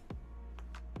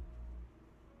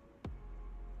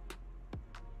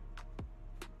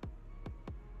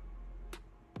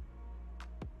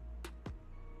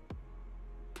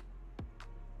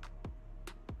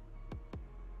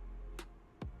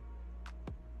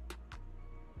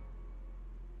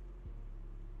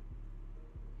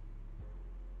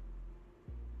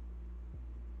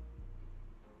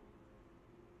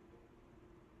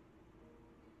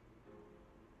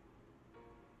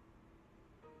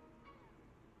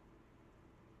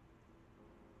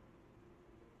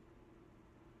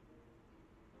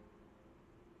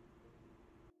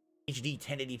 HD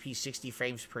 1080p 60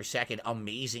 frames per second,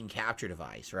 amazing capture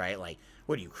device, right? Like,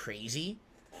 what are you, crazy?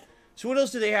 So what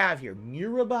else do they have here?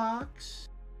 Mirabox?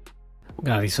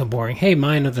 God, he's so boring. Hey,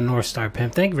 Mine of the North Star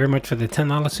Pimp, thank you very much for the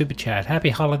 $10 super chat.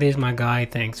 Happy holidays, my guy.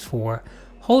 Thanks for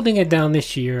holding it down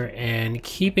this year and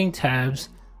keeping tabs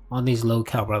on these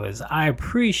low-cal brothers. I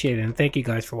appreciate it, and thank you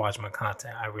guys for watching my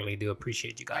content. I really do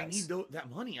appreciate you guys. I need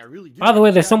that money. I really do. By the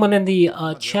way, there's someone in the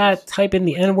chat typing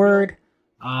the N-word.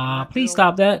 Please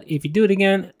stop that. If you do it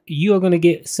again, you are going to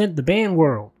get sent the ban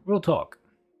world. Real talk.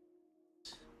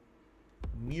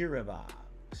 Mirabox.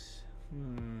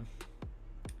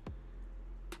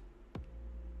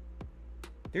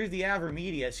 There's the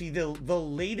Avermedia. See, the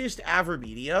latest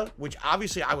Avermedia, which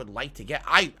obviously I would like to get.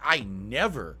 I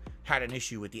never had an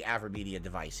issue with the Avermedia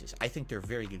devices. I think they're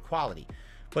very good quality.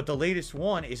 But the latest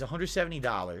one is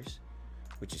 $170,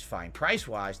 which is fine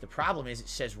price-wise. The problem is it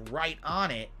says right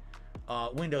on it,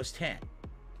 Windows 10.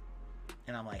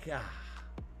 And I'm like,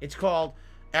 It's called,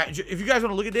 if you guys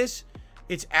want to look at this,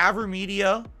 it's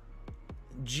AverMedia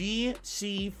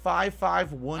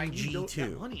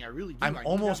GC551G2. I'm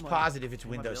almost positive it's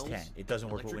Windows 10. It doesn't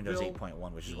work with Windows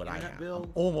 8.1, which is what I have.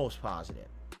 I'm almost positive.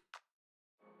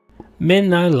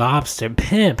 Midnight Lobster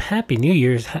Pimp, Happy New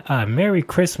Year's, Merry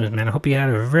Christmas, man. I hope you had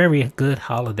a very good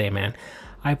holiday, man.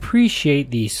 I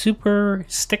appreciate the super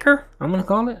sticker, I'm gonna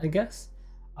call it, I guess.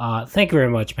 Thank you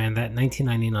very much, man. That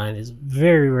 $19.99 is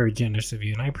very, very generous of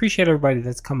you, and I appreciate everybody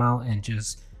that's come out and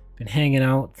just been hanging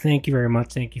out. Thank you very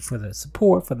much. Thank you for the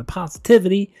support, for the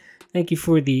positivity. Thank you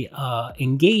for the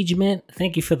engagement.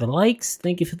 Thank you for the likes.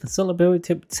 Thank you for the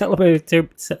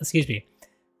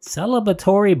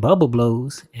celebratory bubble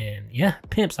blows. And yeah,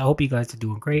 pimps, I hope you guys are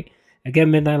doing great.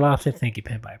 Again, Midnight Lobster, thank you,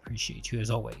 pimp. I appreciate you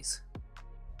as always.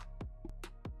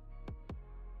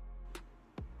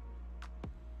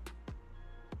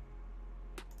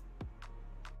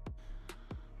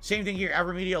 Same thing here,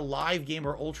 AverMedia Live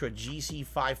Gamer Ultra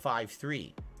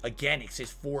GC553. Again, it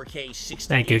says 4K 60.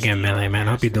 Thank you again, Melee, man.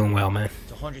 I hope you're doing well, man.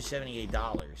 It's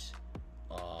 $178.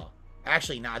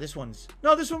 Actually, nah, this one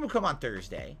will come on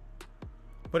Thursday.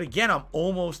 But again, I'm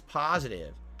almost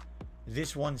positive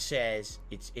this one says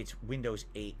it's Windows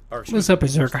 8. What's up,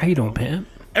 Berserker? How you doing, Pam?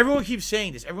 Everyone keeps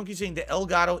saying this. Everyone keeps saying the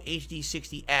Elgato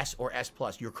HD60S or S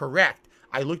Plus. You're correct.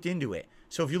 I looked into it.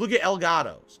 So if you look at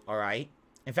Elgatos, all right.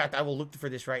 In fact, I will look for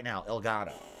this right now.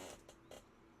 Elgato.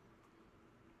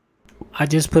 I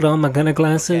just put on my gunner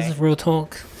glasses. Okay. Real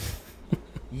talk.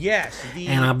 Yes.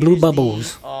 And I blew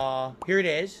bubbles. Here it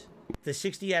is. The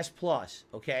 60S Plus.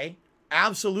 Okay.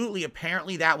 Absolutely.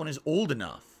 Apparently, that one is old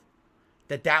enough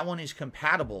that one is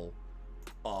compatible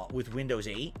with Windows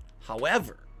 8.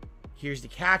 However, here's the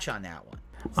catch on that one.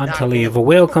 I'm telling you, if a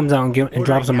whale comes out and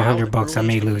drops him $100, I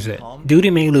may lose it. Duty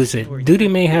may lose it. Duty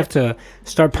may have to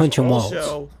start punching walls.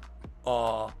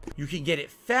 You can get it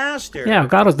faster. Yeah,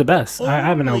 Elgato's the best. I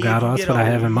have an Elgato. That's what I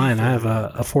have in mind. I have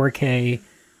a 4K.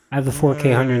 I have the 4K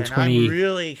 120. I'm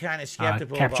really kind of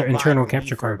skeptical about internal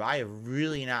capture card. I have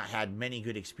really not had many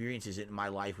good experiences in my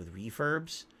life with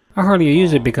refurbs. I hardly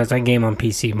use it because I game on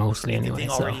PC mostly anyway. The thing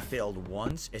already failed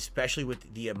once, especially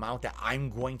with the amount that I'm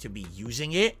going to be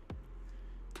using it.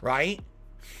 Right?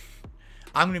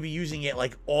 I'm going to be using it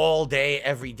like all day,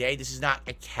 every day. This is not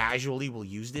a casually will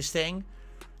use this thing.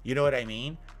 You know what I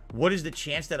mean? What is the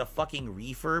chance that a fucking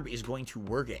refurb is going to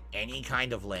work at any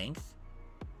kind of length?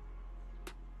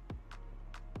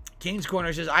 King's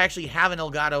Corner says, I actually have an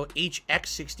Elgato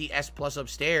HX60S Plus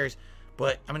upstairs,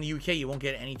 but I'm in the UK. You won't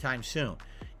get it anytime soon.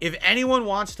 If anyone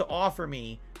wants to offer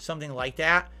me something like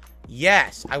that,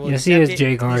 yes, I will. Yes, he is,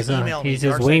 Jay Garza. He's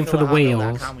just waiting for the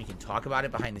whales. We can talk about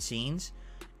it behind the scenes,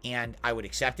 and I would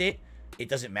accept it. It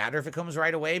doesn't matter if it comes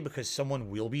right away because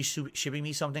someone will be shipping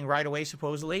me something right away,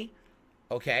 supposedly.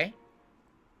 Okay.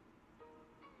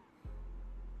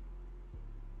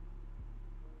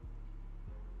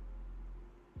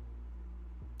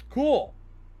 Cool.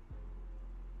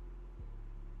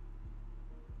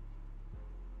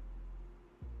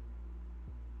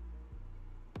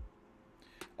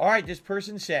 All right, this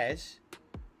person says,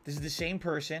 this is the same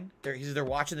person. They're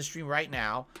watching the stream right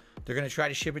now. They're going to try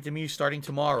to ship it to me starting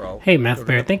tomorrow. Hey, Math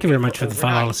Bear, thank you very much for the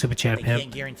 $5 super chat,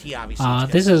 pimp.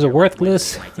 This is a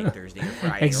worthless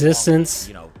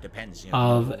existence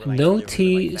of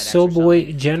no-T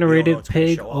Soulboy generated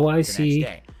pig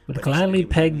OIC would gladly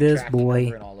peg this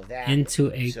boy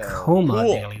into a coma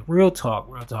daily. Real talk,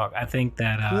 real talk. I think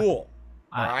that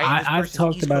I've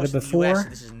talked about it before.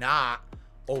 This is not...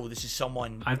 Oh, this is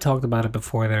someone... I've talked about it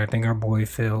before that I think our boy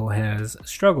Phil has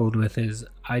struggled with his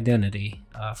identity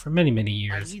for many, many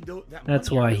years. That's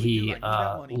why he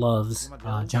loves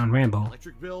John Rambo.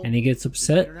 And he gets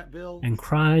upset and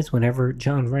cries whenever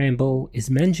John Rambo is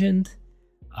mentioned.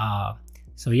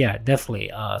 So yeah, definitely.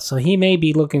 So he may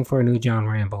be looking for a new John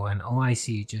Rambo, and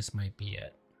OIC just might be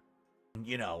it.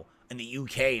 You know, in the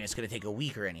UK, and it's going to take a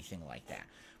week or anything like that.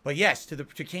 But yes, to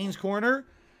Kane's Corner...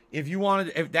 If you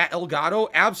wanted that Elgato,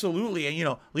 absolutely. And you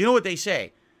know what they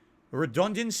say.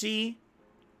 Redundancy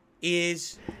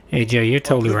is... Hey, Joe, you're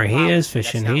totally right. He is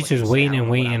fishing. He's just waiting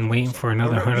and waiting for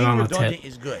another $100 tip.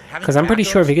 Because I'm pretty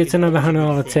sure if he gets another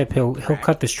 $100 tip, he'll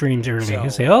cut the streams early. He'll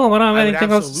say, oh, I don't have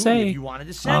anything else to say.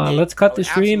 Let's cut the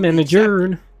stream and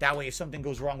adjourn. That way, if something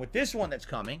goes wrong with this one that's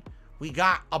coming, we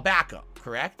got a backup,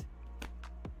 correct?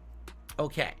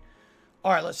 Okay.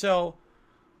 All right,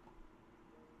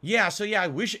 Yeah, I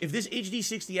wish if this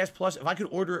HD60S Plus, if I could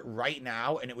order it right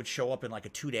now and it would show up in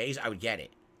like 2 days, I would get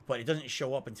it. But it doesn't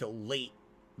show up until late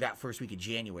that first week of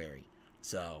January.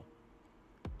 So,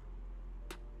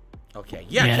 okay.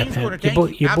 Yeah, King's Corner,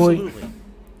 thank you. Absolutely.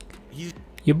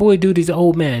 Your boy Duty's an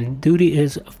old man. Duty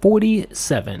is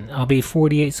 47. I'll be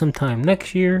 48 sometime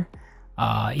next year.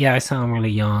 Yeah, I sound really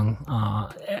young.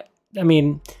 I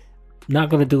mean, not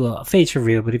going to do a face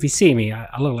reveal, but if you see me,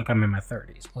 I look like I'm in my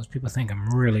 30s. Most people think I'm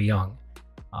really young.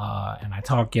 And I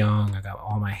talk young. I got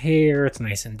all my hair. It's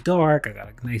nice and dark. I got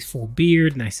a nice full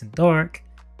beard, nice and dark.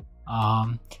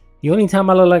 The only time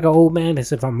I look like an old man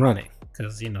is if I'm running.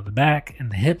 Because, you know, the back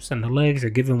and the hips and the legs are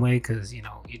giving way because, you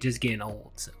know, you're just getting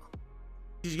old. So.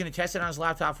 He's going to test it on his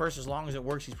laptop first. As long as it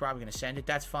works, he's probably going to send it.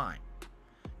 That's fine.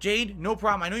 Jade, no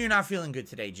problem. I know you're not feeling good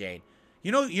today, Jade.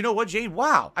 You know what, Jade?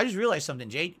 Wow. I just realized something,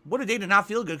 Jade. What a day to not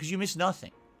feel good because you missed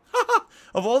nothing.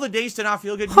 Of all the days to not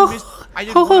feel good, you missed. I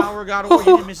did 1 hour God of War. You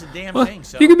didn't miss a damn thing.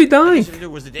 So you could be dying.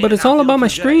 But it's all about my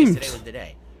streams. Today was the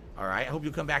day. All right. I hope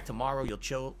you'll come back tomorrow. You'll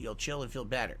chill and feel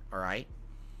better. All right.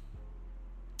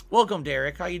 Welcome,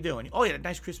 Derek. How you doing? Oh, you had a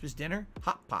nice Christmas dinner.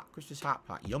 Hot pot. Christmas hot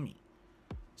pot. Yummy.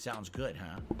 Sounds good,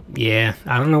 huh? Yeah,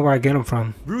 I don't know where I get them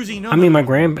from. Bruzy, no. I mean, my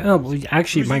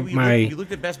actually, Bruzy, we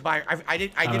looked at Best Buy. I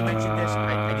did mention this.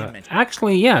 I did mention.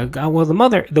 Actually, yeah. Well,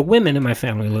 the women in my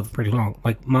family lived pretty long.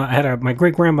 Like my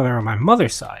great grandmother on my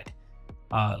mother's side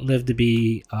lived to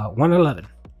be 111,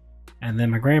 and then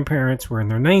my grandparents were in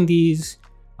their 90s.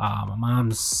 My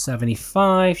mom's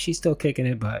 75. She's still kicking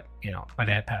it, but you know, my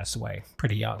dad passed away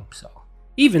pretty young, so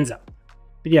evens out.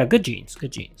 But yeah, good genes.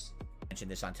 Good genes.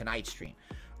 Mentioned this on tonight's stream.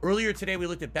 Earlier today, we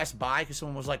looked at Best Buy because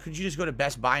someone was like, could you just go to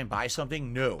Best Buy and buy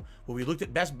something? No. When we looked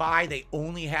at Best Buy, they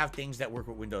only have things that work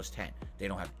with Windows 10. They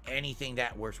don't have anything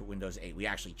that works with Windows 8. We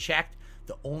actually checked.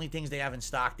 The only things they have in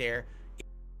stock there.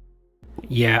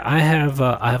 Yeah, I have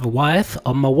a wife,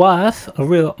 my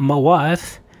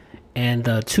wife,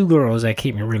 and 2 girls that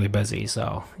keep me really busy.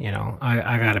 So, you know,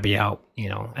 I gotta be out, you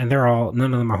know, and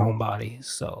none of them are homebodies.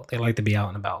 So they like to be out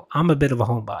and about. I'm a bit of a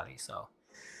homebody, so.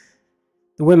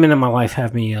 The women in my life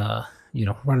have me, you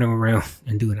know, running around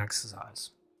and doing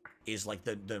exercise. Is like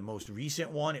the most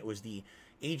recent one. It was the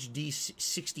HD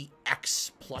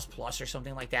 60X++ or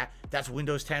something like that. That's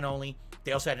Windows 10 only.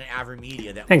 They also had an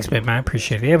AverMedia. Thanks, man. I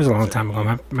appreciate it. It was a long time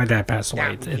ago. My dad passed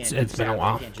away. It's been a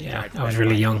while. Yeah, I was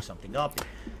really young. Something up.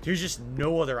 There's just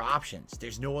no other options.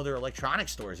 There's no other electronic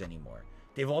stores anymore.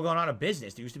 They've all gone out of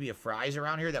business. There used to be a Fry's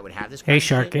around here that would have this. Hey,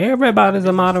 Shark. Everybody's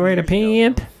a moderator,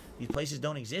 pimp. These places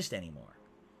don't exist anymore.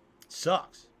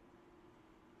 Sucks.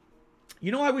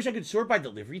 You know, I wish I could sort by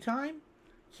delivery time.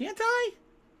 Can't I?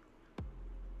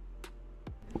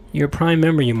 You're a Prime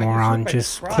member, you moron.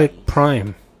 Just click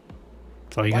Prime.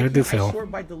 That's all you gotta do, Phil.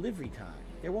 Sort by delivery time.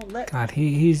 They won't let. God,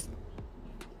 he's.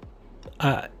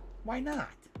 Why not?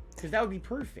 Because that would be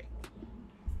perfect.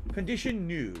 Condition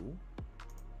new.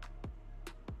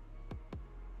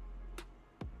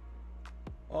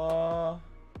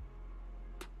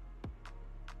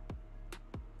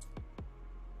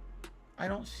 I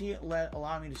don't see it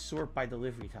allow me to sort by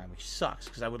delivery time, which sucks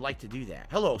because I would like to do that.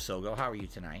 Hello, Sogo. How are you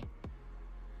tonight?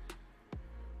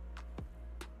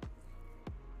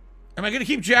 Am I gonna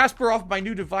keep Jasper off my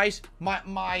new device?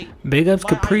 My big ups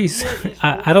Caprice.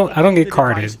 I don't get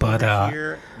carded, but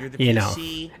you know,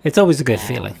 it's always a good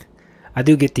feeling. I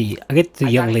get the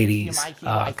young ladies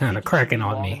kind of cracking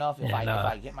on me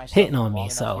and hitting on me,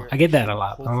 so I get that a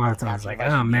lot. A lot of times, like,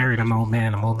 I'm married, I'm an old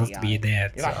man, I'm old enough to be your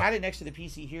dad. If I had it next to the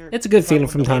PC here, it's a good feeling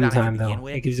from time to time, though.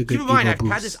 It gives you a good keep in mind, I've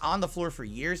had this on the floor for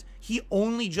years. He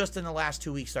only just in the last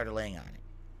 2 weeks started laying on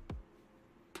it.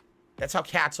 That's how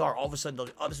cats are. All of a sudden,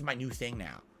 oh, this is my new thing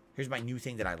now. Here's my new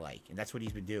thing that I like, and that's what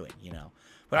he's been doing, you know.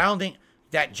 But I don't think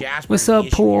that Jasper. What's up,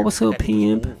 Paul? What's up,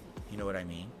 pimp? You know what I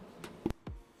mean?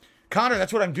 Connor,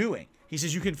 that's what I'm doing. He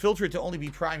says you can filter it to only be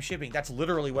Prime shipping. That's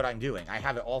literally what I'm doing. I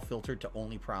have it all filtered to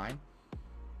only Prime.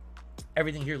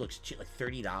 Everything here looks cheap, like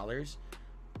 $30.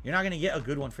 You're not gonna get a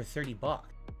good one for $30.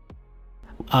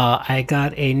 I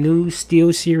got a new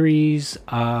SteelSeries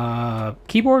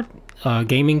keyboard,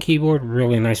 gaming keyboard,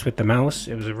 really nice with the mouse.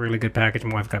 It was a really good package.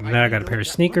 My wife got me that. I got a pair of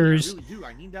sneakers.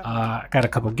 I got a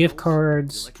couple gift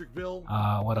cards.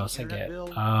 What else I get?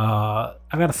 I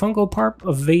got a Funko Pop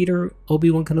of Vader,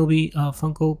 Obi-Wan Kenobi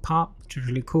Funko Pop, which is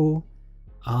really cool.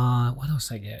 What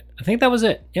else I get? I think that was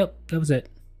it. Yep, that was it.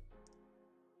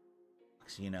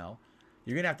 You know,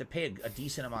 you're gonna have to pay a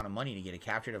decent amount of money to get a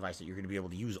capture device that you're gonna be able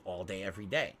to use all day, every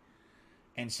day.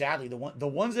 And sadly, the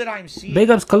ones that I'm seeing. Big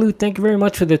ups, Kalu. Thank you very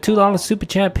much for the $2 super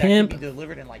chat, pimp.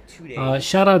 Delivered in like 2 days.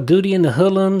 Shout out Duty and the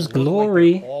Hoodlums.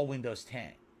 Glory. Like all Windows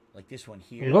 10, like this one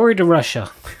here. Glory to Russia.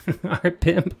 All right,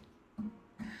 pimp.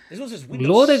 This one says Windows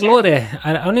Lode, 7. Lode.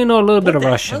 I only know a little bit of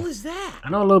Russian. What the hell is that? I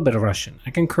know a little bit of Russian. I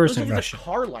can curse in There's Russian. a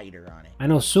car lighter on it. I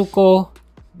know Suko.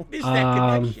 What is that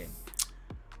connection?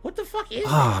 What the fuck is that?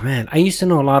 Oh man, I used to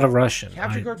know a lot of Russian.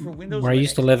 Capture card for Windows. Where I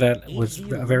used to live at was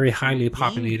HD a very highly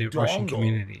populated dongle. Russian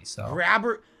community. So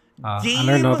Grabber. I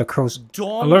learned all the curses. I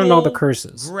Dongle learned all the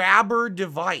curses. Grabber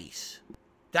device.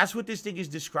 That's what this thing is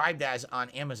described as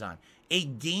on Amazon. A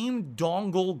game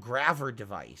dongle grabber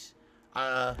device.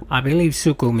 I believe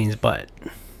Suko means butt.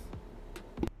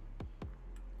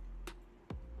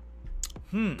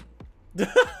 You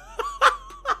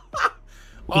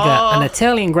got an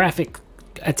Italian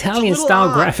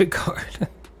style graphic card.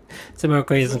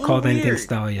 America isn't called anything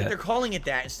style yet. They're calling it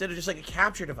that instead of just like a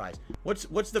capture device.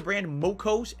 What's the brand?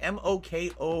 Mokose,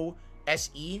 Mokose,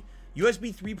 USB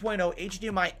 3.0,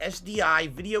 HDMI, SDI,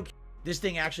 video. This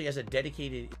thing actually has a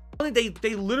dedicated.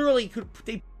 They literally could.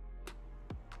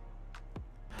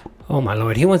 Oh my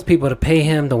lord, he wants people to pay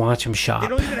him to watch him shop. They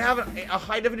don't even have a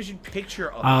high definition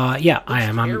picture of it. Yeah, I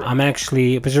am. I'm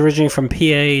actually. It was originally from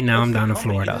PA. Now I'm down in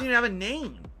Florida. It doesn't even have a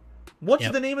name. What's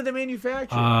the name of the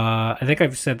manufacturer? I think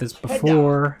I've said this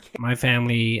before. My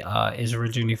family is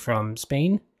originally from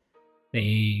Spain.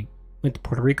 They went to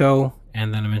Puerto Rico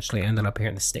and then eventually ended up here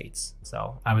in the States.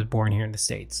 So I was born here in the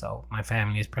States. So my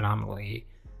family is predominantly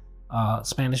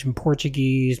Spanish and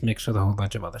Portuguese mixed with a whole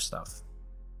bunch of other stuff.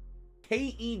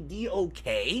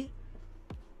 K-E-D-O-K?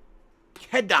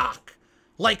 Kedak.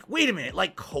 Like, wait a minute,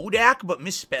 like Kodak but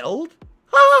misspelled?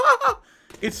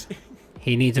 It's...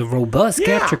 He needs a robust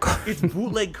capture card. It's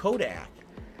bootleg Kodak.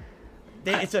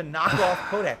 It's a knockoff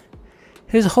Kodak.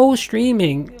 His whole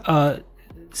streaming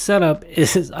setup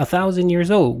is 1,000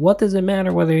 years old. What does it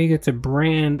matter whether he gets a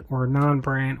brand or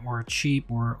non-brand or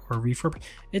cheap or refurb?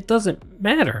 It doesn't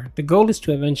matter. The goal is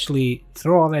to eventually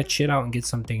throw all that shit out and get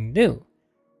something new.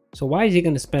 So why is he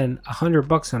going to spend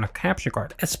 $100 on a capture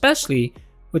card? Especially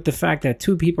with the fact that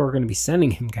 2 people are going to be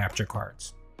sending him capture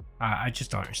cards. I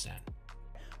just don't understand.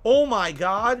 Oh my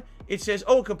god, it says,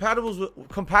 oh,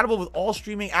 compatible with all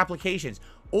streaming applications.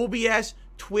 OBS,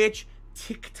 Twitch,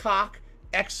 TikTok,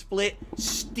 XSplit,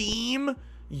 Steam,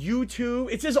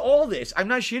 YouTube. It says all this. I'm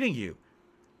not shitting you.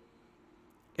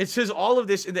 It says all of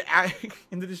this in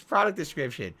this product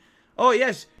description. Oh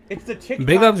yes, it's the TikTok.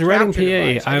 Big ups Reading,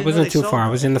 device. PA. I wasn't too far. I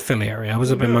was in the Philly area. I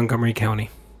was up in Montgomery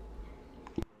County.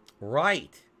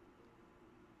 Right.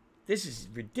 This is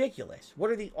ridiculous.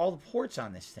 What are all the ports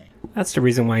on this thing? That's the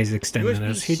reason why he's extending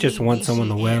this. He just wants someone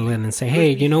to wail in and say,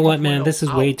 hey, you know what, man? This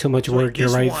is way too much work. You're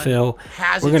right, Phil.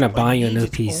 We're going to buy you a new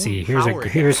PC. Here's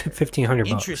 $1,500.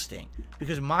 Interesting.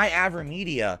 Because my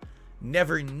AverMedia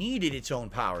never needed its own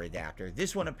power adapter.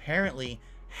 This one apparently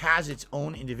has its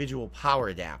own individual power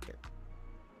adapter.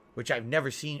 Which I've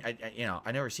never seen.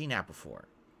 I've never seen that before.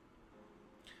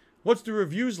 What's the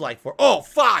reviews like for? Oh,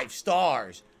 5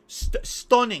 stars.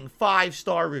 Stunning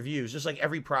 5-star reviews, just like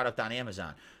every product on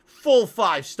Amazon. Full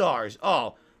 5 stars.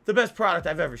 Oh, the best product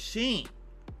I've ever seen.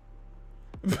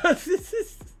 Let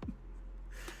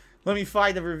me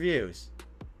find the reviews.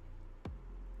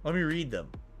 Let me read them.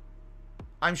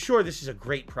 I'm sure this is a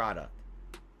great product.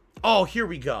 Oh, here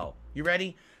we go. You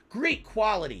ready? Great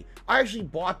quality. I actually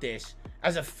bought this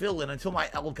as a fill-in until my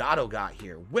Elgato got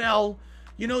here. Well,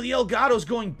 you know, the Elgato's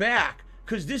going back.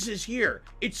 Because this is here.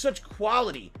 It's such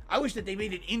quality. I wish that they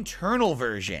made an internal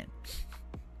version.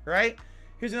 Right?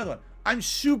 Here's another one. I'm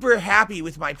super happy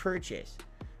with my purchase.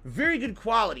 Very good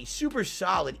quality. Super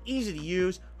solid. Easy to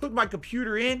use. Hook my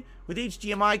computer in with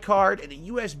HDMI card and a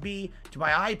USB to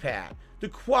my iPad. The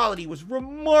quality was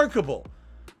remarkable.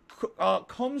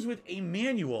 Comes with a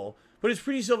manual, but it's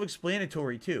pretty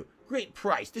self-explanatory too. Great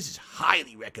price. This is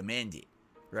highly recommended.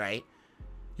 Right?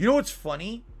 You know what's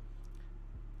funny?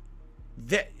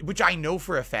 Which I know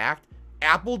for a fact,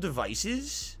 Apple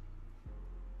devices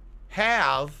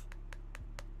have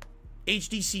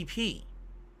HDCP.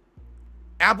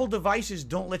 Apple devices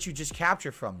don't let you just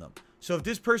capture from them. So if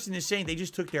this person is saying they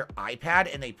just took their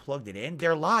iPad and they plugged it in,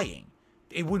 they're lying.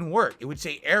 It wouldn't work. It would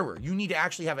say error. You need to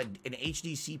actually have an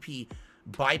HDCP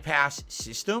bypass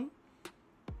system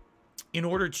in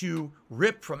order to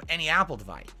rip from any Apple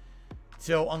device.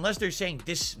 So unless they're saying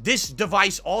this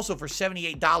device also for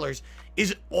 $78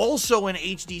 is also an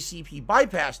HDCP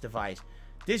bypass device,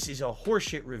 this is a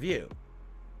horseshit review.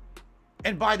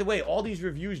 And by the way, all these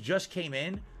reviews just came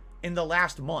in the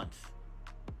last month.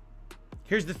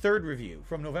 Here's the 3rd review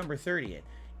from November 30th.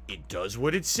 It does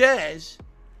what it says.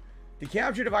 The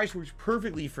capture device works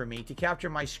perfectly for me to capture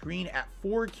my screen at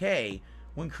 4K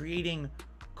when creating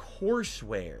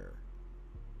courseware.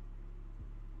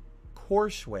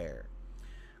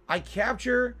 I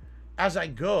capture as I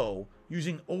go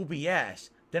using OBS,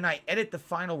 Then I edit the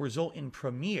final result in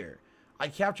Premiere. I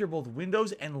capture both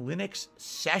Windows and Linux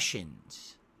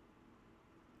sessions.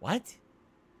 What?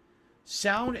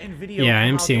 Sound and video. Yeah,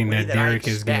 I'm seeing that Derek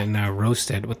is getting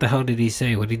roasted. What the hell did he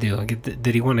say? What did he do?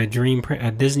 Did he want a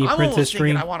Disney princess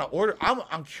dream? I want to order.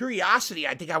 I'm curiosity.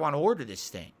 I think I want to order this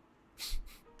thing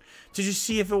to just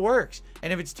see if it works.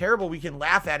 And if it's terrible, we can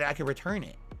laugh at it. I can return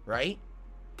it, right?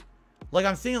 Like,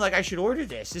 I'm thinking like I should order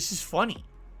this. This is funny.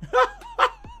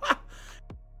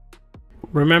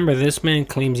 Remember, this man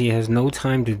claims he has no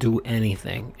time to do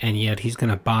anything, and yet he's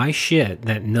gonna buy shit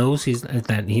that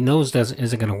he knows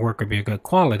isn't gonna work or be a good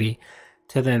quality,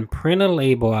 to then print a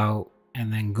label out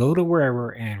and then go to wherever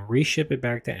and reship it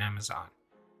back to Amazon.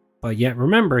 But yet,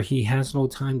 remember, he has no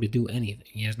time to do anything.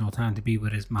 He has no time to be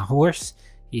with my horse.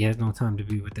 He has no time to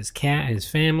be with his cat, his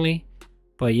family.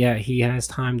 But yet, he has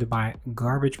time to buy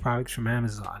garbage products from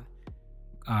Amazon,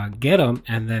 get them,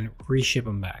 and then reship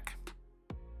them back.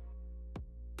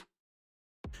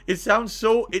 It sounds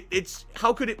so... It's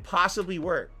how could it possibly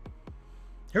work?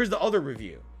 Here's the other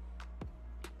review.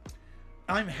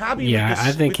 I'm happy with this,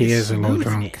 I think he is a little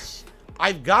drunk.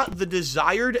 I've got the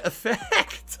desired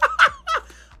effect.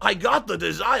 I got the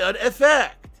desired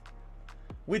effect.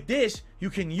 With this,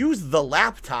 you can use the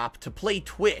laptop to play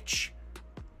Twitch.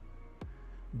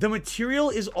 The material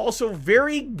is also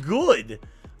very good.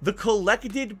 The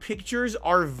collected pictures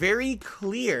are very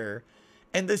clear.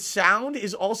 And the sound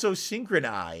is also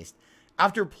synchronized.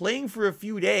 After playing for a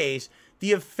few days,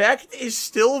 the effect is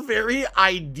still very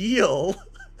ideal.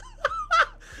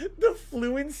 The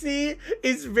fluency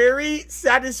is very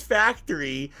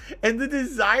satisfactory, and the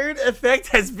desired effect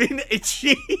has been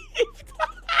achieved.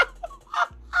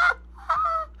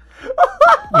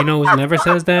 You know who never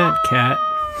says that? Cat.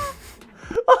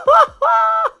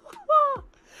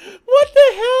 What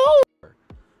the hell?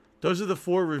 Those are the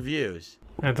 4 reviews.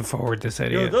 I have to forward this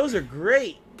idea. Yo, those are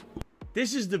great.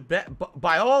 This is the best,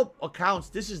 by all accounts,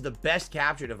 this is the best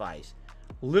capture device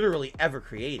literally ever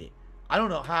created. I don't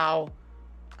know how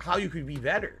you could be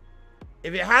better.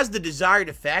 If it has the desired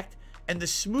effect and the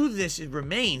smoothness it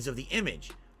remains of the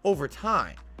image over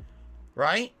time,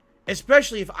 right?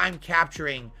 Especially if I'm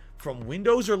capturing from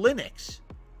Windows or Linux,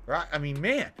 right? I mean,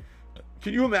 man,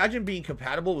 can you imagine being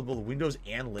compatible with both Windows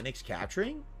and Linux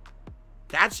capturing?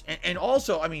 That's, and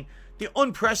also, I mean, the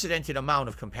unprecedented amount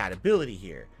of compatibility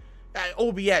here.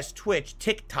 OBS, Twitch,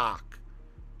 TikTok,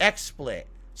 XSplit,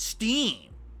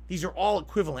 Steam. These are all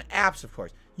equivalent apps, of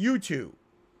course. YouTube.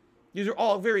 These are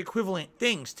all very equivalent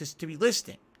things to be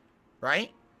listing,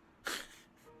 right?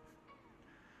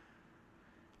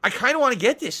 I kind of want to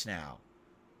get this now,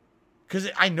 because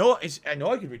I know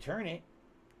I could return it.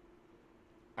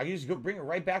 I can just go bring it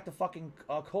right back to fucking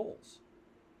Kohl's.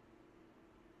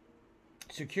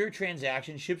 Secure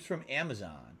transaction, ships from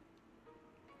Amazon.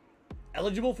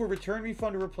 Eligible for return,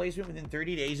 refund, or replacement within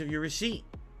 30 days of your receipt.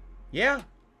 Yeah.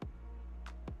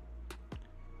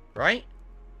 Right?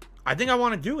 I think I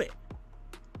want to do it.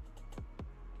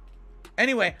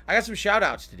 Anyway, I got some shout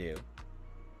outs to do.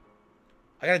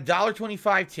 I got a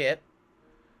 $1.25 tip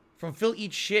from Phil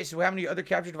Eats Shit. So how many other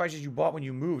capture devices you bought when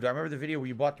you moved? I remember the video where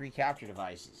you bought 3 capture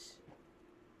devices.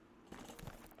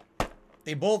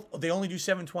 They only do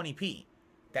 720p.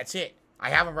 That's it. I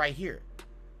have them right here.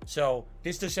 So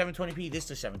this does 720p, this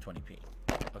does 720p.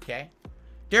 Okay?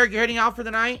 Derek, you're heading out for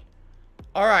the night?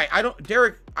 All right.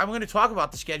 Derek, I'm going to talk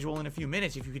about the schedule in a few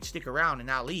minutes if you could stick around and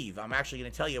not leave. I'm actually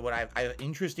going to tell you what I have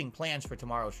interesting plans for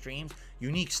tomorrow's streams.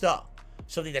 Unique stuff.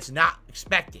 Something that's not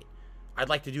expected. I'd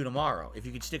like to do tomorrow. If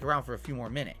you could stick around for a few more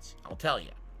minutes, I'll tell you.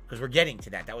 Because we're getting to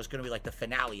that. That was going to be like the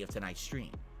finale of tonight's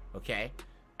stream. Okay?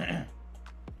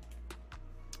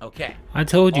 Okay. I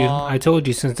told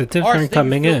you since the tips aren't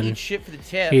coming in, shit for the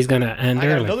tip. He's gonna end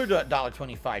early. I got another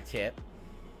 $1.25 tip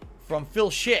from Phil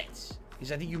Shits. He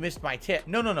said, I think you missed my tip.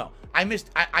 No.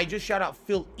 I just shout out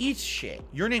Phil Eats Shit.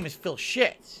 Your name is Phil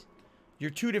Shits.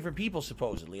 You're 2 different people,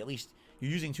 supposedly. At least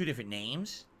you're using 2 different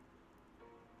names.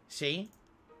 See?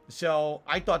 So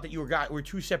I thought that you were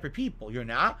 2 separate people. You're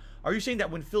not? Are you saying that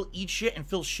when Phil Eats Shit and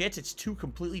Phil Shits, it's 2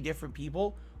 completely different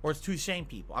people? Or it's 2 same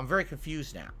people? I'm very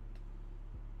confused now.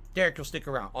 Derek will stick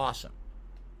around. Awesome.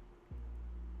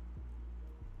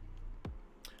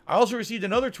 I also received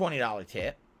another $20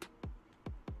 tip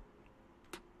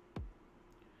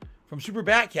from Super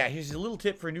Batcat. Here's a little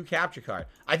tip for a new capture card.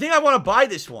 I think I want to buy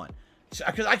this one.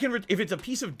 Because I can, if it's a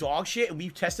piece of dog shit and we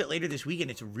test it later this week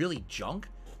and it's really junk,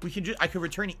 I could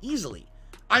return it easily.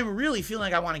 I'm really feeling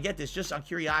like I want to get this just on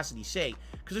curiosity's sake,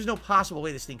 because there's no possible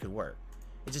way this thing could work.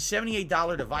 It's a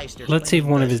 $78 device. Let's see if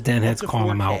one of his Dent-Heads call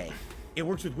him out. It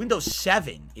works with Windows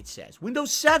 7, it says.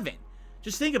 Windows 7.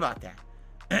 Just think about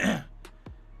that.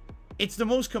 It's the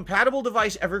most compatible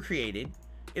device ever created.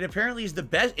 It apparently is the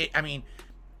best. I mean,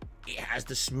 it has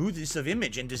the smoothest of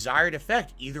image and desired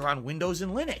effect either on Windows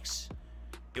and Linux.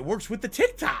 It works with the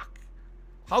TikTok.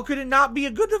 How could it not be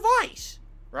a good device?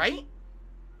 Right?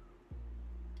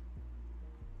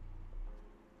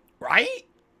 Right?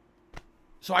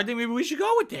 So I think maybe we should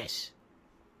go with this.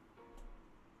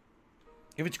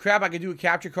 If it's crap, I could do a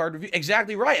capture card review.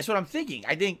 Exactly right. That's what I'm thinking.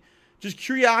 I think, just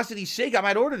curiosity's sake, I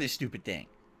might order this stupid thing.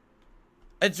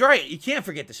 That's right. You can't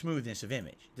forget the smoothness of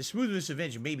image. The smoothness of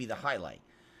image may be the highlight.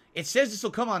 It says this will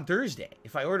come on Thursday.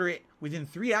 If I order it within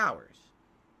 3 hours,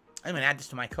 I'm going to add this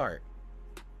to my cart.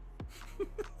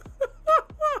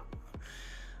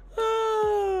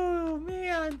 Oh,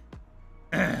 man.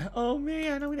 Oh,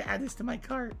 man. I'm going to add this to my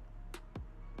cart.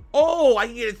 Oh, I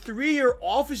can get a 3-year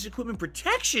office equipment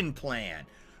protection plan.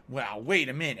 Well, wait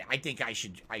a minute. I think I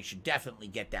should definitely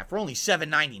get that for only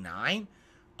 $7.99.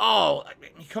 Oh, I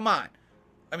mean, come on.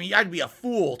 I mean, I'd be a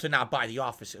fool to not buy the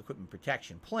office equipment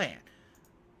protection plan.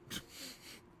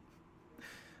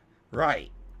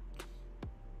 Right.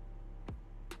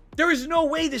 There is no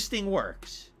way this thing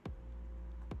works.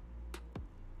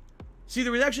 See,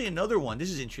 there was actually another one.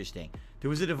 This is interesting. There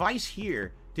was a device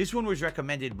here. This one was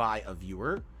recommended by a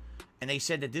viewer, and they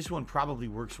said that this one probably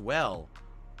works well.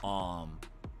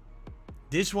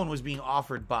 This one was being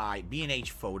offered by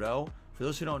B&H Photo. For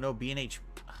those who don't know, B&H,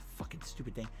 fucking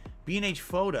stupid thing. B&H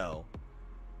Photo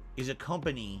is a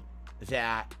company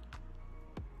that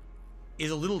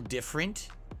is a little different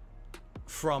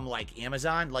from like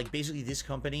Amazon. Like basically this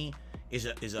company is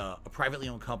a privately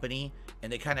owned company,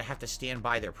 and they kind of have to stand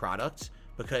by their products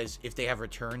because if they have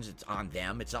returns, it's on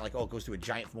them. It's not like, oh, it goes to a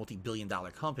giant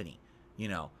multi-billion-dollar company, you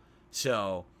know.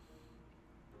 So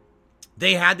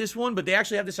they had this one, but they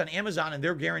actually have this on Amazon, and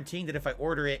they're guaranteeing that if I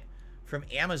order it from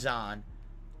Amazon,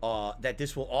 that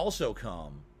this will also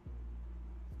come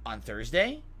on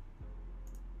Thursday.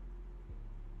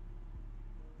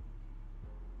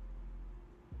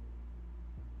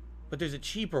 But there's a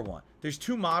cheaper one. There's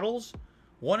two models.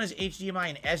 One is HDMI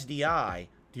and SDI.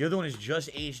 The other one is just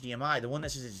HDMI. The one that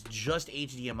says it's just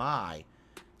HDMI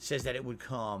says that it would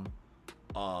come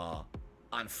on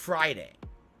Friday.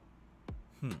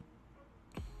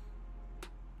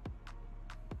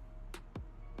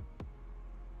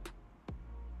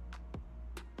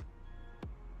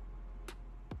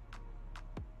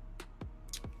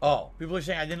 Oh, people are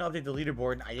saying I didn't update the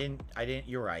leaderboard. And I didn't.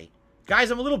 You're right. Guys,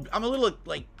 I'm a little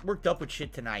like worked up with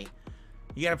shit tonight.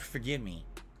 You gotta forgive me.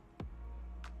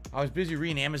 I was busy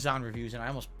reading Amazon reviews and I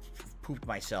almost pooped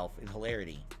myself in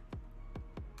hilarity.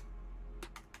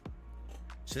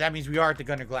 So that means we are at the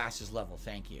Gunner Glasses level.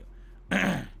 Thank you.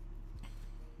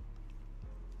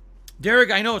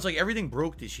 Derek, I know it's like everything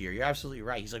broke this year. You're absolutely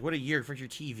right. He's like, what a year for your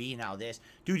TV, now this.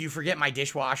 Dude, you forget my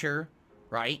dishwasher,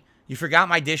 right? You forgot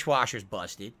my dishwasher's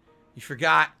busted. You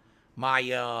forgot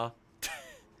my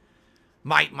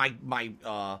my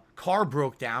car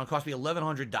broke down. It cost me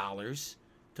 $1,100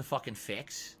 to fucking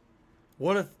fix.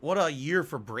 What a year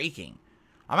for breaking.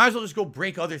 I might as well just go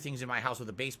break other things in my house with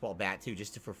a baseball bat too,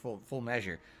 just for full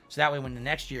measure. So that way when the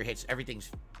next year hits, everything's,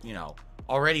 you know,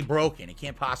 already broken. It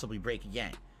can't possibly break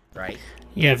again, right?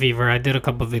 Yeah, Fever, I did a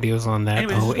couple videos on that.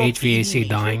 Anyway, HVAC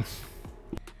dying.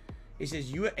 It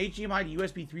says HDMI to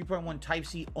USB 3.1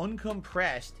 Type-C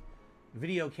uncompressed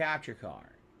video capture card.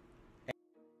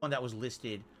 One that was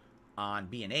listed on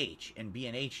B&H, and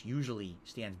B&H usually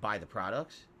stands by the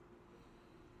products.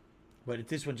 But if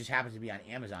this one just happens to be on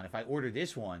Amazon, if I order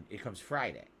this one, it comes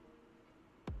Friday.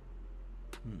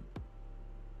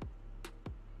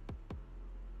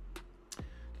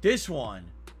 This one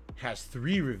has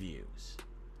 3 reviews.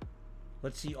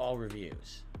 Let's see all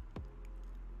reviews.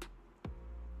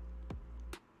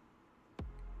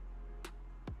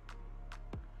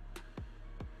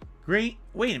 Great.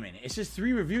 Wait a minute. It says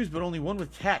 3 reviews, but only 1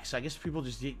 with text. I guess people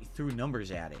just threw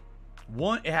numbers at it.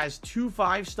 It has 2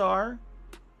 5-star.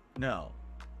 No.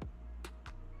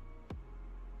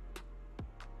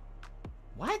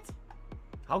 What?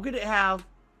 How could it have?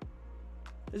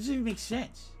 That doesn't even make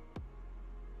sense.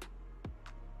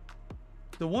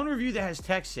 The one review that has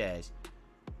text says,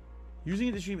 using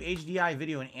it to stream HDI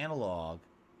video and analog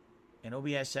and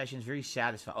OBS sessions, very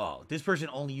satisfying. Oh, this person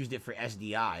only used it for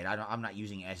SDI, and I'm not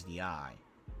using SDI.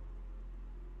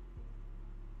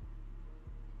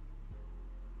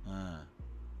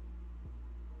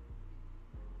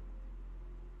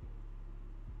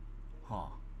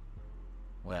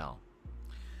 Well.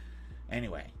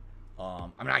 Anyway.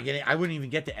 I'm not getting... I wouldn't even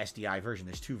get the SDI version.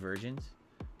 There's 2 versions.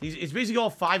 It's basically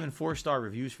all 5- and 4-star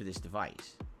reviews for this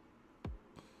device.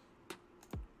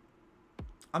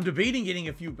 I'm debating getting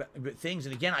a few things,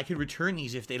 and again, I could return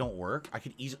these if they don't work. I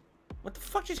could easily... What the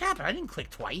fuck just happened? I didn't click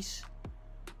twice.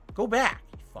 Go back,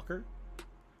 you fucker.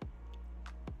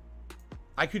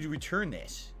 I could return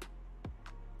this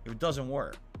if it doesn't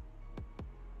work.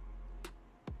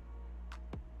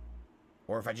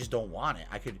 Or if I just don't want it.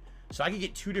 I could... So I could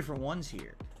get 2 different ones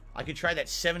here. I could try that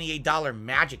 $78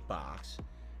 magic box,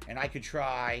 and I could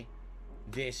try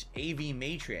this AV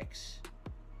Matrix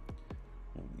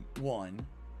one,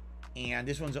 and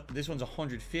this one's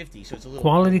 150, so it's a little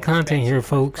quality more content here,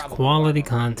 expensive. folks. Quality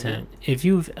content. If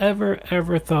you've ever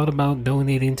thought about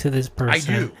donating to this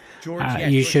person, I do. George, yeah,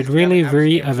 you George should is really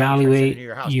definitely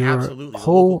reevaluate your Absolutely.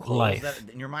 whole Clothes life.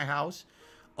 that, near my house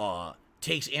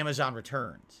takes Amazon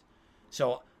returns.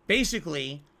 So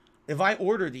basically, if I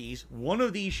order these, one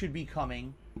of these should be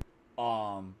coming.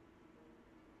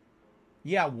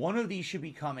 Yeah, one of these should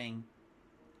be coming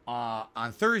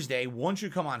on Thursday. One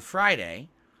should come on Friday.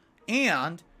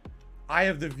 And I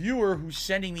have the viewer who's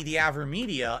sending me the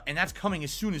AverMedia, and that's coming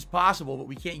as soon as possible, but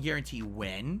we can't guarantee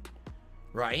when,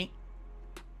 right?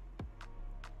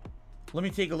 Let me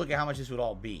take a look at how much this would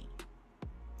all be.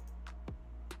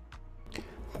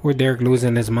 Poor Derek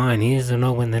losing his mind. He doesn't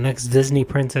know when the next Disney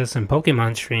Princess and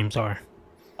Pokemon streams are.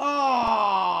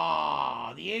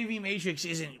 Oh, the AV Matrix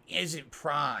isn't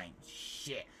Prime.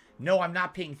 Shit. No, I'm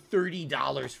not paying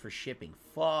 $30 for shipping.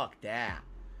 Fuck that.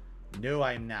 No,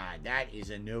 I'm not. That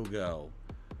is a no-go.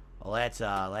 Well, let's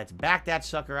back that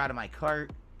sucker out of my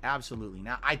cart. Absolutely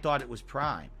not. I thought it was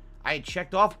Prime. I had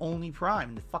checked off only Prime,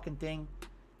 and the fucking thing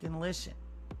didn't listen.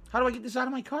 How do I get this out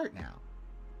of my cart now?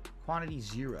 Quantity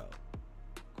 0.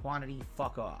 Quantity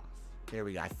fuck off. There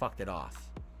we go. I fucked it off.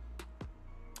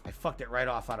 I fucked it right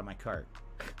off out of my cart.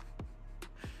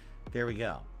 There we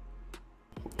go.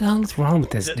 What the hell's wrong with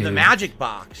this dude? The magic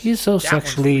box. He's so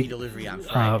sexually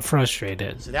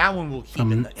frustrated. So that one will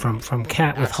keep from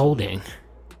cat withholding.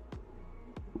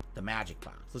 The magic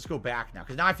box. Let's go back now,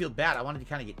 because now I feel bad. I wanted to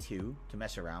kind of get 2 to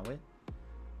mess around with.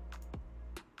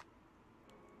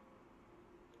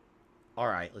 All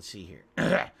right, let's see here.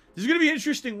 This is going to be an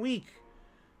interesting week,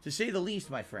 to say the least,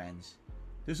 my friends.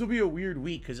 This will be a weird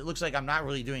week, because it looks like I'm not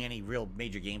really doing any real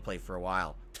major gameplay for a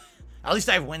while. At least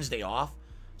I have Wednesday off,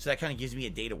 so that kind of gives me a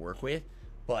day to work with.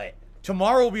 But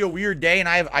tomorrow will be a weird day, and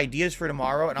I have ideas for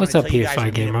tomorrow. And What's up,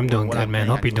 PS5 Gamer? I'm doing good, man.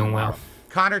 Hope you're doing well.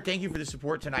 Connor, thank you for the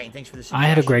support tonight, and thanks for the I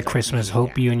had a great Christmas.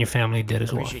 Hope you and your family did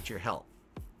as well. Appreciate your help.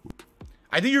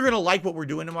 I think you're going to like what we're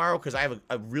doing tomorrow, because I have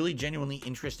a really genuinely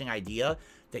interesting idea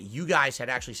that you guys had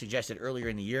actually suggested earlier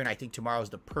in the year, and I think tomorrow is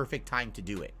the perfect time to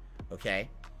do it. Okay?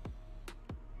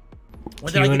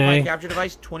 When did I get my capture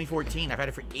device? 2014. I've had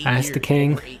it for 8 years. Ask the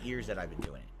king. Over 8 years that I've been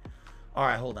doing it. All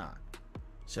right, hold on.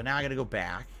 So now I got to go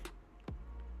back.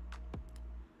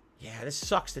 Yeah, this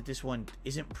sucks that this one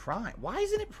isn't Prime. Why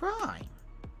isn't it Prime?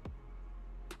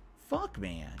 Fuck,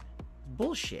 man.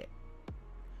 Bullshit.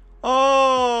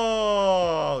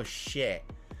 Oh, shit.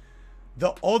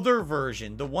 The other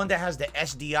version, the one that has the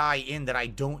SDI in that I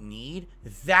don't need,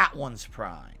 that one's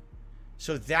Prime.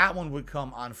 So that one would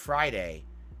come on Friday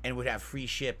and would have free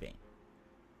shipping.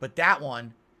 But that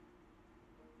one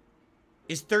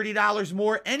is $30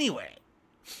 more anyway.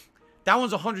 That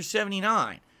one's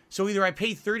 $179. So either I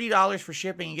pay $30 for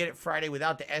shipping and get it Friday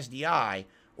without the SDI,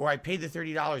 or I pay the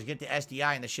 $30, get the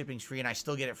SDI, and the shipping's free, and I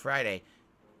still get it Friday.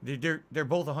 They're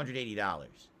both $180.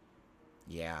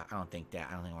 Yeah, I don't think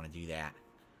I want to do that.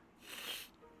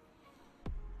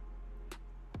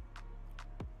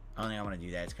 I don't think I want to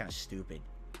do that. It's kind of stupid.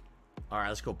 All right,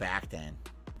 let's go back then.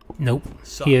 Nope.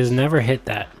 He has never hit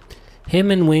that. Him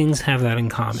and Wings have that in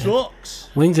common.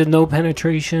 Wings had no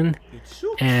penetration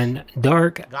and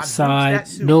dark side,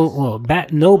 no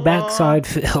backside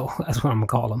fill. That's what I'm gonna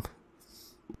call him.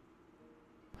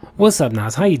 What's up,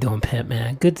 Nas? How you doing, Pimp,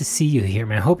 man? Good to see you here,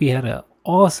 man. Hope you had an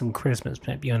awesome Christmas,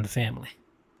 Pimp. You and the family.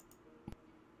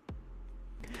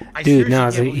 Dude,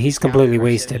 Nas, he's completely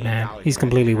wasted, man. He's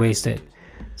completely wasted.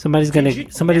 Somebody's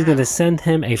gonna send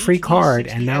him a free card,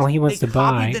 and now he wants to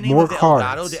buy more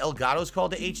cards. The Elgato's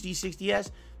called the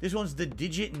HD60S. This one's the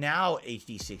Digit Now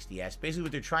HD60S. Basically,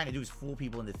 what they're trying to do is fool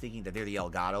people into thinking that they're the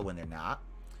Elgato when they're not.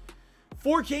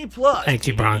 4K plus. Thank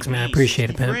you, Bronx, man. Appreciate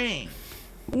it, man.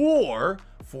 Or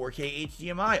 4K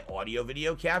HDMI audio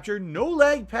video capture, no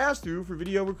lag pass through for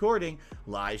video recording,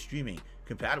 live streaming.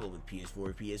 Compatible with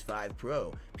PS4, PS5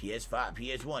 Pro, PS5,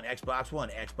 PS1, Xbox One,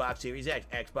 Xbox Series X,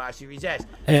 Xbox Series S.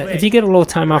 If you get a little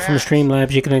time out from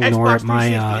Streamlabs, you can ignore it. My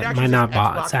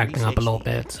Notbot's acting up a little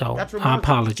bit, so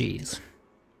apologies.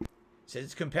 Says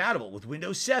it's compatible with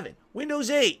Windows 7, Windows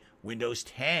 8, Windows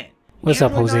 10, What's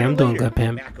up, Jose? I'm doing good,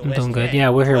 pimp. I'm doing good.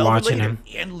 Yeah, we're here watching him.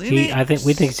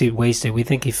 We think he's wasted. We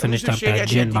think he finished up that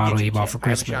gin bottle he bought for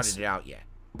Christmas.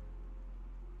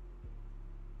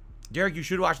 Derek, you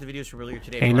should watch the videos from earlier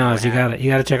today. Hey, Nas, you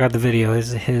gotta check out the video.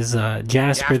 His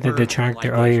Jasper the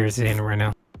Detractor. Oh, here it's in right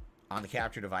now. On the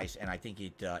capture device, and I think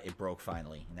it broke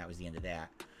finally, and that was the end of that.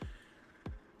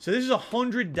 So this is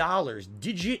 $100.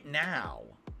 Digit now.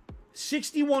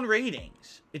 61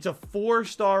 ratings. It's a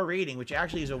 4-star rating, which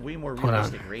actually is a way more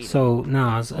realistic rating. So,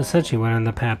 Nas, essentially what ended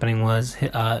up happening was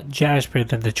Jasper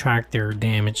the Detractor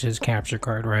damaged his capture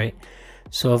card, right?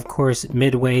 So, of course,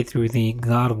 midway through the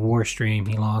God of War stream,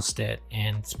 he lost it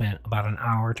and spent about an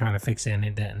hour trying to fix it, and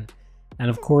it didn't. And,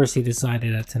 of course, he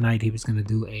decided that tonight he was going to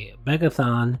do a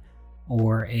begathon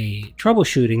or a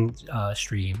troubleshooting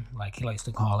stream, like he likes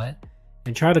to call it,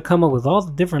 and try to come up with all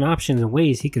the different options and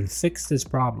ways he could fix this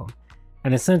problem.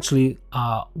 And essentially,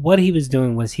 what he was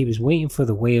doing was he was waiting for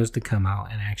the whales to come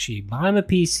out and actually buy him a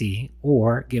PC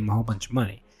or give him a whole bunch of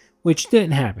money, which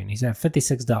didn't happen. He's at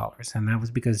 $56, and that was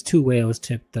because 2 whales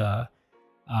tipped $25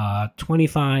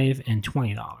 and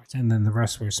 $20, and then the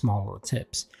rest were small little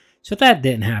tips. So that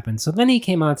didn't happen. So then he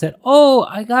came out and said, oh,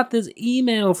 I got this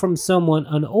email from someone,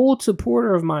 an old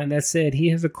supporter of mine, that said he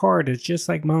has a card that's just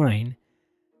like mine,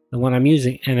 the one I'm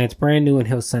using, and it's brand new, and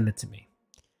he'll send it to me.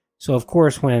 So, of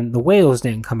course, when the whales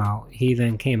didn't come out, he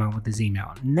then came out with his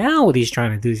email. Now what he's trying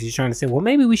to do is he's trying to say, well,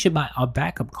 maybe we should buy a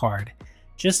backup card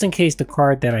just in case the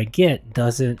card that I get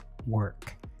doesn't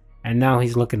work. And now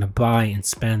he's looking to buy and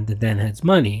spend the Dent-Head's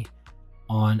money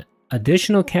on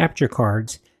additional capture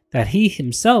cards that he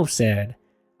himself said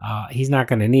he's not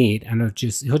going to need, and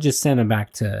he'll just send them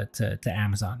back to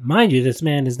Amazon. Mind you, this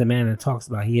man is the man that talks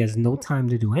about he has no time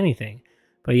to do anything,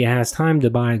 but he has time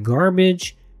to buy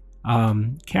garbage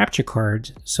capture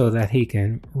cards so that he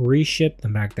can reship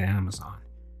them back to Amazon.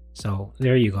 So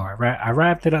there you go. I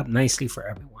wrapped it up nicely for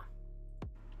everyone.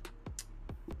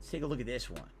 Let's take a look at this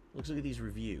one. Let's look at these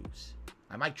reviews.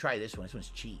 I might try this one. This one's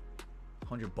cheap,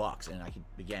 $100, and I can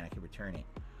return it.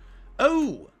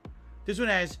 Oh, this one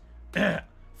has 53%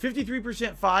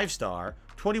 5-star,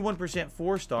 21%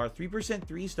 4-star, 3%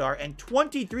 3-star, and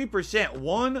 23%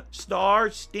 1-star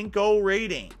stinko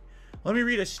rating. Let me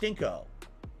read a stinko.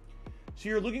 So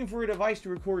you're looking for a device to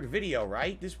record video,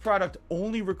 right? This product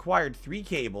only required 3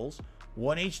 cables,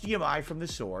 1 HDMI from the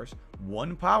source,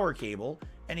 1 power cable,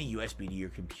 and a USB to your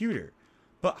computer.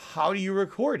 But how do you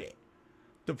record it?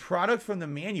 The product from the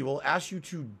manual asks you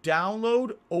to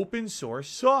download open source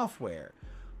software.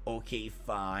 Okay,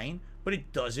 fine, but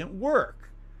it doesn't work.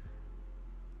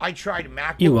 I tried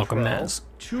MacBook Pro,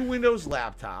 2 Windows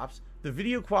laptops. The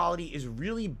video quality is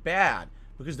really bad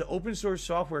because the open source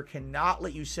software cannot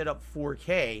let you set up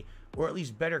 4K or at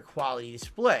least better quality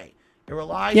display. It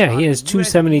relies on he has 2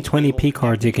 7020p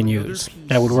cards you can use.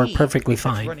 That would work perfectly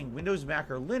fine. Running Windows, Mac,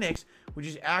 or Linux, which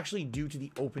is actually due to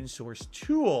the open source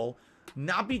tool,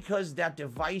 not because that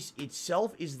device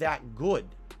itself is that good.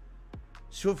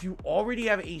 So if you already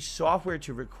have a software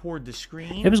to record the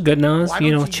screen, it was good, Nas.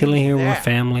 You know, chilling here with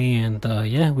family, and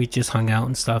yeah, we just hung out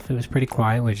and stuff. It was pretty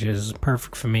quiet, which is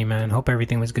perfect for me, man. Hope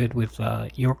everything was good with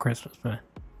your Christmas, man.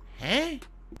 Huh?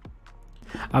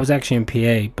 I was actually in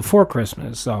PA before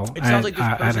Christmas, so I had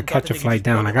to catch a flight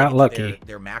down. I got lucky.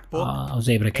 Their MacBook, I was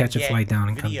able to catch a flight down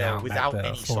and come down back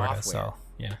to Florida. So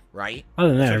yeah, right. Other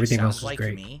than that, everything else was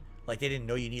great. To me, like they didn't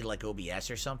know you needed like OBS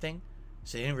or something,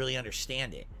 so they didn't really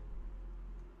understand it.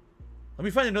 Let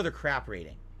me find another crap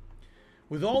rating.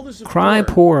 With all this, Cry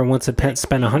poor wants to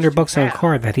spend $100 on a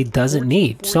card that he doesn't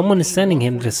need. Someone is sending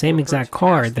him the same exact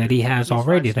card that he has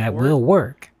already that will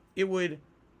work. It would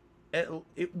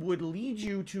lead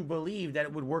you to believe that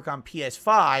it would work on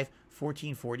PS5,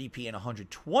 1440p and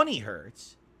 120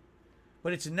 hertz,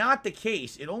 but it's not the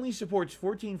case. It only supports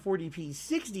 1440p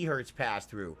 60 hertz pass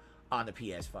through on the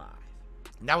PS5.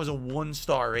 And that was a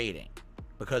 1-star rating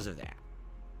because of that.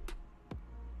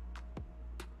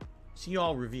 See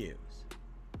all reviews.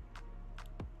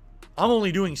 I'm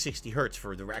only doing 60 hertz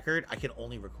for the record. I can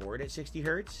only record at 60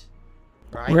 hertz.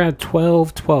 Right? We're at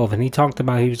 12:12, and he talked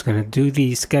about he was going to do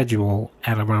the schedule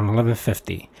at around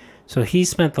 11:50. So he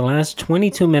spent the last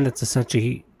 22 minutes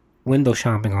essentially window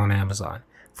shopping on Amazon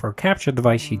for a capture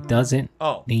device he doesn't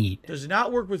need. Does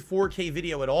not work with 4K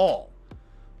video at all.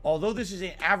 Although this is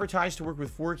advertised to work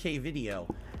with 4K video,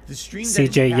 the stream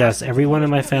CJ, yes, everyone in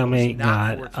my family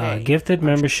got a gifted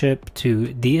membership to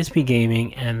DSP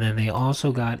Gaming, and then they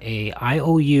also got a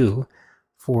IOU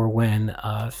for when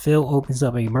Phil opens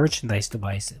up a merchandise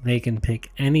device, they can pick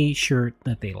any shirt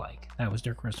that they like. That was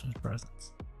their Christmas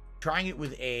presents. Trying it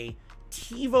with a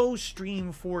TiVo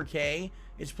Stream 4K.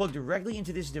 It's plugged directly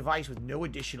into this device with no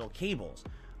additional cables.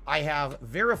 I have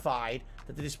verified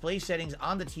that the display settings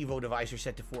on the TiVo device are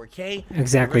set to 4K.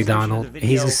 Exactly, Donald.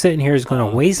 He's sitting here is going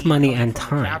to waste money and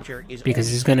time because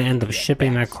he's going to end up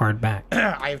shipping that card back.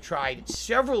 I have tried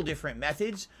several different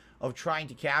methods of trying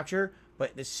to capture,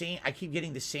 but I keep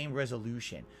getting the same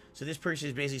resolution. So this person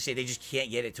is basically saying they just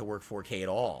can't get it to work 4K at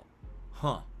all.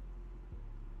 Huh.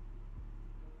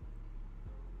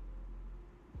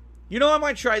 You know, I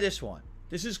might try this one.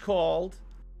 This is called...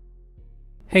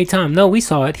 Hey Tom, no, we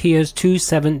saw it. He has they're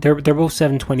both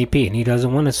 720p, and he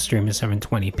doesn't want to stream at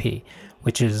 720p,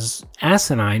 which is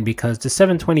asinine because the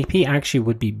 720p actually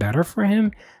would be better for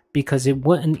him because it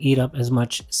wouldn't eat up as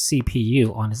much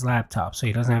CPU on his laptop, so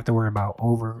he doesn't have to worry about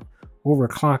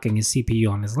overclocking his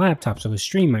CPU on his laptop, so his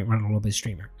stream might run a little bit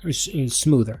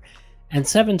smoother. And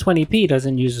 720p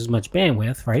doesn't use as much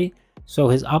bandwidth, right? So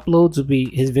his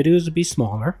videos would be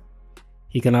smaller.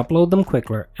 He can upload them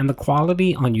quicker, and the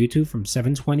quality on YouTube from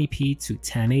 720p to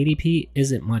 1080p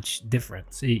isn't much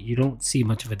difference. You don't see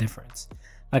much of a difference.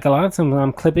 Like a lot of times when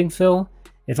I'm clipping Phil,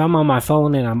 if I'm on my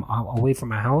phone and I'm away from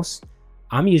my house,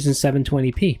 I'm using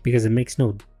 720p because it makes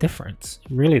no difference.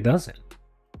 It really doesn't.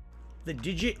 The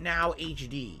Digit Now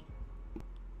HD.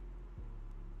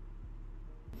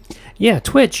 Yeah,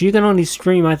 Twitch, you can only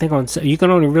stream, I think, you can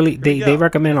only really, they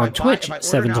recommend on Twitch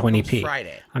 720p.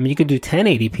 I mean, you can do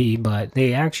 1080p, but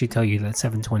they actually tell you that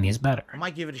 720 is better. I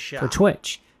might give it a shot. For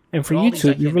Twitch. And for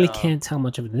YouTube, you really can't tell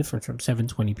much of a difference from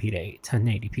 720p to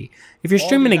 1080p. If you're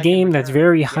streaming a game that's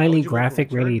very highly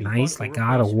graphic, really nice, like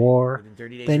God of War,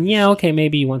 then yeah, okay,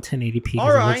 maybe you want 1080p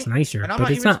because it looks nicer, but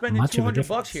it's not much of a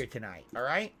difference. Here tonight, all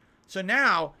right? So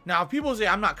now if people say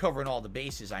I'm not covering all the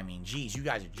bases, I mean, geez, you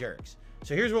guys are jerks.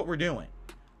 So here's what we're doing.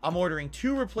 I'm ordering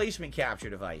 2 replacement capture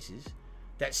devices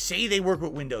that say they work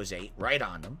with Windows 8 right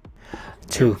on them.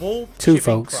 Two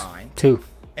folks. Prime, 2.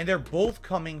 And they're both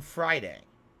coming Friday,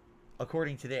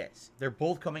 according to this. They're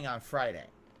both coming on Friday,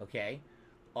 okay?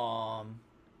 Now,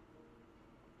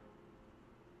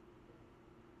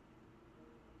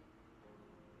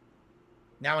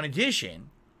 in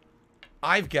addition,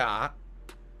 I've got...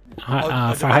 for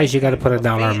Heist, you got to put a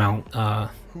dollar amount.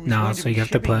 No, so you have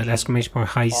to put exclamation point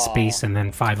Heist space and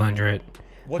then 500,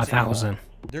 1,000.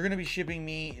 They're going to be shipping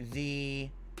me the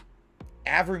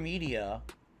AverMedia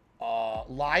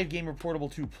Live Gamer Portable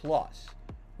 2 Plus,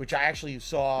 which I actually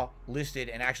saw listed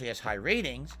and actually has high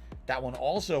ratings. That one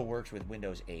also works with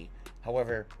Windows 8.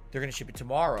 However, they're going to ship it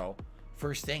tomorrow,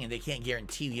 first thing, and they can't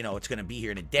guarantee, you know, it's going to be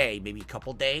here in a day, maybe a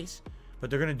couple days. But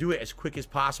they're going to do it as quick as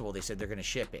possible. They said they're going to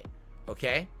ship it.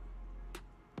 Okay?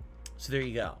 So there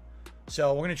you go.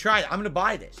 So we're going to try it. I'm going to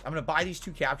buy this. I'm going to buy these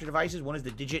 2 capture devices. One is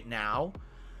the Digit Now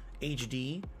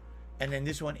HD. And then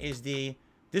this one is the...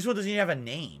 This one doesn't even have a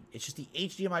name. It's just the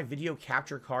HDMI video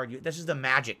capture card. This is the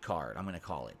magic card, I'm going to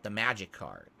call it. The magic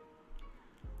card.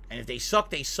 And if they suck,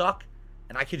 they suck.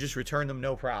 And I could just return them,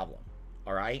 no problem.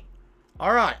 All right?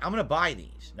 All right, I'm going to buy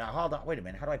these. Now, hold on. Wait a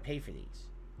minute. How do I pay for these?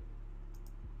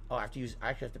 Oh, I actually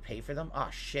have to pay for them? Oh,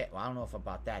 shit. Well, I don't know if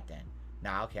about that then.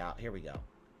 Nah, okay. Here we go.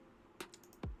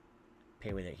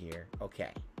 Pay with it here.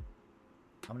 Okay.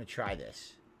 I'm going to try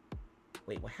this.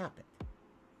 Wait, what happened?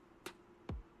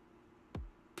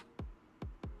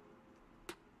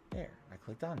 There. I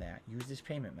clicked on that. Use this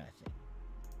payment method.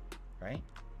 Right?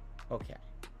 Okay.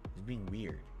 It's being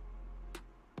weird.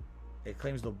 It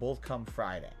claims they'll both come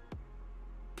Friday.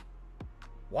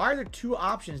 Why are there 2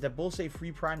 options that both say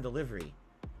free Prime delivery?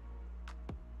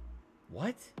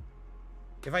 What?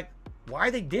 Why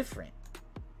are they different?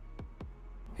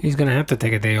 He's gonna have to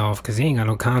take a day off because he ain't got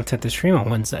no content to stream on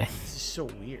Wednesday. This is so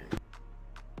weird.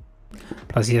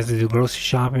 Plus, he has to do grocery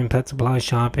shopping, pet supply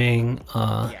shopping,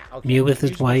 yeah, okay. meet with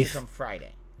his wife. Come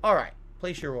Friday. All right,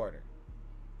 place your order.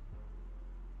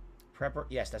 Prepper.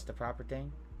 Yes, that's the proper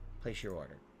thing. Place your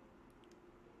order.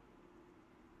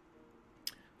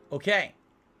 Okay,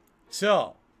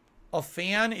 so a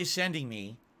fan is sending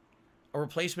me a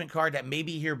replacement card that may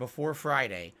be here before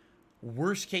Friday.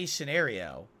 Worst case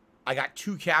scenario, I got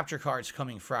 2 capture cards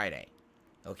coming Friday.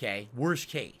 Okay? Worst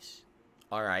case.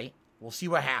 All right? We'll see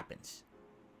what happens.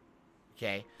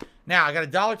 Okay? Now, I got a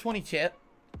 $1.20 tip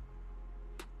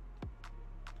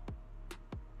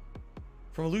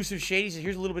from Elusive Shady. So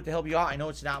here's a little bit to help you out. I know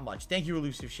it's not much. Thank you,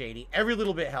 Elusive Shady. Every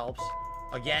little bit helps.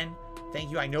 Again, thank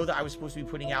you. I know that I was supposed to be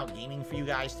putting out gaming for you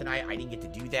guys tonight. I didn't get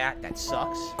to do that. That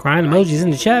sucks. Crying emojis in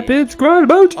the chat, babes. Crying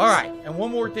emojis. All right. And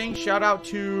one more thing. Shout out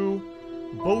to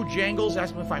Bojangles.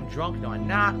 Asking if I'm drunk. No, I'm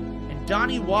not. And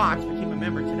Donnie Watts became a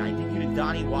member tonight. Thank you to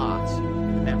Donnie Watts for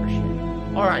the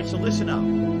membership. All right. So listen up.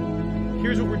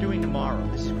 here's what we're doing tomorrow.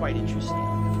 This is quite interesting.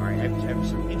 All right, I have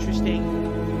some interesting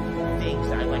things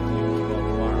that I'd like to do with you all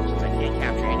tomorrow, since I can't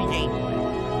capture any gameplay.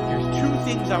 There's 2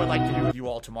 things I would like to do with you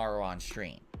all tomorrow on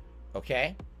stream.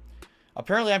 Okay?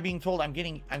 Apparently, I'm being told I'm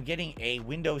getting a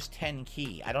Windows 10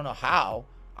 key. I don't know how.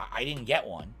 I didn't get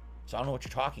one, so I don't know what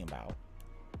you're talking about.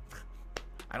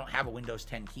 I don't have a Windows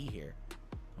 10 key here.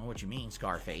 I don't know what you mean,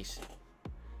 Scarface.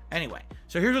 Anyway,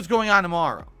 so here's what's going on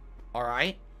tomorrow. All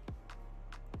right?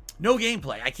 No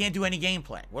gameplay. I can't do any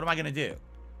gameplay. What am I going to do?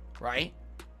 Right?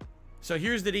 So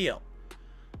here's the deal.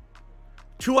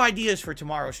 2 ideas for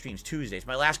tomorrow's streams. Tuesdays.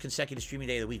 My last consecutive streaming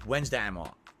day of the week. Wednesday, I'm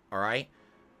off. All right?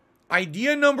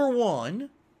 Idea number 1.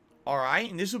 All right?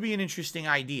 And this will be an interesting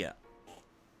idea.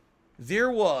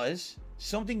 There was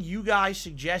something you guys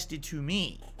suggested to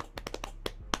me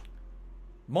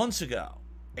months ago.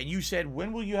 And you said,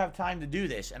 when will you have time to do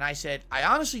this? And I said, I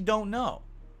honestly don't know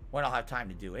when I'll have time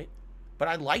to do it. But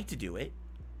I'd like to do it.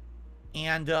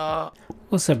 And,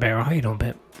 what's up, Barrel? How you doing,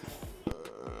 Pip?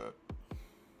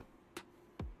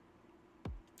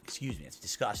 Excuse me, it's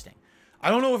disgusting. I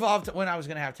don't know if I'll have when I was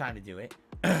going to have time to do it.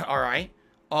 All right.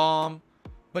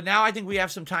 But now I think we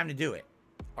have some time to do it.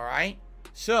 All right.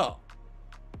 So,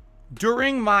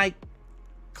 during my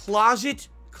closet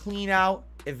clean out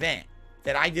event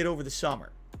that I did over the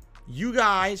summer, you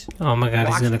guys... Oh my God,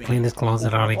 he's going to clean his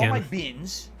closet out again. All my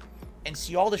bins and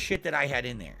see all the shit that I had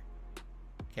in there.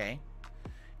 Okay?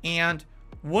 And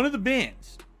one of the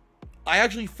bins, I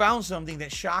actually found something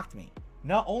that shocked me.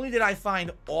 Not only did I find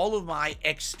all of my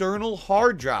external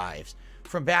hard drives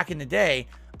from back in the day,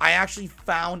 I actually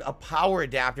found a power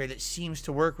adapter that seems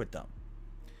to work with them.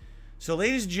 So,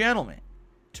 ladies and gentlemen,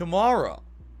 tomorrow,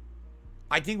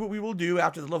 I think what we will do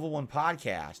after the Level 1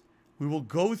 podcast, we will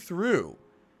go through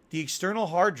the external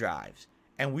hard drives,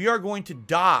 and we are going to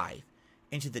dive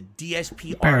into the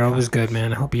DSP archive. Barrel was good,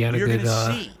 man. I hope you had a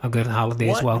good holiday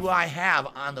as well. What do I have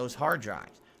on those hard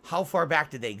drives? How far back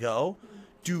did they go?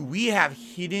 Do we have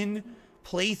hidden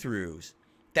playthroughs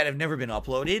that have never been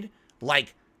uploaded,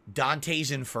 like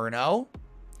Dante's Inferno?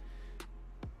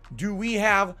 Do we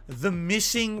have the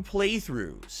missing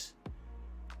playthroughs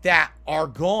that are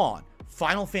gone?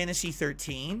 Final Fantasy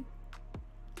 13,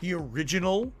 the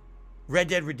original Red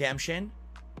Dead Redemption,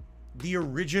 the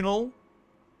original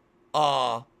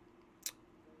LA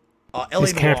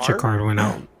his capture Noire, card went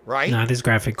out. Right? Not his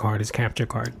graphic card, his capture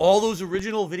card. All those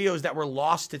original videos that were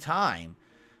lost to time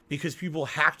because people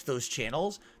hacked those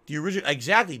channels. The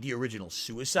original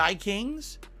Suicide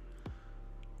Kings.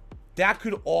 That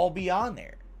could all be on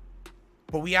there.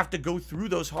 But we have to go through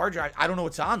those hard drives. I don't know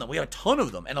what's on them. We have a ton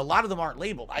of them, and a lot of them aren't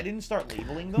labeled. I didn't start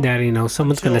labeling them. Daddy, no,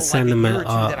 someone's going to send him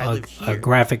a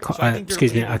graphic,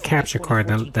 a capture card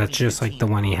that's just like the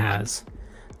one he has.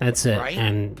 That's it, right?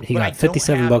 And he got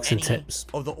 57 bucks in tips.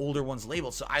 Of the older ones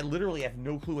labeled, so I literally have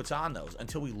no clue what's on those.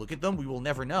 Until we look at them, we will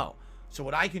never know. So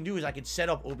what I can do is I can set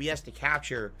up OBS to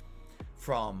capture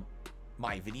from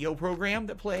my video program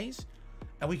that plays,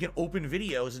 and we can open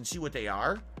videos and see what they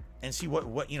are, and see what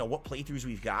playthroughs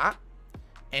we've got,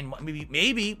 and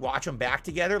maybe watch them back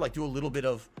together, like do a little bit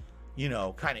of,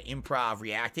 kind of improv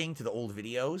reacting to the old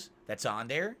videos that's on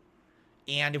there.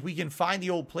 And if we can find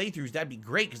the old playthroughs, that'd be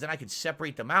great, because then I could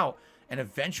separate them out, and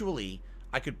eventually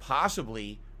I could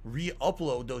possibly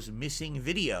re-upload those missing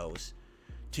videos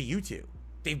to YouTube.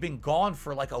 They've been gone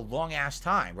for like a long-ass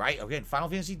time, right? Again, Final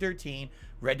Fantasy 13,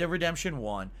 Red Dead Redemption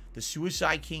 1, the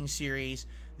Suicide King series,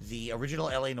 the original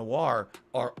LA Noire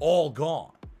are all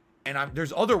gone. And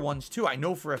there's other ones, too. I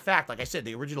know for a fact, like I said,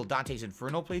 the original Dante's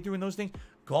Inferno playthrough and those things,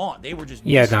 gone. They were just...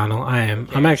 Yeah, Donald, I am.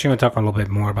 Okay. I'm actually going to talk a little bit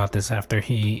more about this after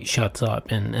he shuts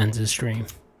up and ends his stream.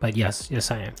 But yes,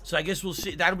 I am. So I guess we'll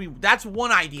see. That's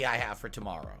one idea I have for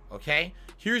tomorrow, okay?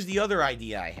 Here's the other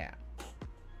idea I have.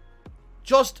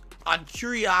 Just on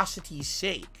curiosity's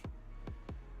sake,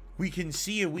 we can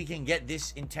see if we can get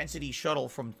this intensity shuttle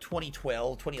from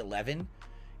 2012, 2011.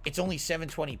 It's only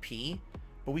 720p,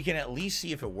 but we can at least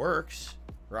see if it works,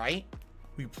 right?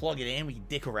 We plug it in, we can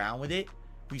dick around with it.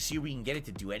 We see if we can get it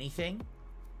to do anything.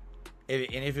 And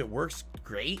if it works,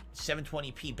 great.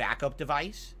 720p backup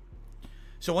device.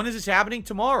 So when is this happening?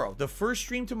 Tomorrow. The first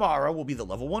stream tomorrow will be the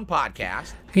Level 1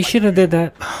 podcast. He should have did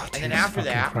that. Oh, and then after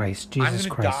that, Jesus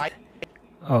Christ.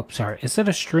 Oh, sorry. Instead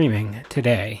of streaming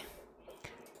today.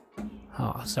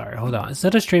 Oh, sorry. Hold on.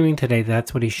 Instead of streaming today,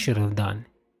 that's what he should have done.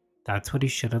 That's what he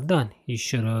should have done. He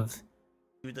should have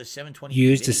used the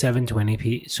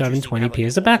 720p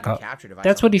as a backup.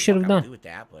 That's what he should have done.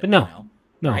 But no,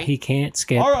 right? He can't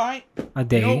skip a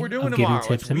day of getting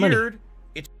tips and money.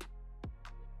 It's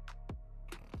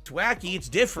wacky. It's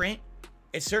different.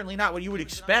 It's certainly not what you would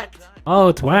expect. Oh,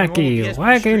 it's wacky.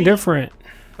 Wacky and different.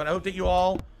 But I hope that you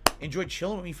all enjoyed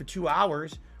chilling with me for 2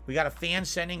 hours. We got a fan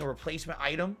sending a replacement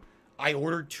item. I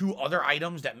ordered 2 other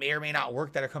items that may or may not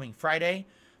work that are coming Friday.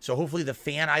 So hopefully the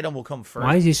fan item will come first.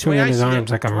 Why is he swinging his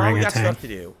arms like a orangutan? We got stuff to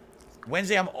do.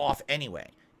 Wednesday I'm off anyway.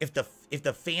 If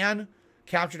the fan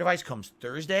capture device comes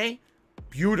Thursday,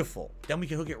 beautiful. Then we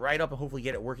can hook it right up and hopefully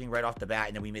get it working right off the bat,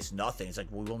 and then we miss nothing. It's like,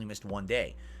 well, we only missed 1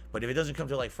 day. But if it doesn't come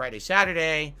till like Friday,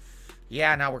 Saturday,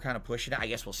 yeah, now we're kind of pushing it. I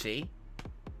guess we'll see.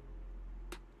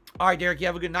 All right, Derek, you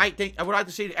have a good night. I would like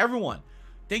to say to everyone,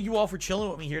 thank you all for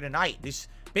chilling with me here tonight. This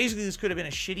could have been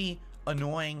a shitty,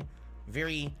 annoying,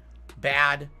 very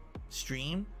bad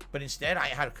stream, but instead I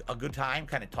had a good time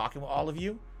kind of talking with all of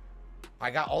you.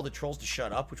 I got all the trolls to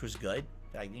shut up, which was good.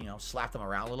 I, slapped them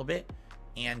around a little bit,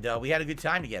 and we had a good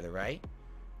time together, right?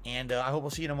 And I hope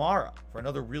we'll see you tomorrow for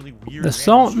another really weird. The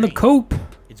salt and the cope.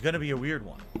 It's gonna be a weird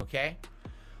one, okay?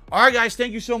 All right, guys,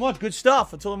 thank you so much. Good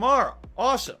stuff. Until tomorrow.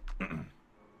 Awesome.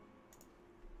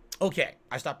 Okay,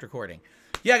 I stopped recording.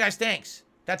 Yeah, guys, thanks.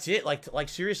 That's it. Like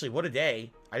seriously, what a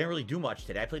day. I didn't really do much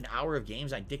today. I played an hour of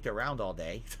games. I dicked around all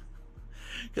day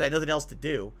because I had nothing else to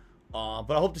do. But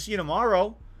I hope to see you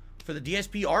tomorrow for the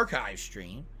DSP archive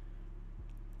stream.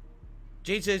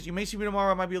 Jade says, you may see me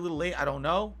tomorrow. I might be a little late. I don't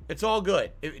know. It's all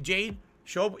good. Jade,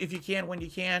 show up if you can, when you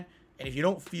can. And if you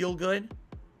don't feel good,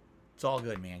 it's all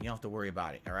good, man. You don't have to worry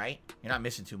about it, all right? You're not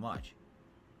missing too much.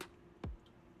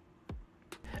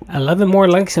 11 more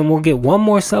likes and we'll get 1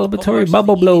 more celebratory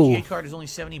bubble blow. The card is only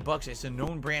 $70. It's a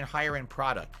known brand, higher end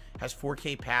product. Has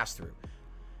 4K pass through.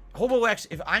 Hobo X,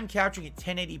 if I'm capturing at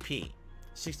 1080p,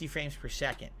 60 frames per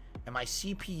second, and my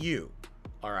CPU,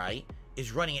 all right,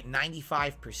 is running at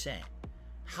 95%,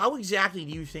 how exactly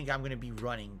do you think I'm going to be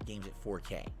running games at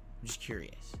 4K? I'm just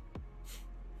curious.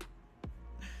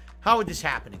 How would this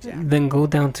happen exactly? Then go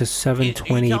down to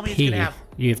 720p.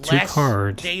 You have 2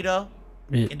 cards. Data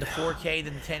in the 4K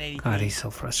than the 1080p. God, he's so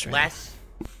frustrated. Less.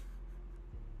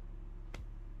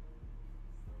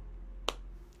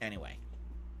 Anyway.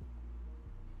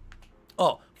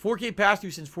 Oh, 4K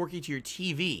pass-through sends 4K to your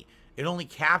TV. It only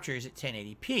captures at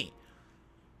 1080p.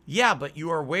 Yeah, but you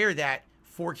are aware that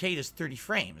 4K does 30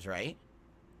 frames, right?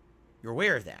 You're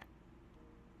aware of that.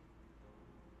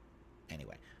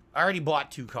 Anyway, I already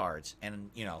bought 2 cards, and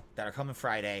that are coming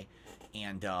Friday,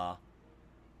 and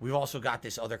we've also got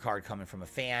this other card coming from a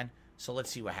fan. So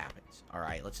let's see what happens. All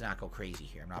right, let's not go crazy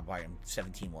here. I'm not buying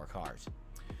 17 more cards.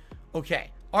 Okay,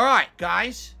 all right,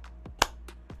 guys.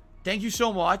 Thank you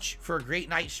so much for a great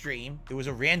night stream. It was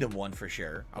a random one for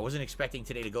sure. I wasn't expecting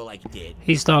today to go like it did.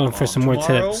 He's stalling for some more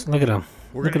tips. Look at him.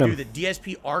 We're going to do the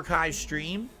DSP archive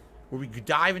stream where we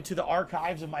dive into the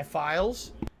archives of my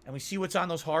files and we see what's on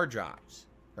those hard drives,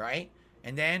 right?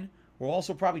 And then we'll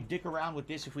also probably dick around with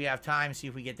this if we have time and see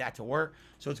if we get that to work.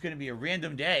 So it's going to be a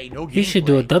random day. No gameplay. He should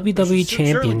do a WWE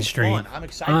champion stream. I'm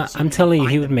excited. I'm telling you,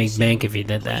 he would make bank if he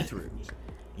did that.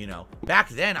 Back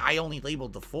then, I only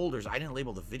labeled the folders. I didn't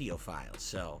label the video files.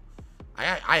 So,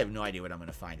 I have no idea what I'm going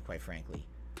to find, quite frankly.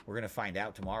 We're going to find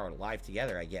out tomorrow live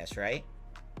together, I guess, right?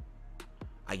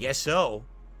 I guess so.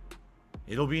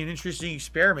 It'll be an interesting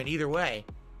experiment either way.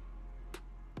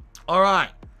 All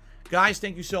right. Guys,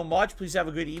 thank you so much. Please have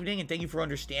a good evening, and thank you for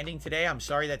understanding today. I'm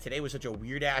sorry that today was such a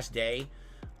weird-ass day.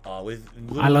 I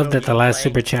love that the last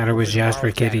super chatter was Jasper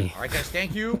Kitty. All right, guys,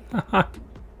 thank you.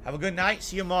 Have a good night.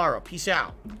 See you tomorrow. Peace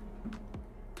out.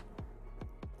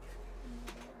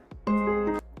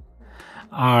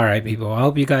 All right, people. I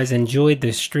hope you guys enjoyed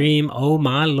this stream. Oh,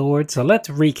 my Lord. So let's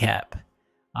recap.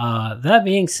 That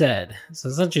being said, so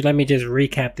essentially, let me just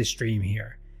recap the stream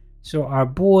here. So our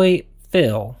boy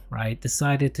Phil, right,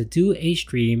 decided to do a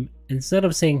stream. Instead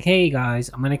of saying, hey, guys,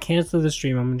 I'm going to cancel the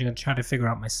stream. I'm going to try to figure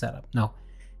out my setup. No.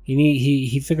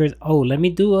 He figures, oh, let me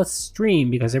do a stream,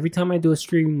 because every time I do a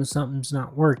stream when something's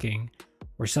not working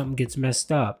or something gets messed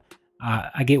up,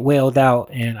 I get whaled out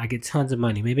and I get tons of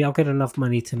money. Maybe I'll get enough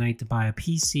money tonight to buy a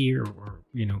PC or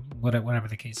whatever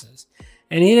the case is.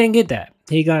 And he didn't get that.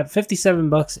 He got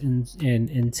 $57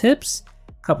 in tips,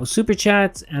 a couple super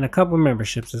chats, and a couple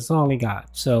memberships. That's all he got.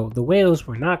 So the whales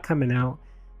were not coming out.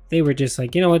 They were just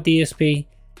like, you know what, DSP,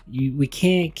 we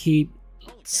can't keep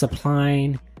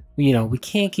supplying. We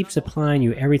can't keep supplying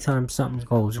you every time something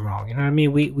goes wrong. You know what I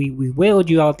mean? We whaled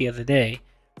you out the other day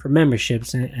for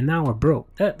memberships, and now we're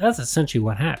broke. That's essentially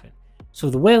what happened.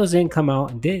 So the whales didn't come out,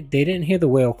 and they didn't hear the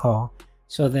whale call.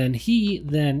 So then he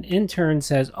in turn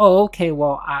says, oh, okay,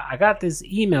 well, I got this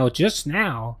email just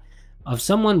now of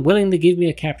someone willing to give me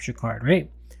a capture card, right?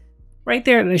 Right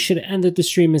there, they should have ended the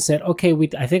stream and said, okay,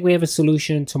 I think we have a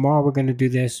solution. Tomorrow we're going to do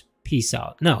this. Peace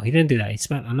out. No, he didn't do that. He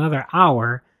spent another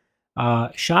hour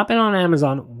shopping on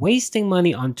Amazon, wasting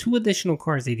money on 2 additional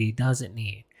cards that he doesn't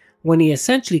need, when he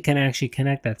essentially can actually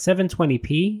connect that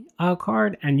 720p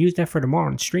card and use that for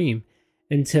tomorrow on stream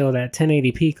until that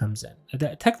 1080p comes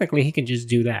in. Technically, he can just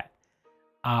do that.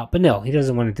 But no, he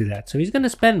doesn't want to do that. So he's going to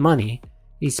spend money.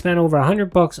 He spent over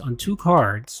 $100 on 2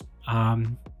 cards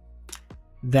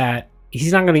that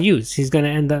he's not going to use. He's going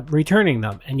to end up returning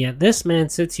them. And yet this man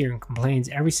sits here and complains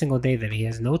every single day that he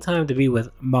has no time to be with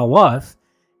my wife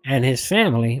and his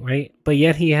family, right? But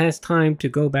yet he has time to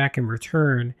go back and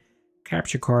return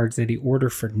capture cards that he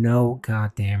ordered for no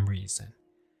goddamn reason.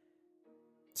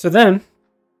 So then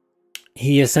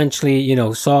he essentially, you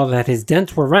know, saw that his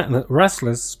dents were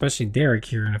restless, especially Derek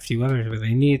here and a few others, where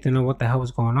they needed to know what the hell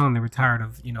was going on. They were tired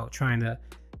of, you know, trying to,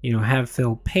 you know, have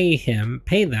Phil pay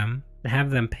them, have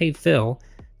them pay Phil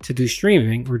to do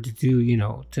streaming or to do, you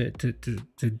know,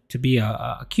 to be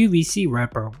a QVC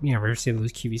rep, or, you know, ever see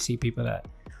those QVC people that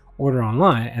order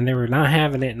online, and they were not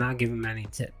having it, not giving him any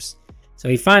tips. So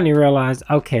he finally realized,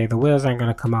 okay, the wheels aren't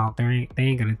gonna come out. They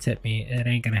ain't gonna tip me. It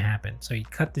ain't gonna happen. So he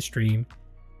cut the stream.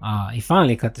 He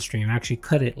finally cut the stream. Actually,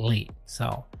 cut it late.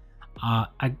 So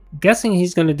I'm guessing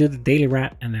he's gonna do the daily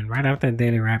wrap, and then right after the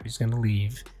daily wrap, he's gonna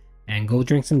leave and go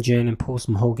drink some gin and pull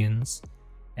some Hogans.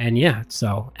 And yeah.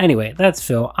 So anyway, that's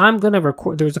Phil. I'm gonna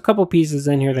record. There's a couple pieces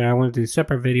in here that I want to do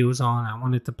separate videos on. I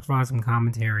wanted to provide some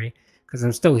commentary because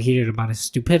I'm still heated about his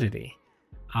stupidity.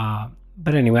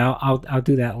 But anyway, I'll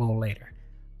do that a little later.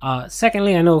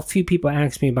 Secondly, I know a few people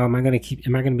asked me about, am I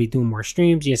gonna be doing more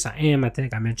streams? Yes, I am. I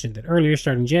think I mentioned it earlier.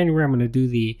 Starting January, I'm gonna do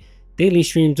the daily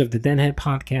streams of the Dent-Head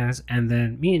podcast, and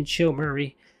then me and Chill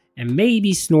Murray and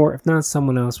maybe Snort, if not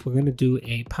someone else, we're gonna do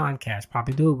a podcast.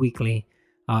 Probably do it weekly.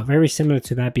 Very similar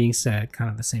to That Being Said, kind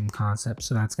of the same concept.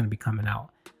 So that's gonna be coming out.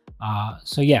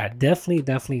 So yeah,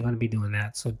 definitely gonna be doing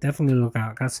that. So definitely look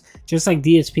out. Just like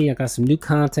DSP, I got some new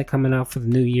content coming out for the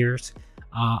New Year's.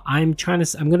 I'm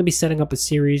gonna be setting up a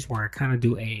series where I kind of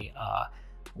do a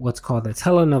what's called a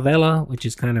telenovela, which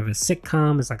is kind of a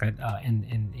sitcom. It's like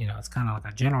you know, it's kind of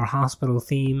like a General Hospital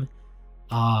theme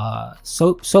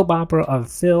soap opera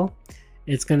of Phil.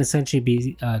 It's gonna essentially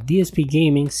be DSP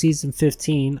Gaming season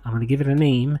 15. I'm gonna give it a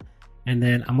name, and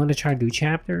then I'm gonna try to do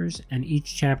chapters, and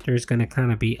each chapter is gonna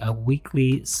kind of be a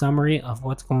weekly summary of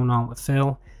what's going on with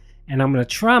Phil, and I'm gonna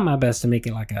try my best to make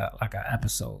it like a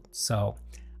episode. So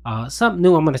something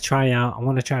new I'm going to try out. I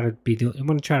want to try to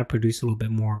produce a little bit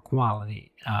more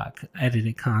quality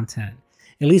edited content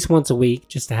at least once a week,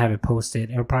 just to have it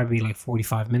posted. It'll probably be like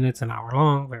 45 minutes, an hour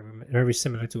long, very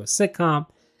similar to a sitcom,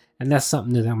 and that's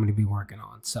something that I'm going to be working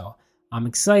on. So I'm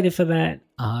excited for that.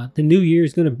 The new year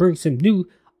is going to bring some new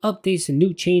updates and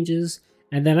new changes.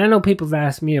 And then I know people have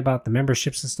asked me about the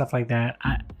memberships and stuff like that.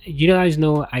 You guys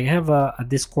know I have a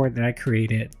Discord that I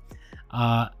created.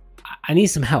 I need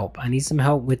some help. I need some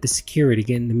help with the security,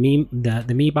 getting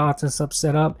the me bots and stuff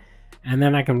set up, and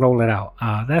then I can roll it out.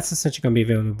 That's essentially going to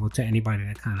be available to anybody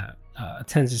that kind of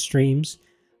attends the streams.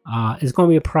 It's going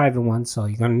to be a private one, so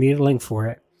you're going to need a link for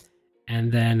it.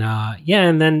 And then, yeah,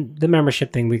 and then the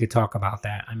membership thing, we could talk about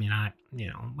that. I mean, I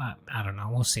don't know.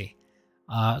 We'll see.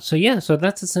 So yeah, so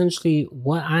that's essentially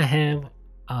what I have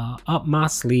up my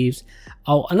sleeves.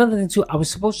 Oh, another thing too, I was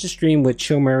supposed to stream with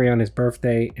Chill Murray on his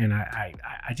birthday, and I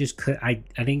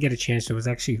didn't get a chance. It was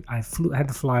actually I had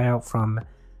to fly out from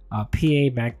PA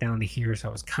back down to here, so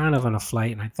I was kind of on a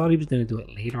flight, and I thought he was going to do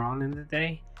it later on in the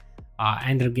day. I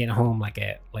ended up getting home like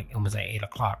almost at 8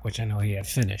 o'clock, which I know he had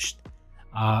finished.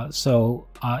 So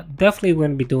definitely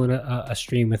going to be doing a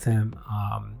stream with him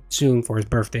soon for his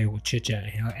birthday. We'll chit chat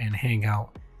and hang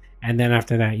out. And then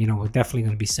after that, you know, we're definitely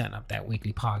going to be setting up that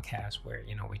weekly podcast where,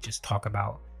 you know, we just talk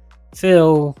about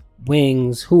Phil,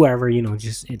 Wings, whoever, you know,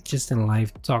 just in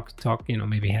life, talk, you know,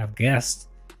 maybe have guests.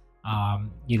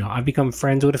 You know, I've become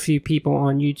friends with a few people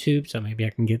on YouTube, so maybe I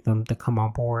can get them to come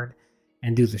on board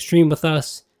and do the stream with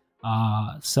us.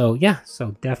 So yeah,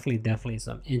 so definitely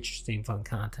some interesting, fun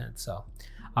content. So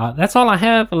that's all I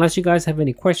have. Unless you guys have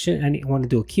any questions, and want to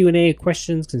do a Q&A,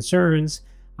 questions, concerns,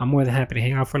 I'm more than happy to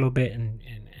hang out for a little bit and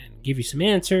give you some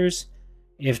answers.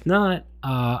 If not,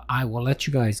 I will let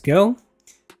you guys go.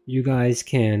 You guys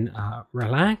can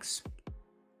relax,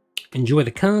 enjoy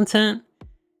the content,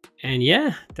 and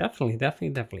yeah,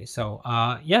 definitely. So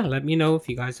yeah, let me know if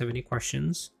you guys have any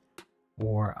questions,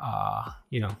 or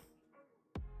you know,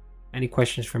 any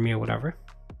questions for me or whatever.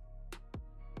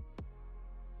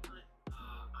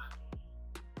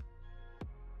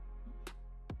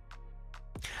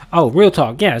 Oh, Real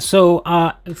Talk. Yeah. So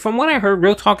from what I heard,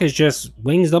 Real Talk is just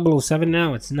Wings 007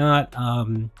 now. It's not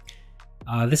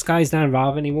this guy's not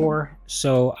involved anymore.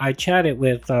 So I chatted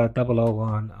with 00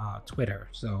 on Twitter.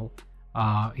 So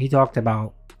He talked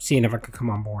about seeing if I could come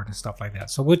on board and stuff like that.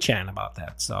 So we're chatting about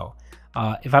that. So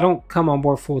if I don't come on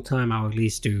board full time, I'll at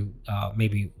least do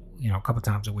maybe, you know, a couple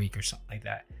times a week or something like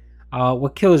that.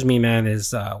 What kills me, man,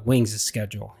 is Wings'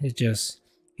 schedule. It's just,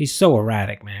 he's so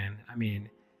erratic, man. I mean,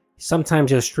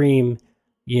 sometimes he'll stream,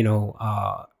 you know,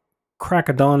 crack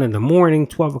of dawn in the morning,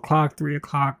 12 o'clock, 3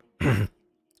 o'clock.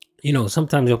 You know,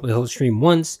 sometimes he'll stream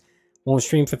once, won't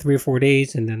stream for 3 or 4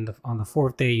 days, and then on the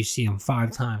 4th day, you see him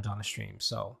 5 times on the stream.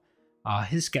 So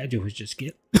his schedule is just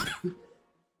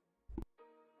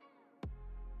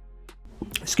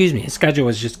excuse me, his schedule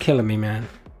is just killing me, man.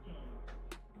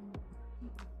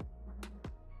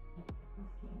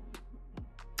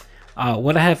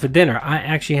 What I had for dinner, I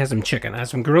actually had some chicken. I had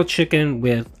some grilled chicken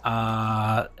with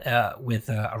a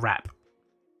wrap.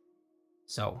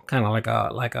 So kind of like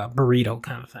a burrito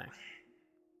kind of thing.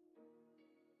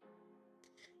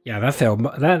 Yeah, that failed.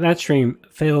 That stream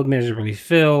failed miserably.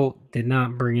 Phil did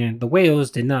not bring in, the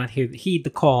whales did not heed the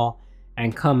call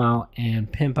and come out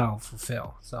and pimp out for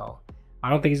Phil. So I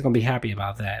don't think he's gonna be happy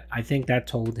about that. I think that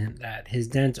told him that his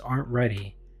dents aren't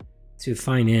ready to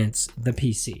finance the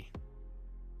PC.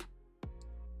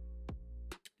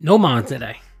 No mod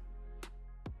today.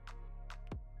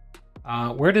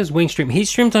 Where does Wing stream? He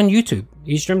streams on YouTube.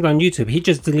 He streams on YouTube. He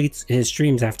just deletes his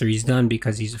streams after he's done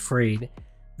because he's afraid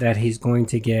that he's going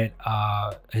to get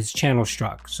his channel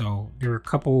struck. So there are a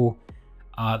couple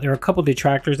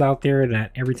detractors out there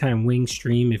that every time Wing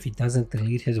stream, if he doesn't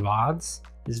delete his VODs,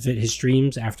 his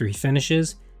streams after he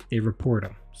finishes, they report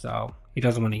him. So he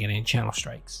doesn't want to get any channel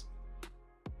strikes.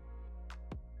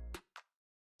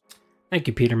 Thank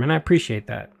you, Peterman. I appreciate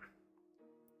that.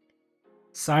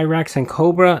 Cyrax and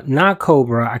Cobra. Not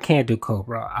Cobra. I can't do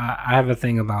Cobra. I have a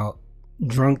thing about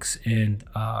drunks and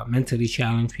mentally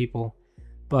challenged people.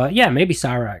 But yeah, maybe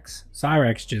Cyrax.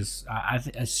 Cyrax just...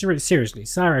 seriously,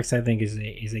 Cyrax I think is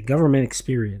a government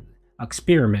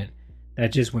experiment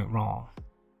that just went wrong.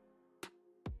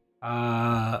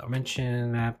 I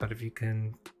mentioned that, but if you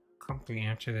can... comfortably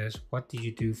answer this. What do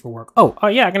you do for work? Oh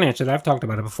yeah, I can answer that. I've talked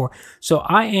about it before. So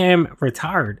I am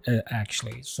retired,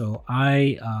 actually. So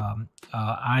I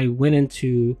went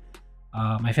into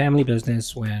my family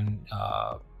business when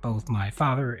both my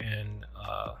father and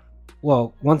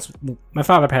once my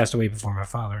father passed away. Before my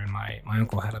father and my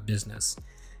uncle had a business,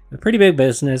 a pretty big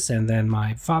business, and then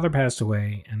my father passed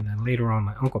away, and then later on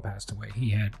my uncle passed away. He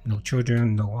had no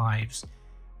children, no wives.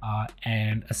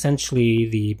 And essentially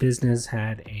the business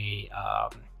had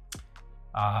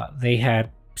they had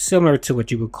similar to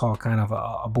what you would call kind of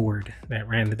a board that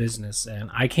ran the business. And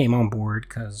I came on board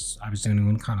because I was the only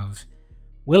one kind of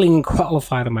willing and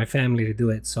qualified in my family to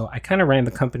do it. So I kind of ran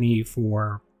the company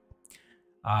for,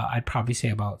 I'd probably say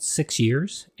about 6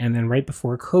 years. And then right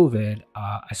before COVID,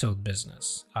 I sold the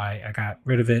business. I got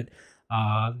rid of it.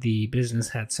 The business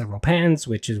had several patents,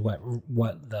 which is what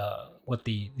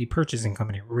the purchasing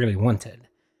company really wanted.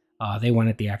 They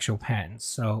wanted the actual patents.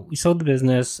 So we sold the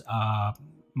business.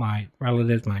 My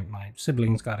relatives, my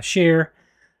siblings got a share.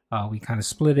 We kind of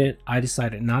split it. I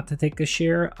decided not to take a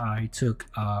share. I took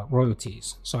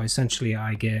royalties. So essentially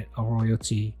I get a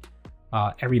royalty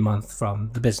every month from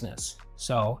the business.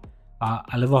 So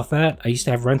I live off that. I used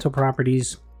to have rental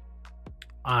properties.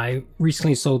 I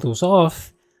recently sold those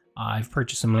off. I've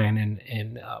purchased some land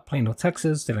in Plano,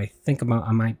 Texas that I think about.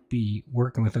 I might be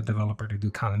working with a developer to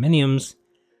do condominiums.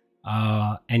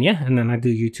 And yeah, and then I do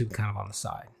YouTube kind of on the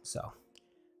side. So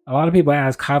a lot of people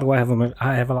ask, how do I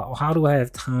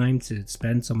have time to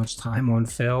spend so much time on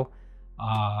Phil?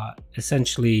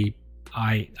 Essentially,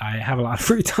 I have a lot of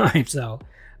free time. So,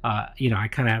 you know, I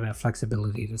kind of have that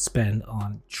flexibility to spend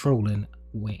on trolling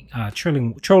Wings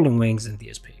and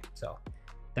DSP. So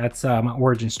that's my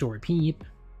origin story, peep.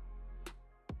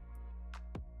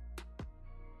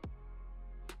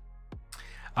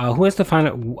 Who has to find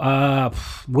it?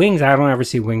 Wings, I don't ever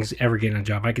see Wings ever getting a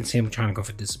job. I can see him trying to go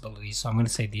for disability, so I'm going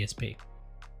to say DSP.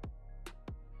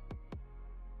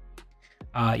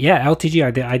 Yeah,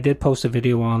 LTG, I did post a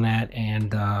video on that,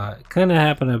 and couldn't have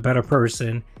happened to a better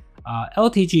person.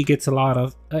 LTG gets a lot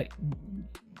of...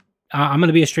 I'm going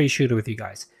to be a straight shooter with you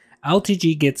guys.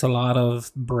 LTG gets a lot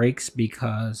of breaks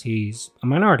because he's a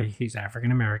minority. He's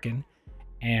African American.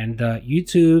 And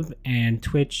YouTube and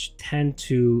Twitch tend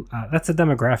to, that's a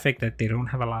demographic that they don't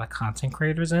have a lot of content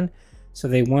creators in. So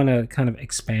they want to kind of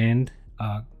expand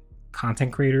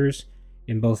content creators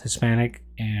in both Hispanic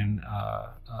and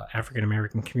African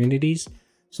American communities.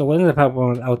 So what ends up happening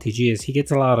with LTG is he gets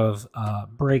a lot of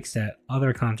breaks that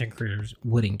other content creators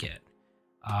wouldn't get.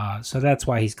 So that's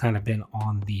why he's kind of been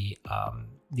on the,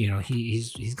 you know,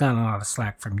 he's gotten a lot of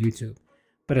slack from YouTube.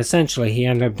 But essentially, he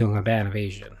ended up doing a ban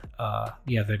evasion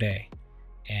the other day,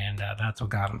 and that's what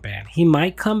got him banned. He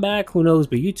might come back, who knows?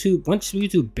 But YouTube, once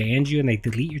YouTube bans you and they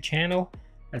delete your channel,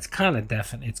 that's kind of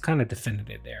definite. It's kind of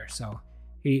definitive there. So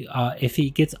he, if he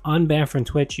gets unbanned from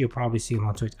Twitch, you'll probably see him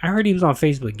on Twitch. I heard he was on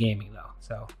Facebook Gaming though,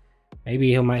 so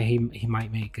maybe he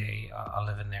might make a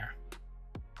living there.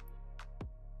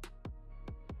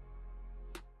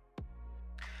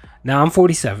 Now I'm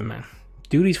 47, man.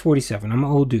 Dude's 47. I'm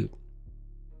an old dude.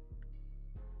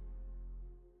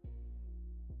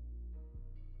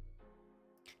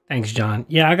 Thanks, John.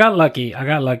 Yeah, I got lucky. I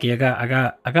got lucky.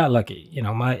 You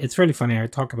know, it's really funny. I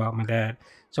talk about my dad.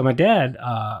 So my dad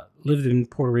lived in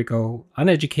Puerto Rico,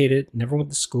 uneducated, never went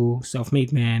to school,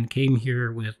 self-made man, came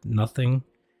here with nothing,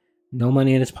 no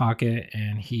money in his pocket,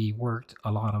 and he worked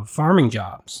a lot of farming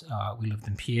jobs. We lived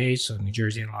in PA, so New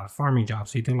Jersey had a lot of farming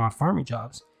jobs. So he did a lot of farming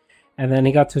jobs. And then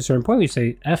he got to a certain point where he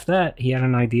say, F that. He had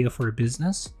an idea for a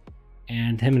business.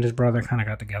 And him and his brother kind of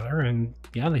got together, and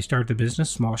yeah, they started the business,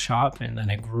 small shop, and then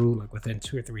it grew. Like within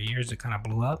 2 or 3 years, it kind of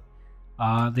blew up.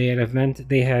 They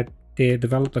had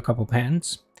developed a couple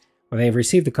patents, or they have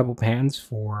received a couple patents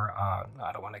for.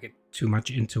 I don't want to get too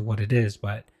much into what it is,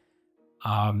 but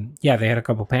yeah, they had a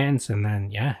couple patents, and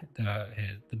then yeah,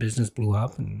 the business blew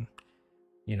up, and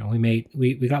you know,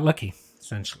 we got lucky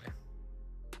essentially.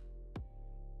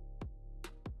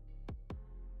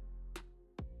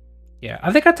 Yeah,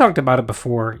 I think I talked about it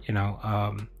before, you know,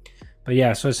 but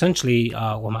yeah, so essentially,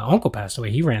 when my uncle passed away,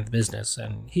 he ran the business,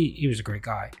 and he was a great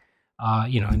guy,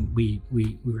 you know, and we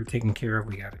were taken care of.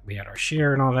 We had our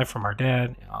share and all that from our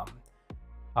dad,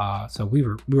 so we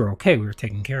were okay. We were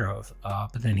taken care of,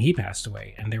 but then he passed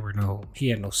away, and he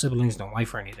had no siblings, no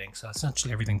wife or anything, so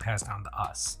essentially everything passed down to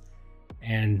us,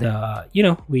 and you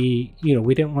know, we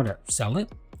didn't want to sell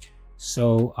it,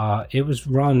 so it was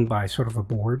run by sort of a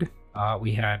board.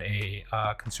 We had a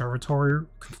conservator,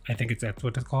 I think that's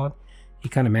what it's called. He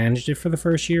kind of managed it for the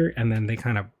first year, and then they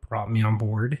kind of brought me on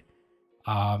board.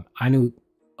 I knew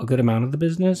a good amount of the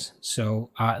business, so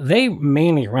they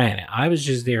mainly ran it. I was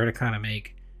just there to kind of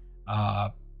make,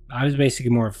 I was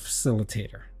basically more of a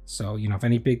facilitator. So, you know, if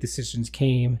any big decisions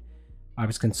came, I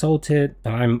was consulted,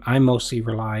 but I mostly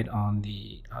relied on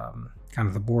the kind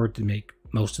of the board to make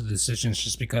most of the decisions,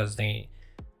 just because they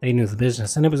knew the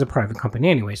business, and it was a private company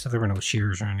anyway, so there were no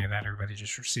shares or any of that. Everybody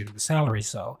just received the salary.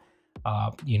 So,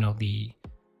 you know, the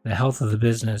health of the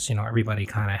business, you know, everybody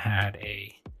kind of had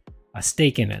a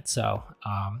stake in it. So,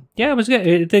 yeah, it was good.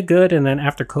 It did good. And then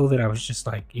after COVID, I was just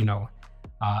like, you know,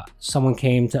 someone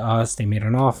came to us, they made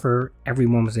an offer.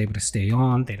 Everyone was able to stay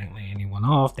on. They didn't lay anyone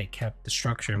off. They kept the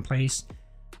structure in place.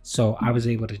 So I was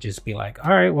able to just be like,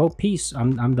 all right, well, peace.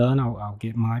 I'm done. I'll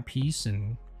get my piece,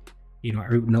 and you know,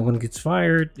 no one gets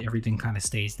fired. Everything kind of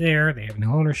stays there. They have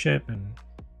no ownership,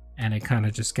 and it kind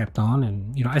of just kept on.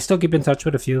 And you know, I still keep in touch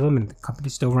with a few of them, and the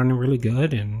company's still running really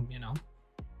good. And you know,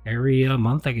 every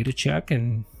month I get a check,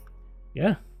 and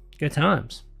yeah, good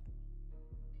times.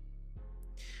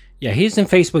 Yeah, he's in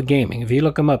Facebook Gaming. If you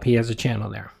look him up, he has a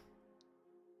channel there.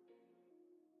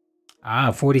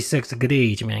 46, a good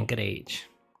age, man, good age.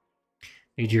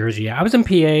 New Jersey. Yeah, I was in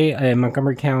PA, in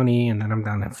Montgomery County, and then I'm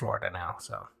down in Florida now.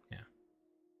 So.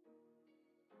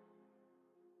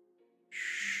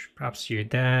 Props to your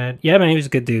dad. Yeah, man, he was a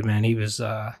good dude, man. He was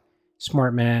a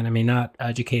smart man. I mean, not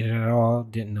educated at all.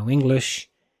 Didn't know English.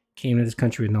 Came to this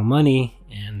country with no money,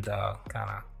 and kind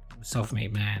of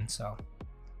self-made man. So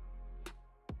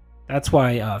that's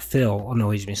why Phil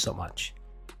annoys me so much,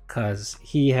 because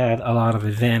he had a lot of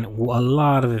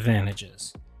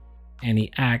advantages, and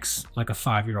he acts like a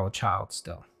 5-year-old child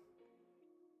still.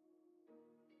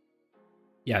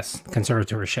 Yes,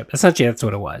 conservatorship. Essentially, that's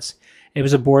what it was. It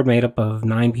was a board made up of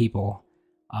 9 people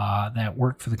that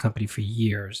worked for the company for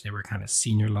years. They were kind of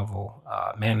senior level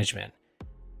management.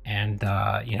 And,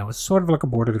 you know, it was sort of like a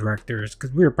board of directors,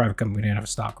 because we were a private company. We didn't have a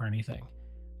stock or anything.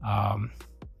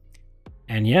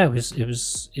 And yeah, it was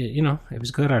you know, it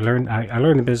was good. I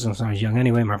learned the business when I was young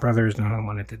anyway. My brothers, none of them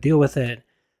wanted to deal with it.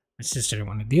 My sister didn't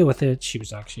want to deal with it. She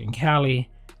was actually in Cali.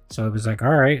 So it was like,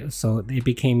 all right. So it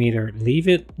became either leave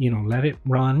it, you know, let it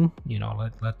run, you know,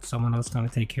 let someone else kind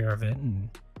of take care of it.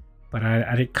 But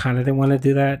I kind of didn't want to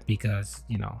do that, because,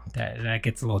 you know, that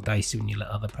gets a little dicey when you let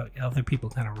other people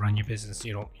kind of run your business.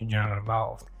 You're not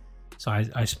involved. So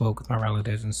I spoke with my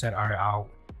relatives and said, all right,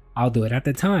 I'll do it. At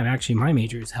the time, actually, my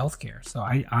major is healthcare. So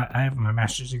I have my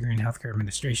master's degree in healthcare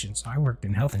administration. So I worked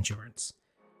in health insurance,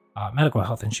 medical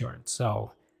health insurance.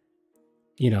 So,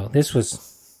 you know, this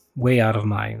was way out of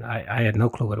my, I had no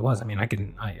clue what it was. I mean,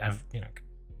 I've, you know,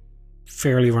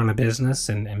 fairly run a business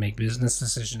and make business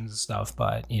decisions and stuff.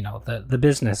 But you know, the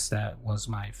business that was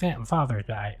my father,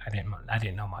 I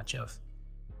didn't know much of.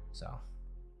 So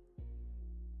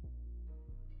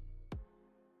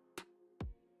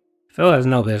Phil has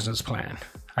no business plan.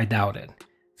 I doubt it.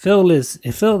 Phil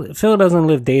doesn't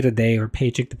live day to day or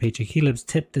paycheck to paycheck. He lives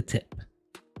tip to tip.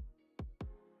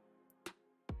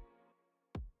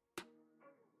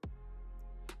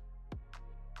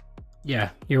 Yeah,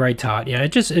 you're right, Todd. Yeah, it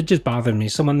just bothered me.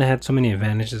 Someone that had so many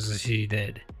advantages as he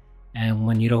did, and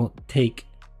when you don't take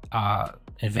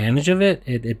advantage of it,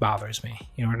 it bothers me.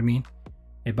 You know what I mean?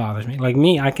 It bothers me. Like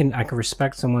me, I can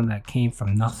respect someone that came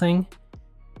from nothing,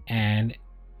 and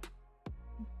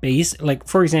like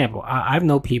for example, I've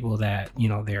known people that, you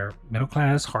know, they're middle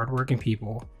class, hardworking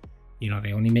people. You know,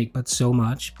 they only make but so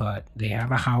much, but they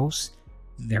have a house.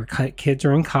 Their kids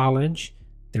are in college.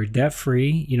 They're debt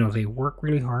free, you know, they work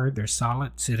really hard, they're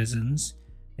solid citizens,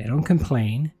 they don't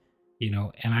complain, you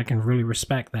know, and I can really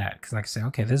respect that because, like I say,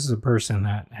 okay, this is a person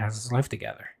that has his life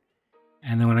together.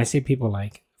 And then when I see people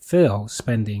like Phil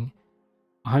spending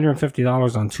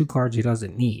 $150 on 2 cards he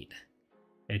doesn't need,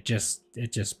 it just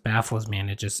baffles me and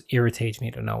it just irritates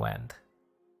me to no end.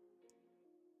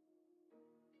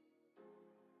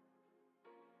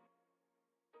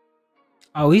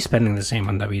 Oh, he's spending the same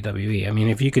on WWE. I mean,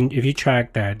 if you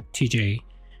track that TJ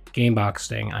Gamebox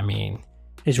thing, I mean,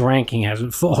 his ranking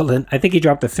hasn't fallen. I think he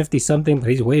dropped to 50 something, but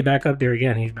he's way back up there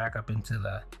again. He's back up into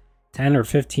the 10 or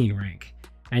 15 rank.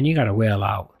 And you gotta whale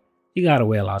out. You gotta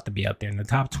whale out to be up there in the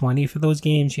top 20 for those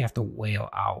games. You have to whale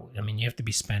out. I mean, you have to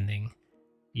be spending,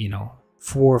 you know,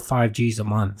 4 or 5 G's a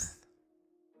month.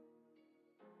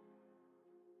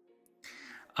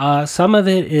 Some of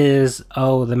it is,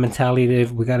 oh, the mentality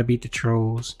of we got to beat the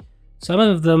trolls. Some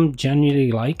of them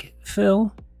genuinely like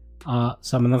Phil.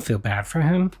 Some of them feel bad for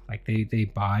him, like they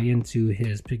buy into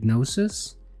his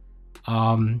pignosis.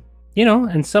 You know,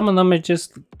 and some of them are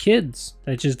just kids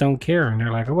that just don't care, and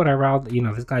they're like, oh, whatever, you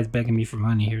know, this guy's begging me for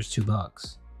money. Here's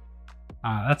 $2.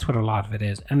 That's what a lot of it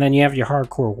is. And then you have your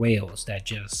hardcore whales that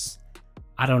just,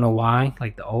 I don't know why,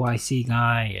 like the OIC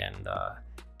guy and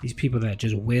these people that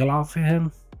just wail out for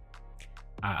him.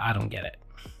 I don't get it.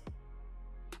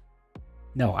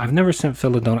 No, I've never sent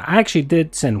Phil a donut. I actually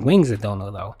did send Wings a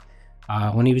donut though.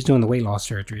 When he was doing the weight loss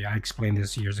surgery, I explained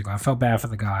this years ago. I felt bad for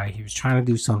the guy. He was trying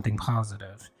to do something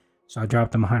positive. So I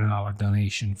dropped him a $100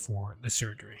 donation for the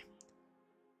surgery.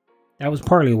 That was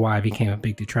partly why I became a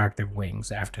big detractor of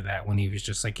Wings after that. When he was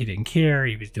just like, he didn't care.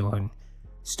 He was doing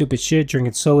stupid shit,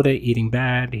 drinking soda, eating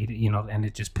bad, you know, and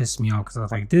it just pissed me off because I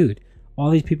was like, dude, all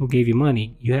these people gave you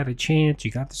money. You had a chance.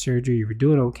 You got the surgery. You were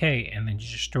doing okay. And then you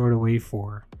just throw it away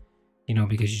for, you know,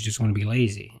 because you just want to be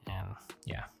lazy. And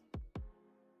yeah.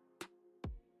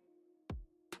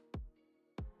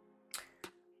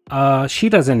 She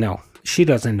doesn't know. She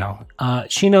doesn't know.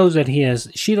 She knows that he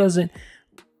has, she doesn't,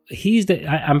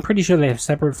 I'm pretty sure they have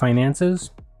separate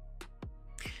finances.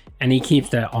 And he keeps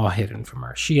that all hidden from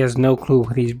her. She has no clue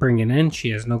what he's bringing in. She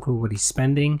has no clue what he's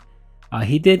spending.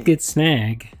 He did get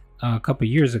snagged a couple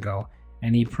years ago,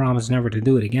 and he promised never to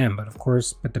do it again. But of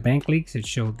course, with the bank leaks, it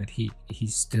showed that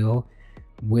he's still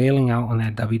wailing out on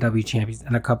that WWE Champions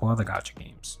and a couple other gacha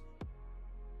games.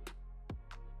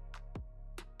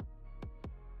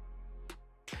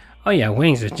 Oh yeah,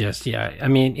 Wings is just, yeah. I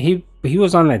mean, he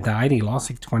was on that diet. He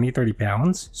lost like 20-30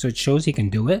 pounds, so it shows he can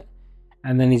do it.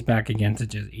 And then he's back again to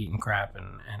just eating crap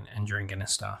and drinking and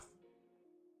stuff.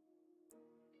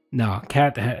 No,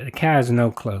 Cat has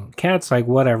no clue. Cat's like,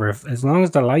 whatever. As long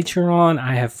as the lights are on,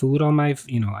 I have food on my,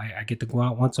 you know, I get to go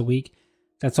out once a week.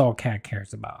 That's all Cat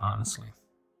cares about, honestly.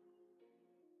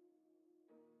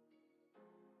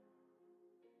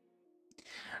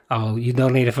 Oh, you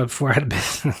donated for before I had a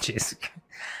business.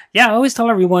 Yeah, I always tell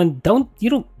everyone, you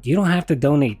don't have to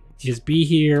donate. Just be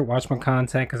here, watch my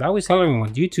content. Because I always tell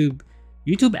everyone, YouTube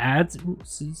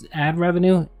ad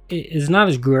revenue is not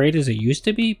as great as it used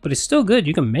to be, but it's still good.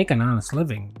 You can make an honest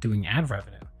living doing ad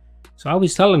revenue. So I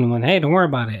always tell anyone, hey, don't worry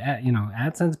about it. You know,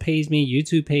 AdSense pays me,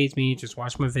 YouTube pays me. Just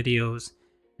watch my videos,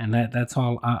 and that's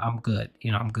all. I'm good.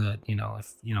 You know, I'm good. You know, if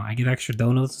you know I get extra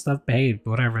donuts and stuff, hey,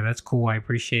 whatever. That's cool. I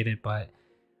appreciate it. But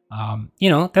you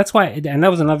know, that's why, and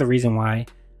that was another reason why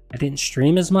I didn't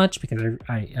stream as much, because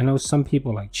I know some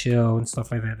people like Chill and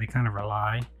stuff like that. They kind of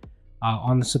rely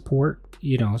on the support,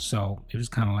 you know, so it was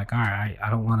kind of like, all right, I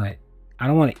don't want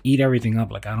to eat everything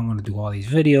up. Like, I don't want to do all these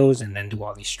videos and then do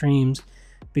all these streams,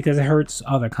 because it hurts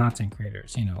other content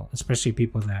creators, you know, especially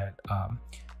people that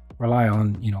rely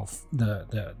on, you know,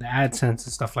 the AdSense and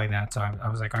stuff like that. So I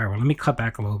was like, all right, well, let me cut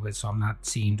back a little bit so I'm not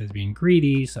seen as being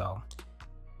greedy. So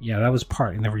yeah, that was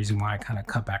part of the reason why I kind of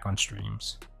cut back on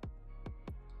streams.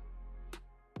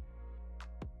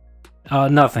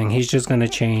 Nothing. He's just gonna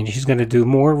change. He's gonna do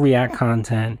more React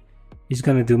content. He's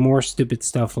gonna do more stupid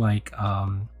stuff like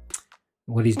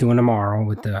what he's doing tomorrow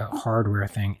with the hardware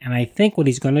thing. And I think what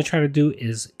he's gonna try to do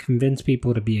is convince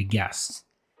people to be a guest.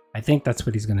 I think that's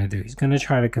what he's gonna do. He's gonna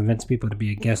try to convince people to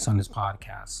be a guest on his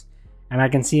podcast. And I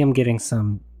can see him getting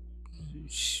some,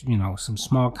 you know, some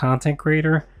small content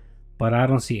creator, but I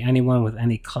don't see anyone with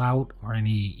any clout or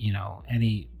any, you know,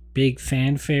 any big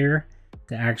fanfare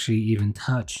to actually even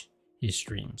touch his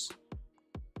streams.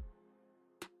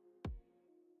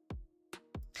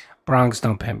 Bronx,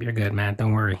 don't pimp. You're good, man.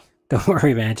 Don't worry. Don't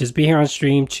worry, man. Just be here on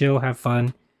stream, chill, have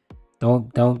fun.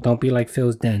 Don't be like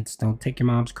Phil's dents. Don't take your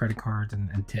mom's credit cards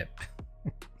and tip.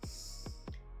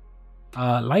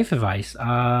 Life advice.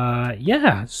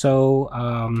 Yeah.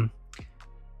 So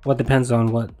what depends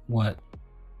on what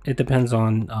it depends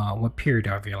on what period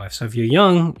of your life. So if you're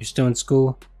young, you're still in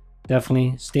school,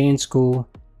 definitely stay in school.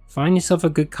 Find yourself a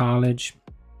good college,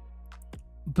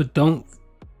 but don't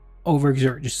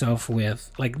overexert yourself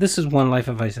with, like, this is one life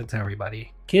advice I tell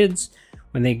everybody. Kids,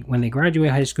 when they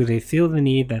graduate high school, they feel the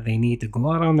need that they need to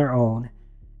go out on their own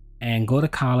and go to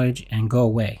college and go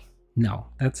away. No,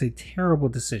 that's a terrible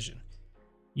decision.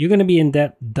 You're going to be in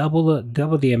debt double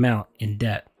the amount in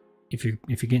debt if you're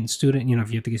getting student, you know,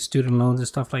 if you have to get student loans and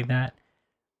stuff like that,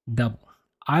 double.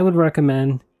 I would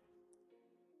recommend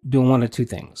doing one of two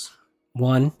things.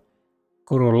 One,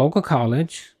 go to a local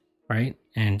college, right,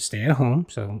 and stay at home,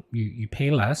 so you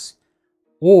pay less,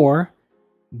 or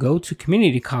go to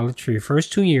community college for your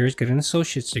first 2 years, get an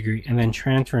associate's degree, and then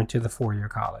transfer into the 4-year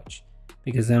college.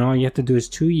 Because then all you have to do is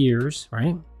 2 years,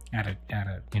 right? At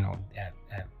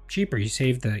cheaper. You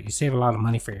save a lot of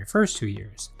money for your first 2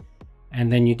 years,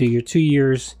 and then you do your 2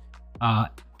 years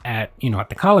at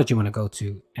the college you want to go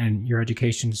to, and your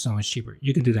education is so much cheaper.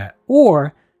 You can do that,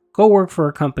 or go work for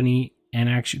a company and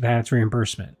actually that's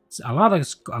reimbursement. A lot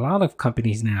of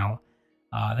companies now,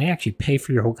 they actually pay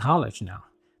for your whole college now.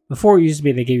 Before it used to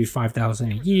be they gave you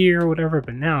 $5,000 a year or whatever,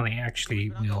 but now they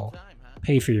actually will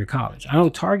pay for your college. I know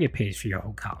Target pays for your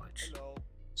whole college.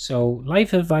 So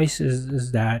life advice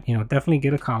is that, you know, definitely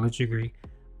get a college degree,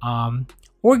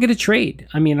 or get a trade.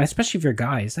 I mean, especially if you're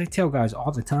guys. I tell guys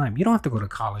all the time, you don't have to go to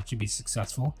college to be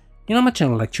successful. You know how much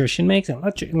an electrician makes? An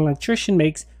electrician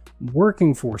makes,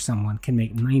 working for someone can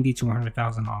make $90,000 to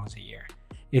 $100,000 a year.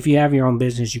 If you have your own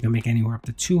business, you can make anywhere up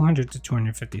to $200,000 to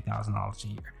 $250,000 a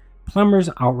year. Plumbers,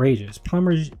 outrageous.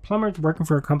 Plumbers working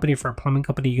for a company, for a plumbing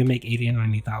company, you can make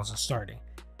 $80,000 to $90,000 starting.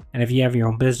 And if you have your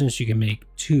own business, you can make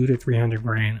 $200,000 to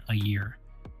 $300,000 a year.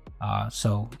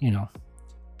 So you know,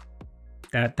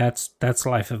 that's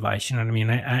life advice. You know what I mean?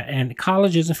 And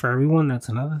college isn't for everyone. That's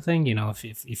another thing. You know,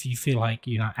 if you feel like,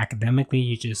 you know, academically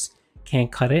you just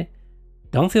can't cut it,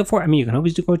 don't feel for it. I mean, you can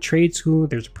always go to trade school.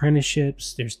 There's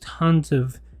apprenticeships. There's tons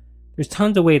of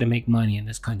way to make money in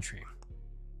this country.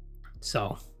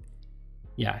 So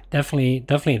yeah, definitely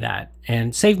that.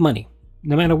 And save money.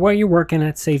 No matter where you're working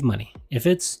at, save money. If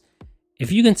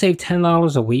you can save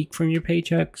 $10 a week from your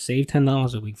paycheck, save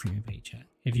 $10 a week from your paycheck.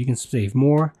 If you can save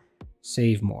more,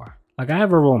 save more. Like, I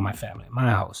have a rule in my family, my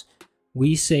house.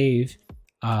 We save,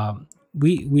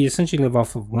 we essentially live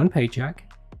off of one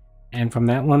paycheck. And from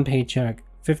that one paycheck,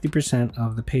 50%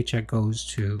 of the paycheck goes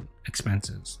to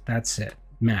expenses. That's it,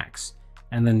 max.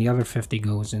 And then the other 50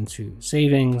 goes into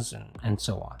savings and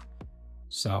so on.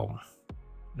 So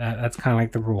that's kind of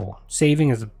like the rule.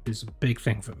 Saving is a big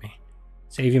thing for me.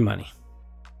 Save your money.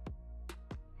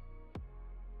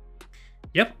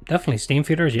 Yep, definitely. Steam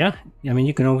feeders, yeah. I mean,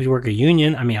 you can always work a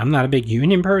union. I mean, I'm not a big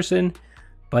union person,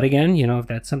 but again, you know, if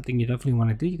that's something you definitely want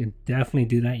to do, you can definitely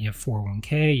do that. You have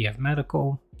 401k, you have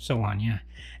medical, so on, yeah.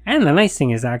 And the nice thing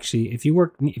is, actually, if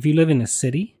you live in a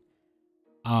city,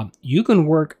 you can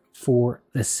work for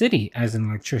the city as an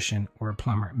electrician or a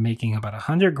plumber, making about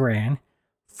 $100,000,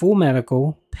 full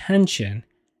medical, pension,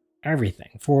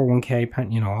 everything,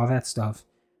 401k, you know, all that stuff,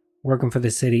 working for the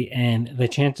city, and the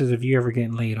chances of you ever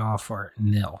getting laid off are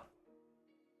nil.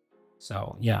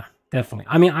 So yeah, definitely.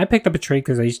 I mean, I picked up a trade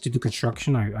because I used to do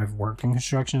construction. I've worked in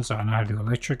construction, so I know how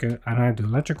to do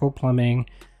electrical, plumbing.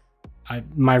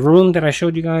 My room that I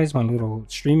showed you guys, my little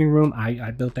streaming room, I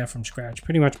built that from scratch.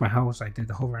 Pretty much my house, I did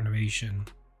the whole renovation.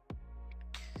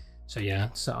 So yeah,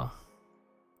 so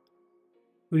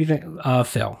what do you think?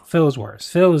 Phil is worse.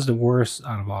 Phil is the worst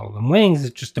out of all of them. Wings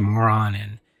is just a moron,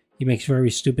 and he makes very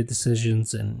stupid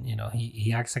decisions, and you know,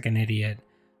 he acts like an idiot.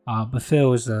 But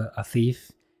Phil is a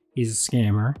thief. He's a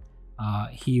scammer.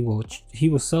 He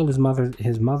will sell his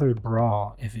mother's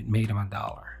bra if it made him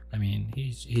 $1. I mean,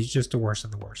 he's just the worst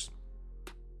of the worst.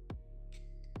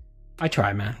 I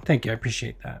try, man. Thank you. I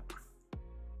appreciate that.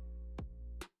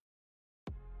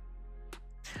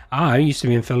 I used to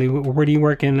be in Philly. Where do you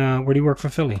work in? Where do you work for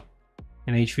Philly?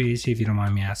 In HVAC, if you don't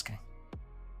mind me asking.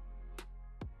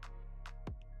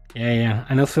 Yeah,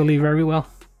 I know Philly very well.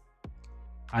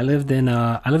 I lived in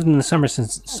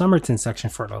the Somerton section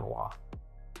for a little while,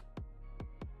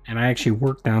 and I actually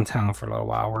worked downtown for a little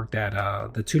while. I worked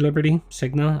at the 2 Liberty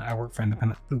Cigna. I worked for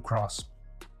Independent Blue Cross.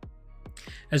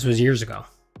 This was years ago.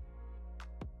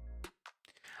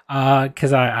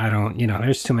 Because I don't,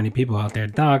 there's too many people out there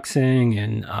doxing,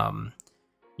 and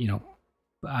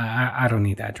I don't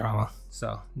need that drama.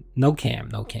 So no cam.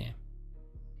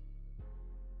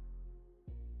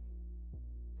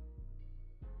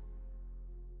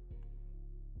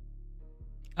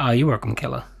 Oh, you're welcome,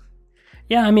 killer.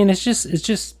 Yeah, I mean, it's just stuff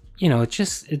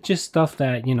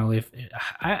that, if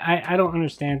I don't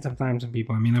understand sometimes when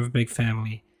people, I mean, I have a big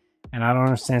family, and I don't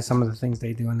understand some of the things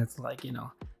they do, and it's like,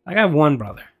 I have one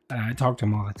brother that I talk to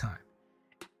him all the time,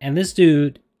 and this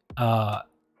dude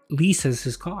leases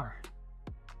his car,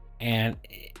 and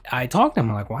I talk to him,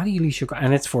 I'm like, why do you lease your car?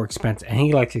 And it's for expensive, and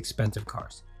he likes expensive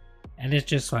cars, and it's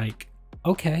just like,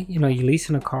 okay, you're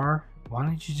leasing a car, why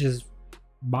don't you just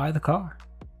buy the car?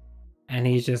 And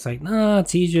he's just like, no,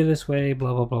 it's easier this way,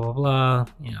 blah, blah, blah, blah, blah,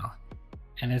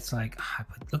 And it's like,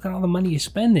 but look at all the money you're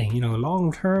spending,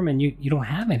 long term, and you don't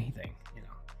have anything,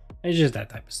 It's just that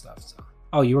type of stuff. So,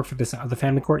 oh, you work for this the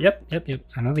family court? Yep.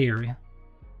 I know the area.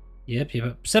 Yep.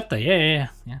 SEPTA, yeah.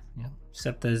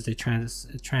 SEPTA is the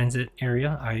transit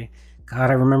area. I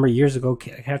remember years ago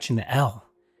catching the L.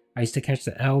 I used to catch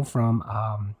the L from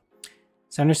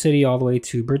Center City all the way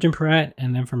to Bridge and Pratt,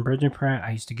 and then from Bridge and Pratt,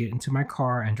 I used to get into my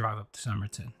car and drive up to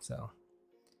Somerton. So,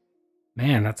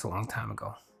 man, that's a long time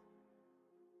ago.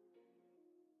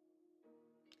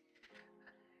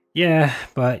 Yeah,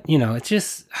 but it's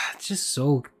just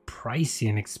so pricey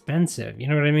and expensive. You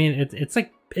know what I mean? It's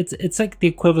like the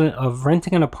equivalent of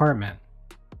renting an apartment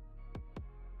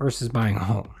versus buying a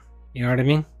home. You know what I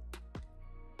mean?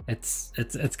 It's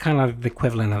kind of the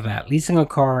equivalent of that. Leasing a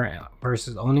car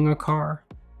versus owning a car.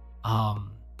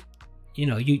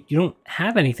 You don't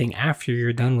have anything after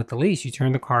you're done with the lease. You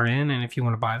turn the car in, and if you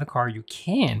want to buy the car, you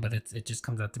can, but it just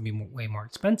comes out to be way more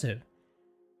expensive.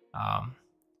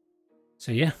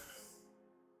 So yeah.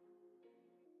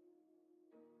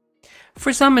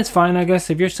 For some, it's fine, I guess.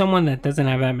 If you're someone that doesn't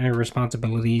have that many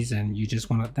responsibilities and you just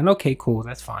want to, then okay, cool,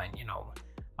 that's fine,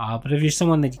 But if you're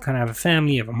someone that you kind of have a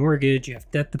family, you have a mortgage, you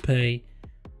have debt to pay,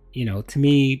 to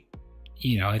me,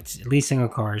 it's leasing a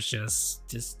car is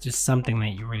just something that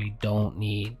you really don't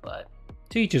need, but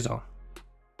to each his own.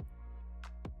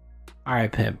 All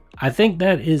right, Pimp. I think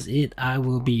that is it. I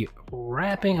will be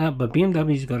wrapping up, but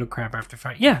BMWs go to crap after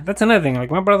 5. Yeah, that's another thing.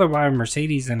 Like, my brother bought a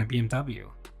Mercedes and a BMW.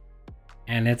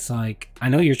 And it's like, I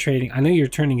know you're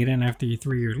turning it in after your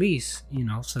 3-year lease,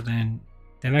 so then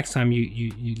the next time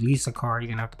you lease a car, you're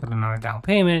going to have to put another down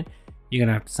payment. You're going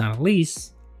to have to sign a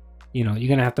lease. You're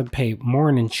going to have to pay more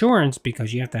in insurance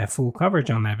because you have to have full coverage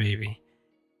on that baby.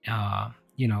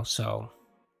 So,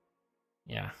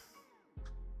 yeah.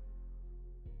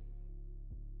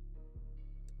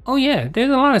 Oh, yeah,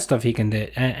 there's a lot of stuff he can do.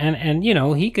 And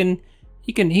he can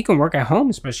work at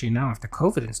home, especially now after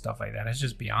COVID and stuff like that. It's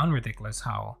just beyond ridiculous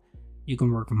how you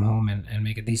can work from home and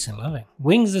make a decent living.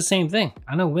 Wings, the same thing.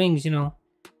 I know Wings, All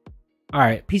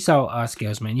right, peace out,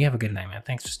 Scales, man. You have a good night, man.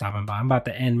 Thanks for stopping by. I'm about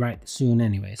to end right soon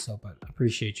anyway, but I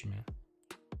appreciate you, man.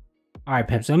 All right,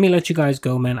 Pimps, let me let you guys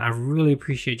go, man. I really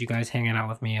appreciate you guys hanging out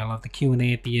with me. I love the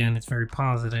Q&A at the end. It's very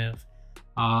positive.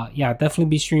 Yeah, I'll definitely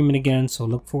be streaming again, so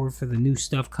look forward for the new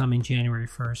stuff coming January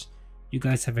 1st. You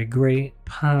guys have a great,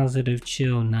 positive,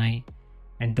 chill night.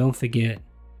 And don't forget,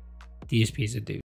 DSP's a dude.